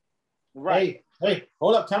competitive. 14. Right. Hey,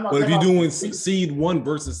 hold up. Time out. But if you're doing seed 1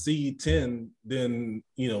 versus seed 10, then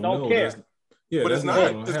don't care. But it's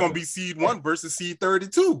not. It's going to be seed 1 versus seed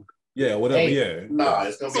 32. Yeah, whatever. Yeah. Nah,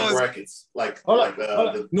 it's going to be brackets. But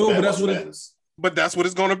that's what it is. But that's what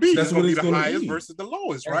it's going to be. It's going to be the highest versus the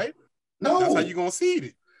lowest, right? No, that's how you're going to seed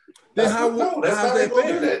it. That's how that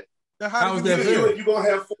fair? How is that fair? You're going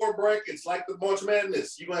to have 4 brackets like the March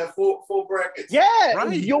Madness. You're going to have four brackets. Yeah.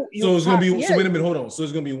 Right. So it's going to be, so wait a minute, hold on. So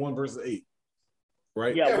it's going to be 1 versus 8.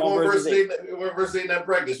 Right? Yeah, 1 versus 8 in that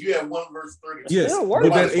practice. You have 1 versus 30. Yes,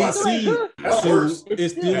 but that 8 seed, so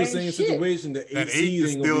it's still the same situation. The 8 seed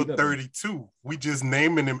is still 32. We just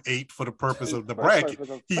naming him 8 for the purpose of the bracket.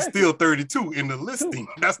 He's still 32 in the listing.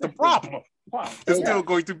 That's the problem. It's still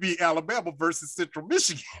going to be Alabama versus Central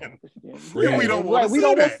Michigan. We don't want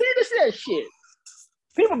to see that shit.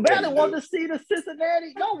 People barely want to see the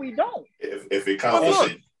Cincinnati. No, we don't. If it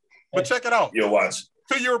comes, but check it out. You'll watch.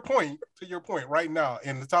 To your point, right now,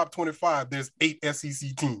 in the top 25, there's 8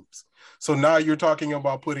 SEC teams. So now you're talking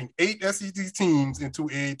about putting 8 SEC teams into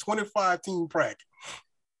a 25-team bracket.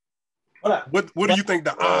 What do you think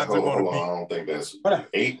the odds are going to be? I don't think that's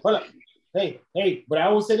 8. Hold up. Hey, but I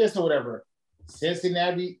will say this or whatever.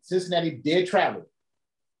 Cincinnati did travel.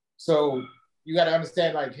 So you got to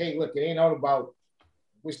understand, like, hey, look, it ain't all about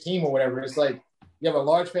which team or whatever. It's like you have a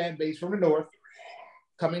large fan base from the north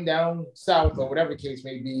coming down south or whatever the case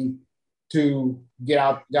may be to get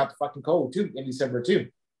out the fucking cold too in December too.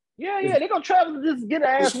 Yeah, they're gonna travel to just get an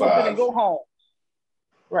ass whooping and go home.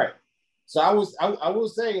 Right. So I will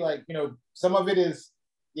say, like, some of it is,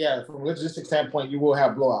 from a logistics standpoint, you will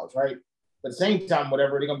have blowouts, right? But at the same time,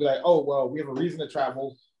 whatever, they're gonna be like, oh well, we have a reason to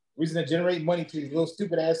travel, reason to generate money to these little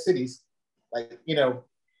stupid ass cities, like, to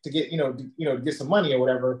get to get some money or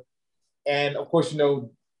whatever. And of course,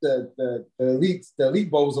 the elite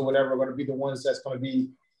bowls or whatever are going to be the ones that's going to be,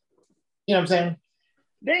 you know what I'm saying?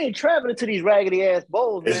 They ain't traveling to these raggedy ass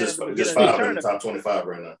bowls. It's just 5 in the top 25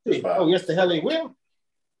 right now. Oh, yes, the hell they will.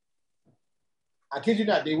 I kid you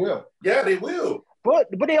not, they will. Yeah, they will. But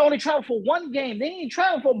they only travel for 1 game. They ain't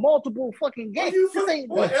traveling for multiple fucking games.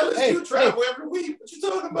 LSU travel every week. What you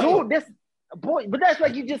talking about? Dude, but that's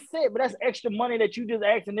like you just said. But that's extra money that you just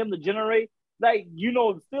asking them to generate. Like,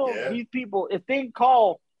 these people, if they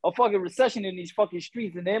call a fucking recession in these fucking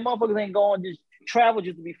streets, and them motherfuckers ain't going just travel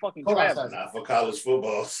just to be fucking traveling. Not for college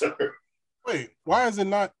football, sir. Wait, why is it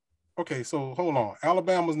not? Okay, so hold on.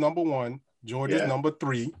 Alabama's number 1. Georgia's number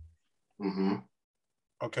 3. Mm-hmm.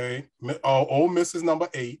 Okay. Ole Miss is number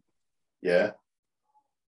 8. Yeah.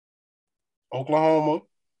 Oklahoma's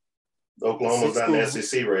not in the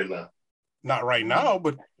SEC right now. Not right now,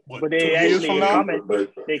 but they actually coming.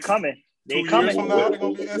 They coming. 2 years from now, they're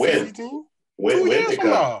gonna be an SEC team. 2 years from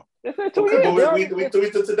now. They said 2 years. We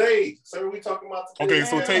tweeted today. So we talking about today. Okay,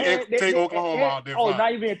 so take Oklahoma out there. Oh, now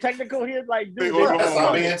you're being technical here, like dude.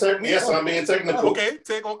 Yes, I'm being technical. Okay,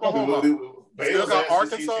 take Oklahoma. You still got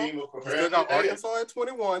Arkansas. You still got Arkansas at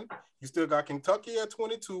 21. You still got Kentucky at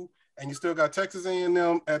 22, and you still got Texas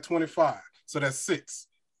A&M at 25. So that's 6.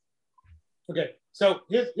 Okay, so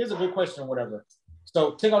here's a good question or whatever.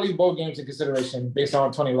 So take all these bowl games in consideration based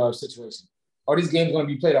on Tony Love's situation. Are these games going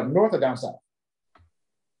to be played up north or down south?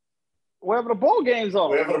 Wherever the bowl games are.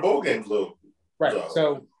 Wherever the bowl games look. Right.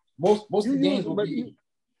 So most of the games will be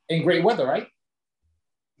in great weather, right?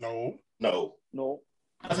 No.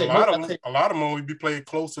 A lot of them will be played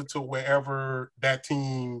closer to wherever that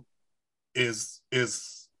team is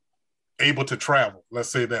able to travel. Let's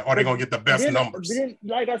say that. Are they going to get the best numbers? Then,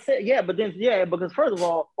 like I said, because first of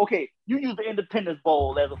all, okay, you use the Independence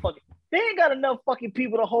Bowl as a fucking. They ain't got enough fucking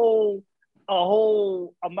people to hold a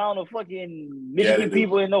whole amount of fucking Michigan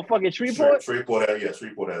people in no fucking Shreveport. Shreveport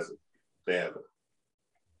has it. They have it.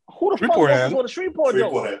 Who the fuck wants to go to Shreveport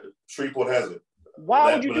though? Shreveport has it.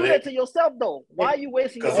 Why would you do that to yourself though? Why are you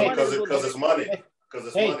wasting your money? Because it's money. Because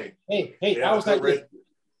it's money. Hey, I was like this.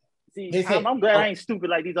 See, I'm glad I ain't stupid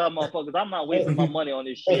like these other motherfuckers. I'm not wasting my money on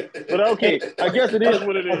this shit. But okay, I guess it is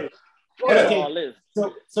what it is. Okay.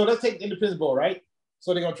 So let's take the Independence Bowl, right?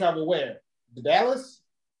 So they're gonna travel where? The Dallas?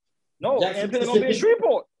 No, Independence gonna be in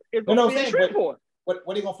Shreveport. It's gonna be in Shreveport. Where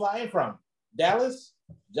are they gonna fly in from? Dallas,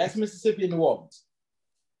 Jackson, Mississippi, and New Orleans.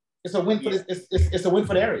 It's a win for this. It's a win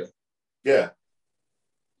for the area. Yeah.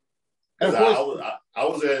 And I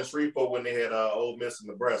was there in Shreveport when they had Ole Miss and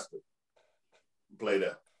Nebraska play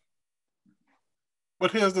that.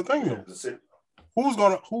 But here's the thing, though.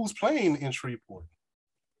 Who's playing in Shreveport?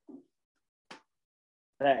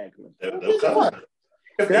 Exactly. They'll come.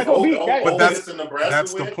 But that's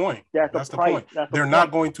the point. That's the point. They're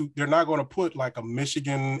not going to put like a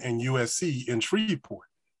Michigan and USC in Shreveport.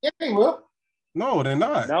 Yeah, they will. No, they're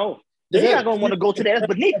not. No. They're not going to want to go to that.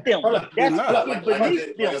 That's beneath them. That's beneath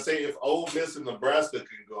them. Like I say, if Ole Miss and Nebraska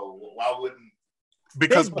can go, why wouldn't?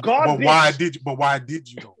 Because why did you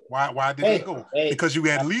go? Why did they go? Because you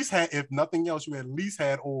at least had, if nothing else, you at least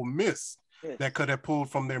had Ole Miss that could have pulled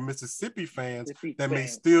from their Mississippi fans may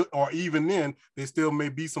still, or even then, there still may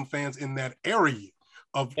be some fans in that area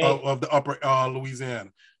of the upper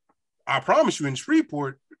Louisiana. I promise you, in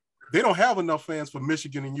Shreveport, they don't have enough fans for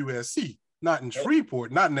Michigan and USC. Not in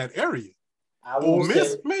Shreveport, not in that area. Ole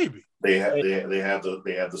Miss, maybe. They have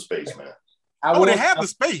the space, man. They have the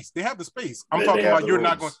space. They have the space. I'm talking about you're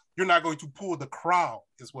not going to pull the crowd,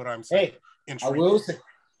 is what I'm saying.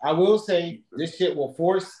 I will say this shit will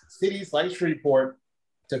force cities like Shreveport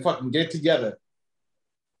to fucking get together.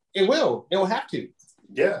 It will. It will have to.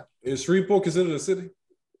 Yeah. Is Shreveport considered a city?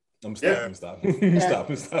 I'm stopping.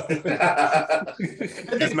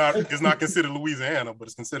 It's not considered Louisiana, but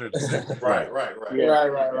it's considered a city. Right.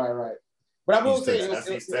 But I will say it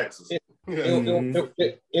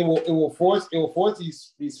will force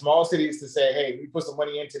these small cities to say, hey, we put some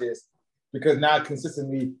money into this because now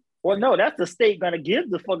consistently. Well, no, that's the state gonna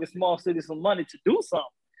give the fucking small cities some money to do something.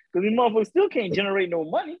 Because these motherfuckers still can't generate no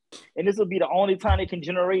money. And this will be the only time they can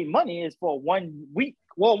generate money is for 1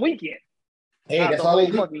 weekend. Hey, that's all they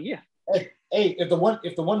do. Yeah. Hey, if the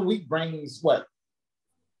 1 week brings what?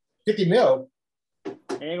 50 mil.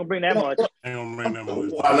 Ain't gonna bring that much.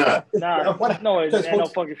 Why not? No, it's no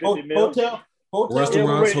fucking 50 mil.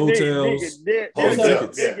 Restaurants, hotels. They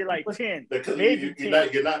get like 10.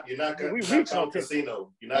 You're not counting casinos.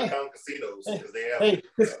 You're not counting casinos because they have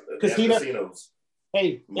casinos.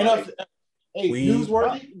 Hey,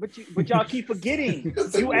 newsworthy. But y'all keep forgetting.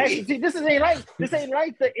 You actually see this ain't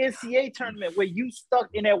like the NCAA tournament where you stuck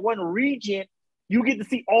in that one region. You get to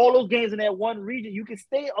see all those games in that one region. You can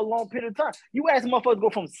stay a long period of time. You ask motherfuckers to go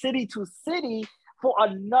from city to city for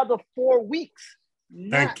another 4 weeks.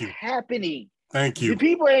 Not happening. Thank you. The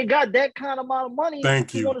people ain't got that kind of amount of money.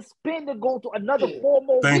 Thank you. Want to spend to go to another 4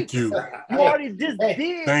 more weeks. You. You already just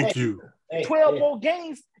did. Thank you. 12 more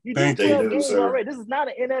games. You did 12 games already. This is not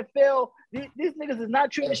an NFL. These niggas is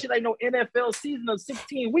not treating shit like no NFL season of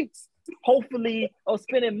 16 weeks. Hopefully, of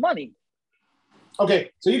spending money.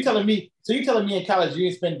 Okay, so you telling me in college you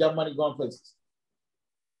didn't spend dumb money going places?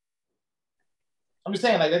 I'm just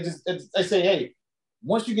saying, like I say, hey,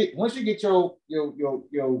 once you get your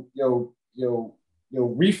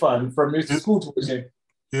refund from your school tuition.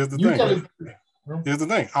 Here's the thing. Here's the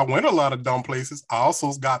thing. I went a lot of dumb places. I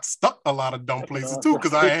also got stuck a lot of dumb places too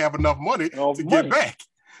because I didn't have enough money to get back.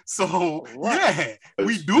 So yeah,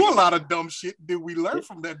 we do a lot of dumb shit. Did we learn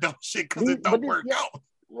from that dumb shit because it don't work out?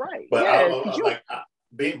 Right. But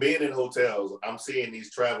being in hotels, I'm seeing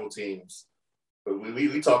these travel teams.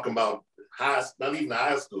 We talking about not even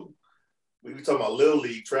high school. We talking about little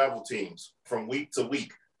league travel teams from week to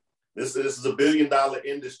week. This is $1 billion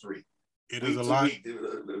industry. It is a lot.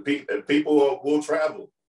 People will travel.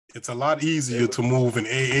 It's a lot easier to move an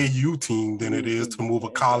AAU team than it is to move a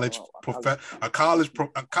college / professional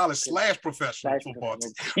football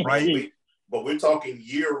team, right? But we're talking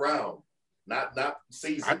year round, not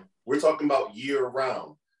season. We're talking about year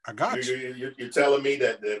round. I got you. You're telling me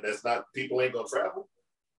that's not people ain't gonna travel?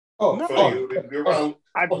 Oh no! You're wrong.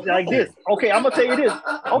 I like this. Okay, I'm gonna tell you this.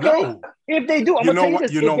 Okay, no. If they do, I'm gonna tell you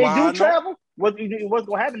this. If they do travel, what's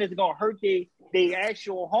gonna happen is it's gonna hurt their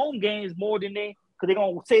actual home games more than because they're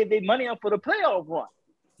gonna save their money up for the playoff run.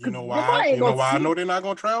 You know why? You know why I know they're not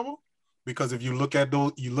gonna travel? Because if you look at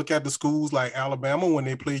the schools like Alabama when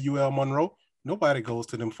they play UL Monroe, nobody goes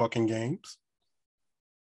to them fucking games.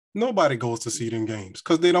 Nobody goes to see them games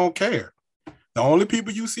because they don't care. The only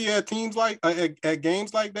people you see at teams like at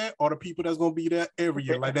games like that are the people that's gonna be there every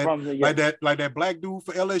year, like that black dude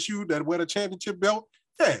for LSU that wear the championship belt.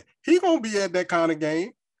 Yeah, he gonna be at that kind of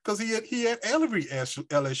game because he at every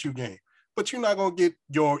LSU game. But you're not gonna get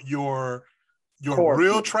your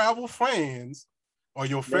real travel fans or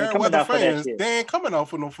your fair weather fans. They ain't coming out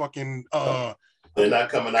for no fucking they're not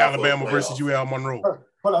coming out Alabama versus UL Monroe.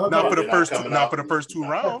 Not for the first two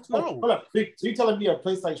rounds. No. Hold up. So you're telling me a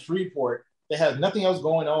place like Shreveport that has nothing else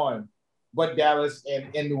going on but Dallas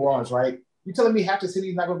and New Orleans, right? You telling me half the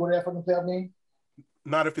city's not going to go to that fucking playoff game?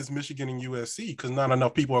 Not if it's Michigan and USC, because not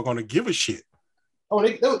enough people are going to give a shit. Oh,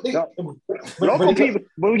 local people.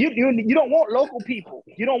 But you don't want local people.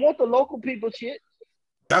 You don't want the local people shit.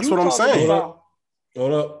 That's what I'm saying.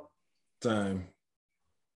 Hold up. Time.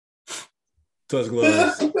 Touch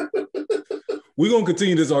gloves. We're going to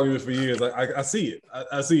continue this argument for years. I see it.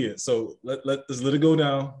 I see it. So let's let it go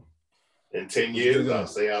now. In 10 years, I'll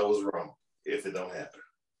say I was wrong if it don't happen.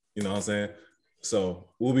 You know what I'm saying? So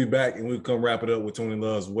we'll be back and we'll come wrap it up with Tony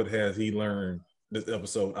Loves. What has he learned this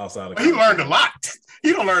episode outside of he learned a lot.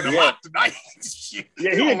 He don't learn a lot tonight.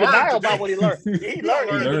 Yeah, he in denial about what he learned. He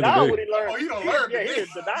learned what he learned. Oh, he don't learn today. He in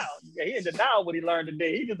denial. Yeah, he in denial what he learned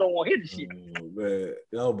today. He just don't want his shit. Oh, man.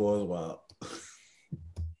 Y'all boys wild.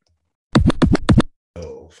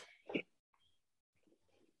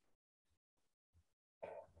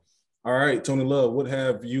 All right, Tony Love, what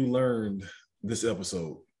have you learned this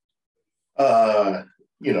episode?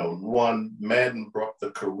 One, Madden brought the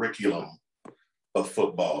curriculum of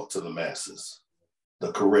football to the masses.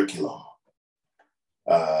 The curriculum.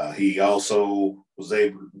 He also was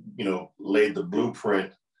able, laid the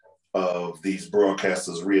blueprint of these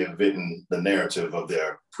broadcasters reinventing the narrative of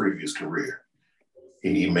their previous career.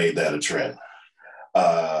 He made that a trend.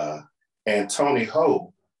 And Tony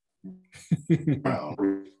Ho,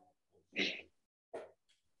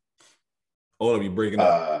 Hold up, you breaking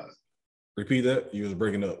up. Repeat that. You was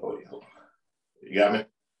breaking up. You got me?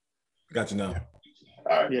 Got you now.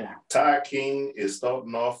 All right. Yeah. Ty King is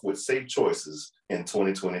starting off with safe choices in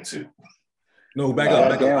 2022. No, back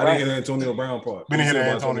up. I didn't hear the Antonio Brown part. We didn't hear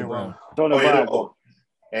Antonio Brown.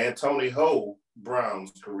 And Tony Ho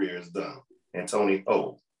Brown's career is done. And Tony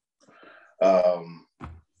Ho.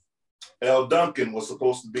 L. Duncan was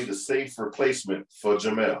supposed to be the safe replacement for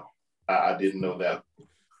Jamel. I didn't know that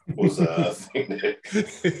was a thing. I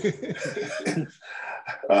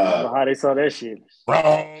don't know how they saw that shit.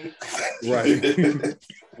 Wrong. Right.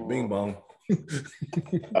 Bing bong.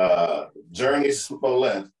 Journey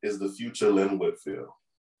Smollett is the future Lynn Whitfield.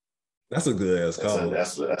 That's a good ass call.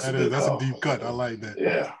 That's a deep cut. I like that.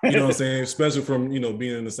 Yeah. You know what I'm saying? Especially from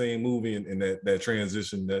being in the same movie and that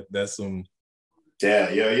transition. That's some. Yeah.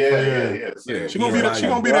 She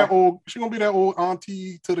gonna be that old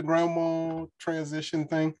auntie to the grandma transition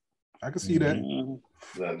thing. I can see that.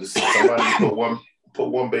 Just somebody put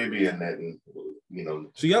one baby in that, and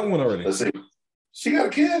she got one already. Let's see. She got a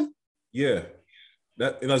kid. Yeah.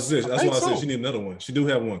 That's why I said she need another one. She do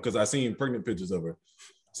have one because I seen pregnant pictures of her.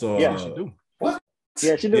 So yeah, she do. What?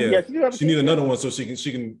 Yeah, she do. Yeah, she do have a she need another one so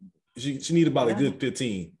she need about a good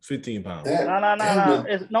 15 pounds.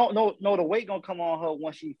 No. The weight gonna come on her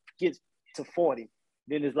once she gets to 40.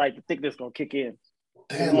 Then it's like the thickness gonna kick in.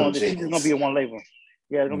 She's gonna be a one labor.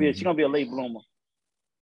 Yeah, she's gonna be a late bloomer.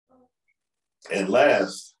 And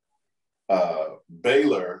last,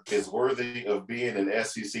 Baylor is worthy of being an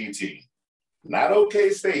SEC team. Not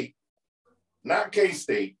OK State. Not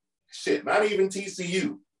K-State. Shit, not even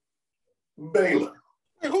TCU. Baylor.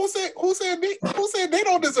 Who said they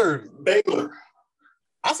don't deserve it? Baylor.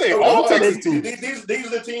 I say all Texas teams. These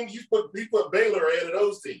are the teams you put Baylor ahead of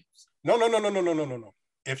those teams. No.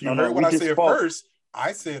 If you heard what I said first,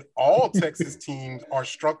 I said all Texas teams are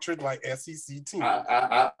structured like SEC teams.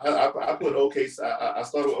 I put OK. I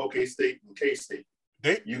started with OK State and K-State.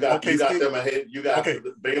 You got them ahead. You got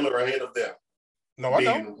Baylor ahead of them. No, I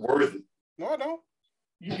don't. Worthy. No, I don't.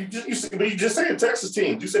 You just saying Texas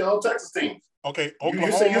teams. You say all Texas teams. Okay,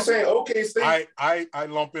 Oklahoma. You're saying OK State. I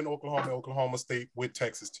lump in Oklahoma State with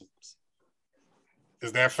Texas teams.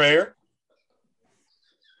 Is that fair?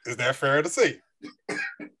 Is that fair to say?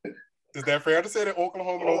 Is that fair to say that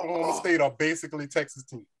Oklahoma and Oklahoma State are basically Texas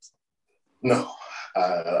teams? No,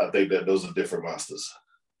 I think that those are different monsters.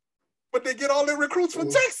 But they get all their recruits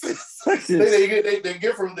from Texas. They get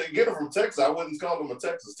them from Texas. I wouldn't call them a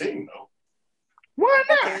Texas team though. Why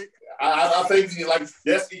not? Okay. I think like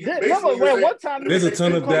yes. There's a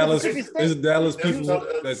ton of Dallas. There's Dallas people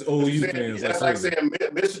that's OU fans. That's like saying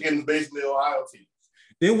Michigan is basically Ohio team.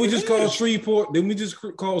 Didn't we just call Shreveport? Didn't we just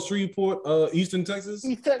call Shreveport Eastern Texas?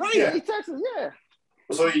 East Texas, yeah. East Texas, yeah.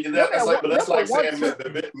 So that's like saying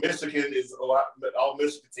that Michigan is all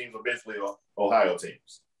Michigan teams are basically Ohio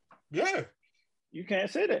teams. Yeah. You can't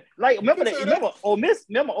say that. Like remember Ole Miss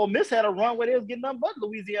had a run where they was getting nothing but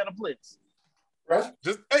Louisiana blitz. Right.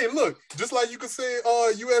 Just like you could say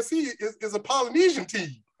USC is a Polynesian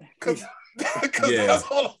team. Because that's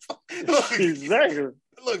all. Exactly.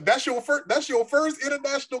 Look, that's your first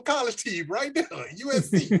international college team right there,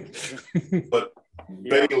 USC. But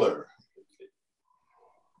Baylor.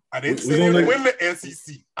 I didn't say they would win the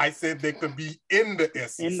SEC. I said they could be in the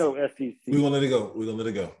SEC. In the SEC. We're gonna let it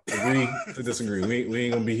go. Agree to disagree. We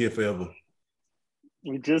ain't gonna be here forever.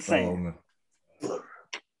 We just saying. Look,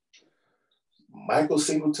 Michael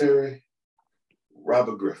Singletary,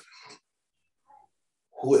 Robert Griffin.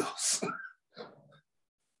 Who else?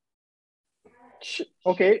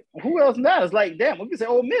 Okay, who else now? It's like, damn, we can say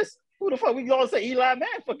Ole Miss. Who the fuck? We can all say Eli Man,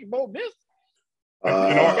 fucking Ole Miss.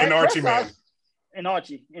 And Archie Man. And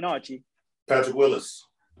Archie. Patrick Willis.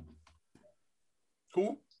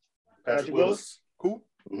 Who? Patrick Willis. Who?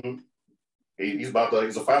 Mm-hmm. He's a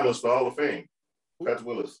finalist for Hall of Fame. Patrick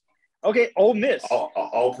Willis. Okay, Ole Miss.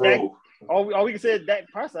 All pro. All we can say is that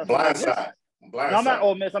process. Blindside. No, I'm not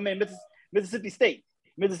Ole Miss. I mean Mississippi State.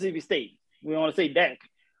 We want to say Dak.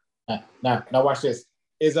 Now watch this.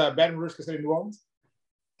 Is Baton Rouge considered New Orleans?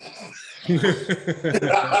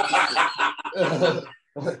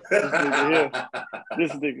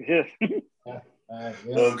 This nigga here.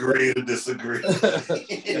 Agree to disagree.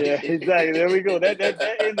 Yeah, exactly. There we go. That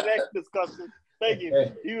ends that discussion. Thank you.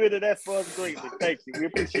 Hey. You into that for us greatly. Thank you. We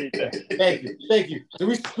appreciate that. Thank you. So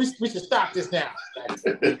we should stop this now.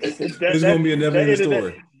 It's gonna be a never-ending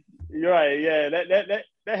story. You're right. Yeah,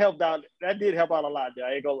 that helped out. That did help out a lot. There,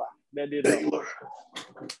 I ain't gonna lie. That did help.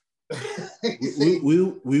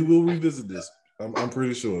 we will revisit this. I'm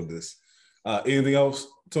pretty sure of this. Anything else,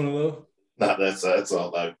 Tony Love? Nah, that's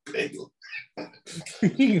all I pay.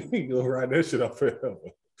 You go write that shit up forever.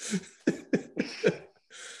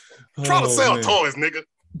 Try to sell toys, nigga.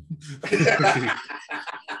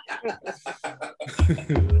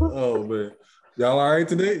 Oh man, y'all all right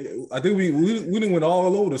today? I think we didn't went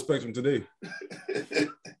all over the spectrum today.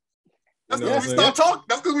 That's because we stopped talking.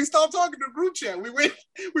 That's because we stopped talking to the group chat. We've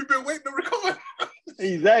been waiting to record.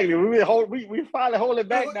 Exactly. We finally hold it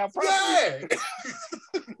back now. Yeah.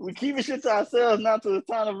 We keeping shit to ourselves now to the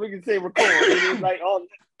time that we can say record. It's like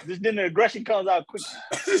then the aggression comes out quick.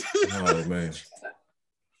 Oh man.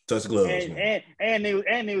 Touch gloves. And they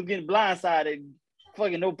was getting blindsided.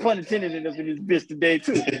 Fucking no pun intended in this bitch today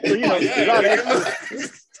too. So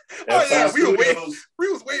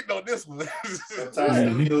we was waiting on this one.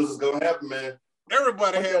 Sometimes news is gonna happen, man.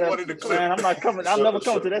 Everybody had one in the clip. Man, I'm not coming. I'm never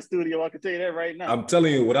coming to that studio. I can tell you that right now. I'm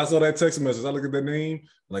telling you, when I saw that text message, I look at that name.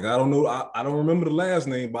 Like I don't know, I don't remember the last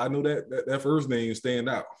name, but I know that first name stand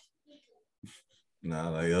out. Nah,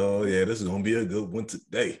 like, oh yeah, this is gonna be a good one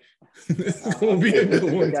today. It's gonna be a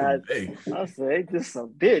good one today. I say, this a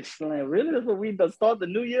bitch. Like, really? That's what we start the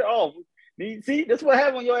new year off. See, that's what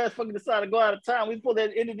happened when your ass fucking decided to go out of town. We put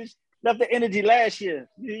that energy, left the energy last year.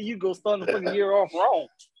 You go start the fucking year off wrong.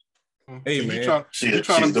 Hey man, she's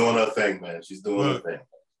doing her thing, man. She's doing her thing.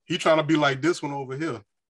 He trying to be like this one over here.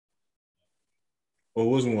 Well,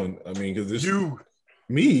 which one? I mean, because this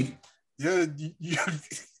me. Yeah,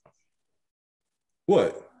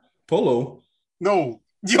 What? Polo? No,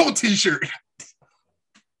 your t-shirt.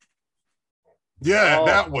 Yeah,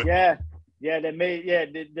 that one. Yeah. Yeah, that made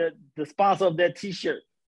the sponsor of that T-shirt.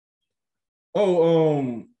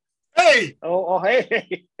 Oh, hey.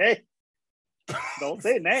 Hey. Don't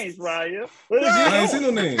say names, Ryan. I ain't seen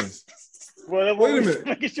no names. Well, wait a minute.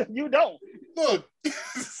 Making sure you don't. Look.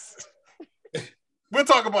 We'll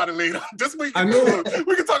talk about it later. This week, I know.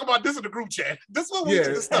 We can talk about this in the group chat. This is what we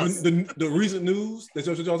can discuss. The recent news. That's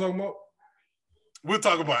what y'all talking about? We'll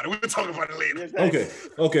talk about it. We'll talk about it later.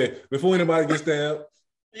 Okay. Before anybody gets stabbed,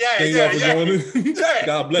 thank y'all for joining.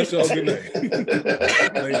 God bless y'all. Good night.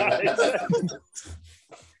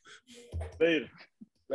 Later.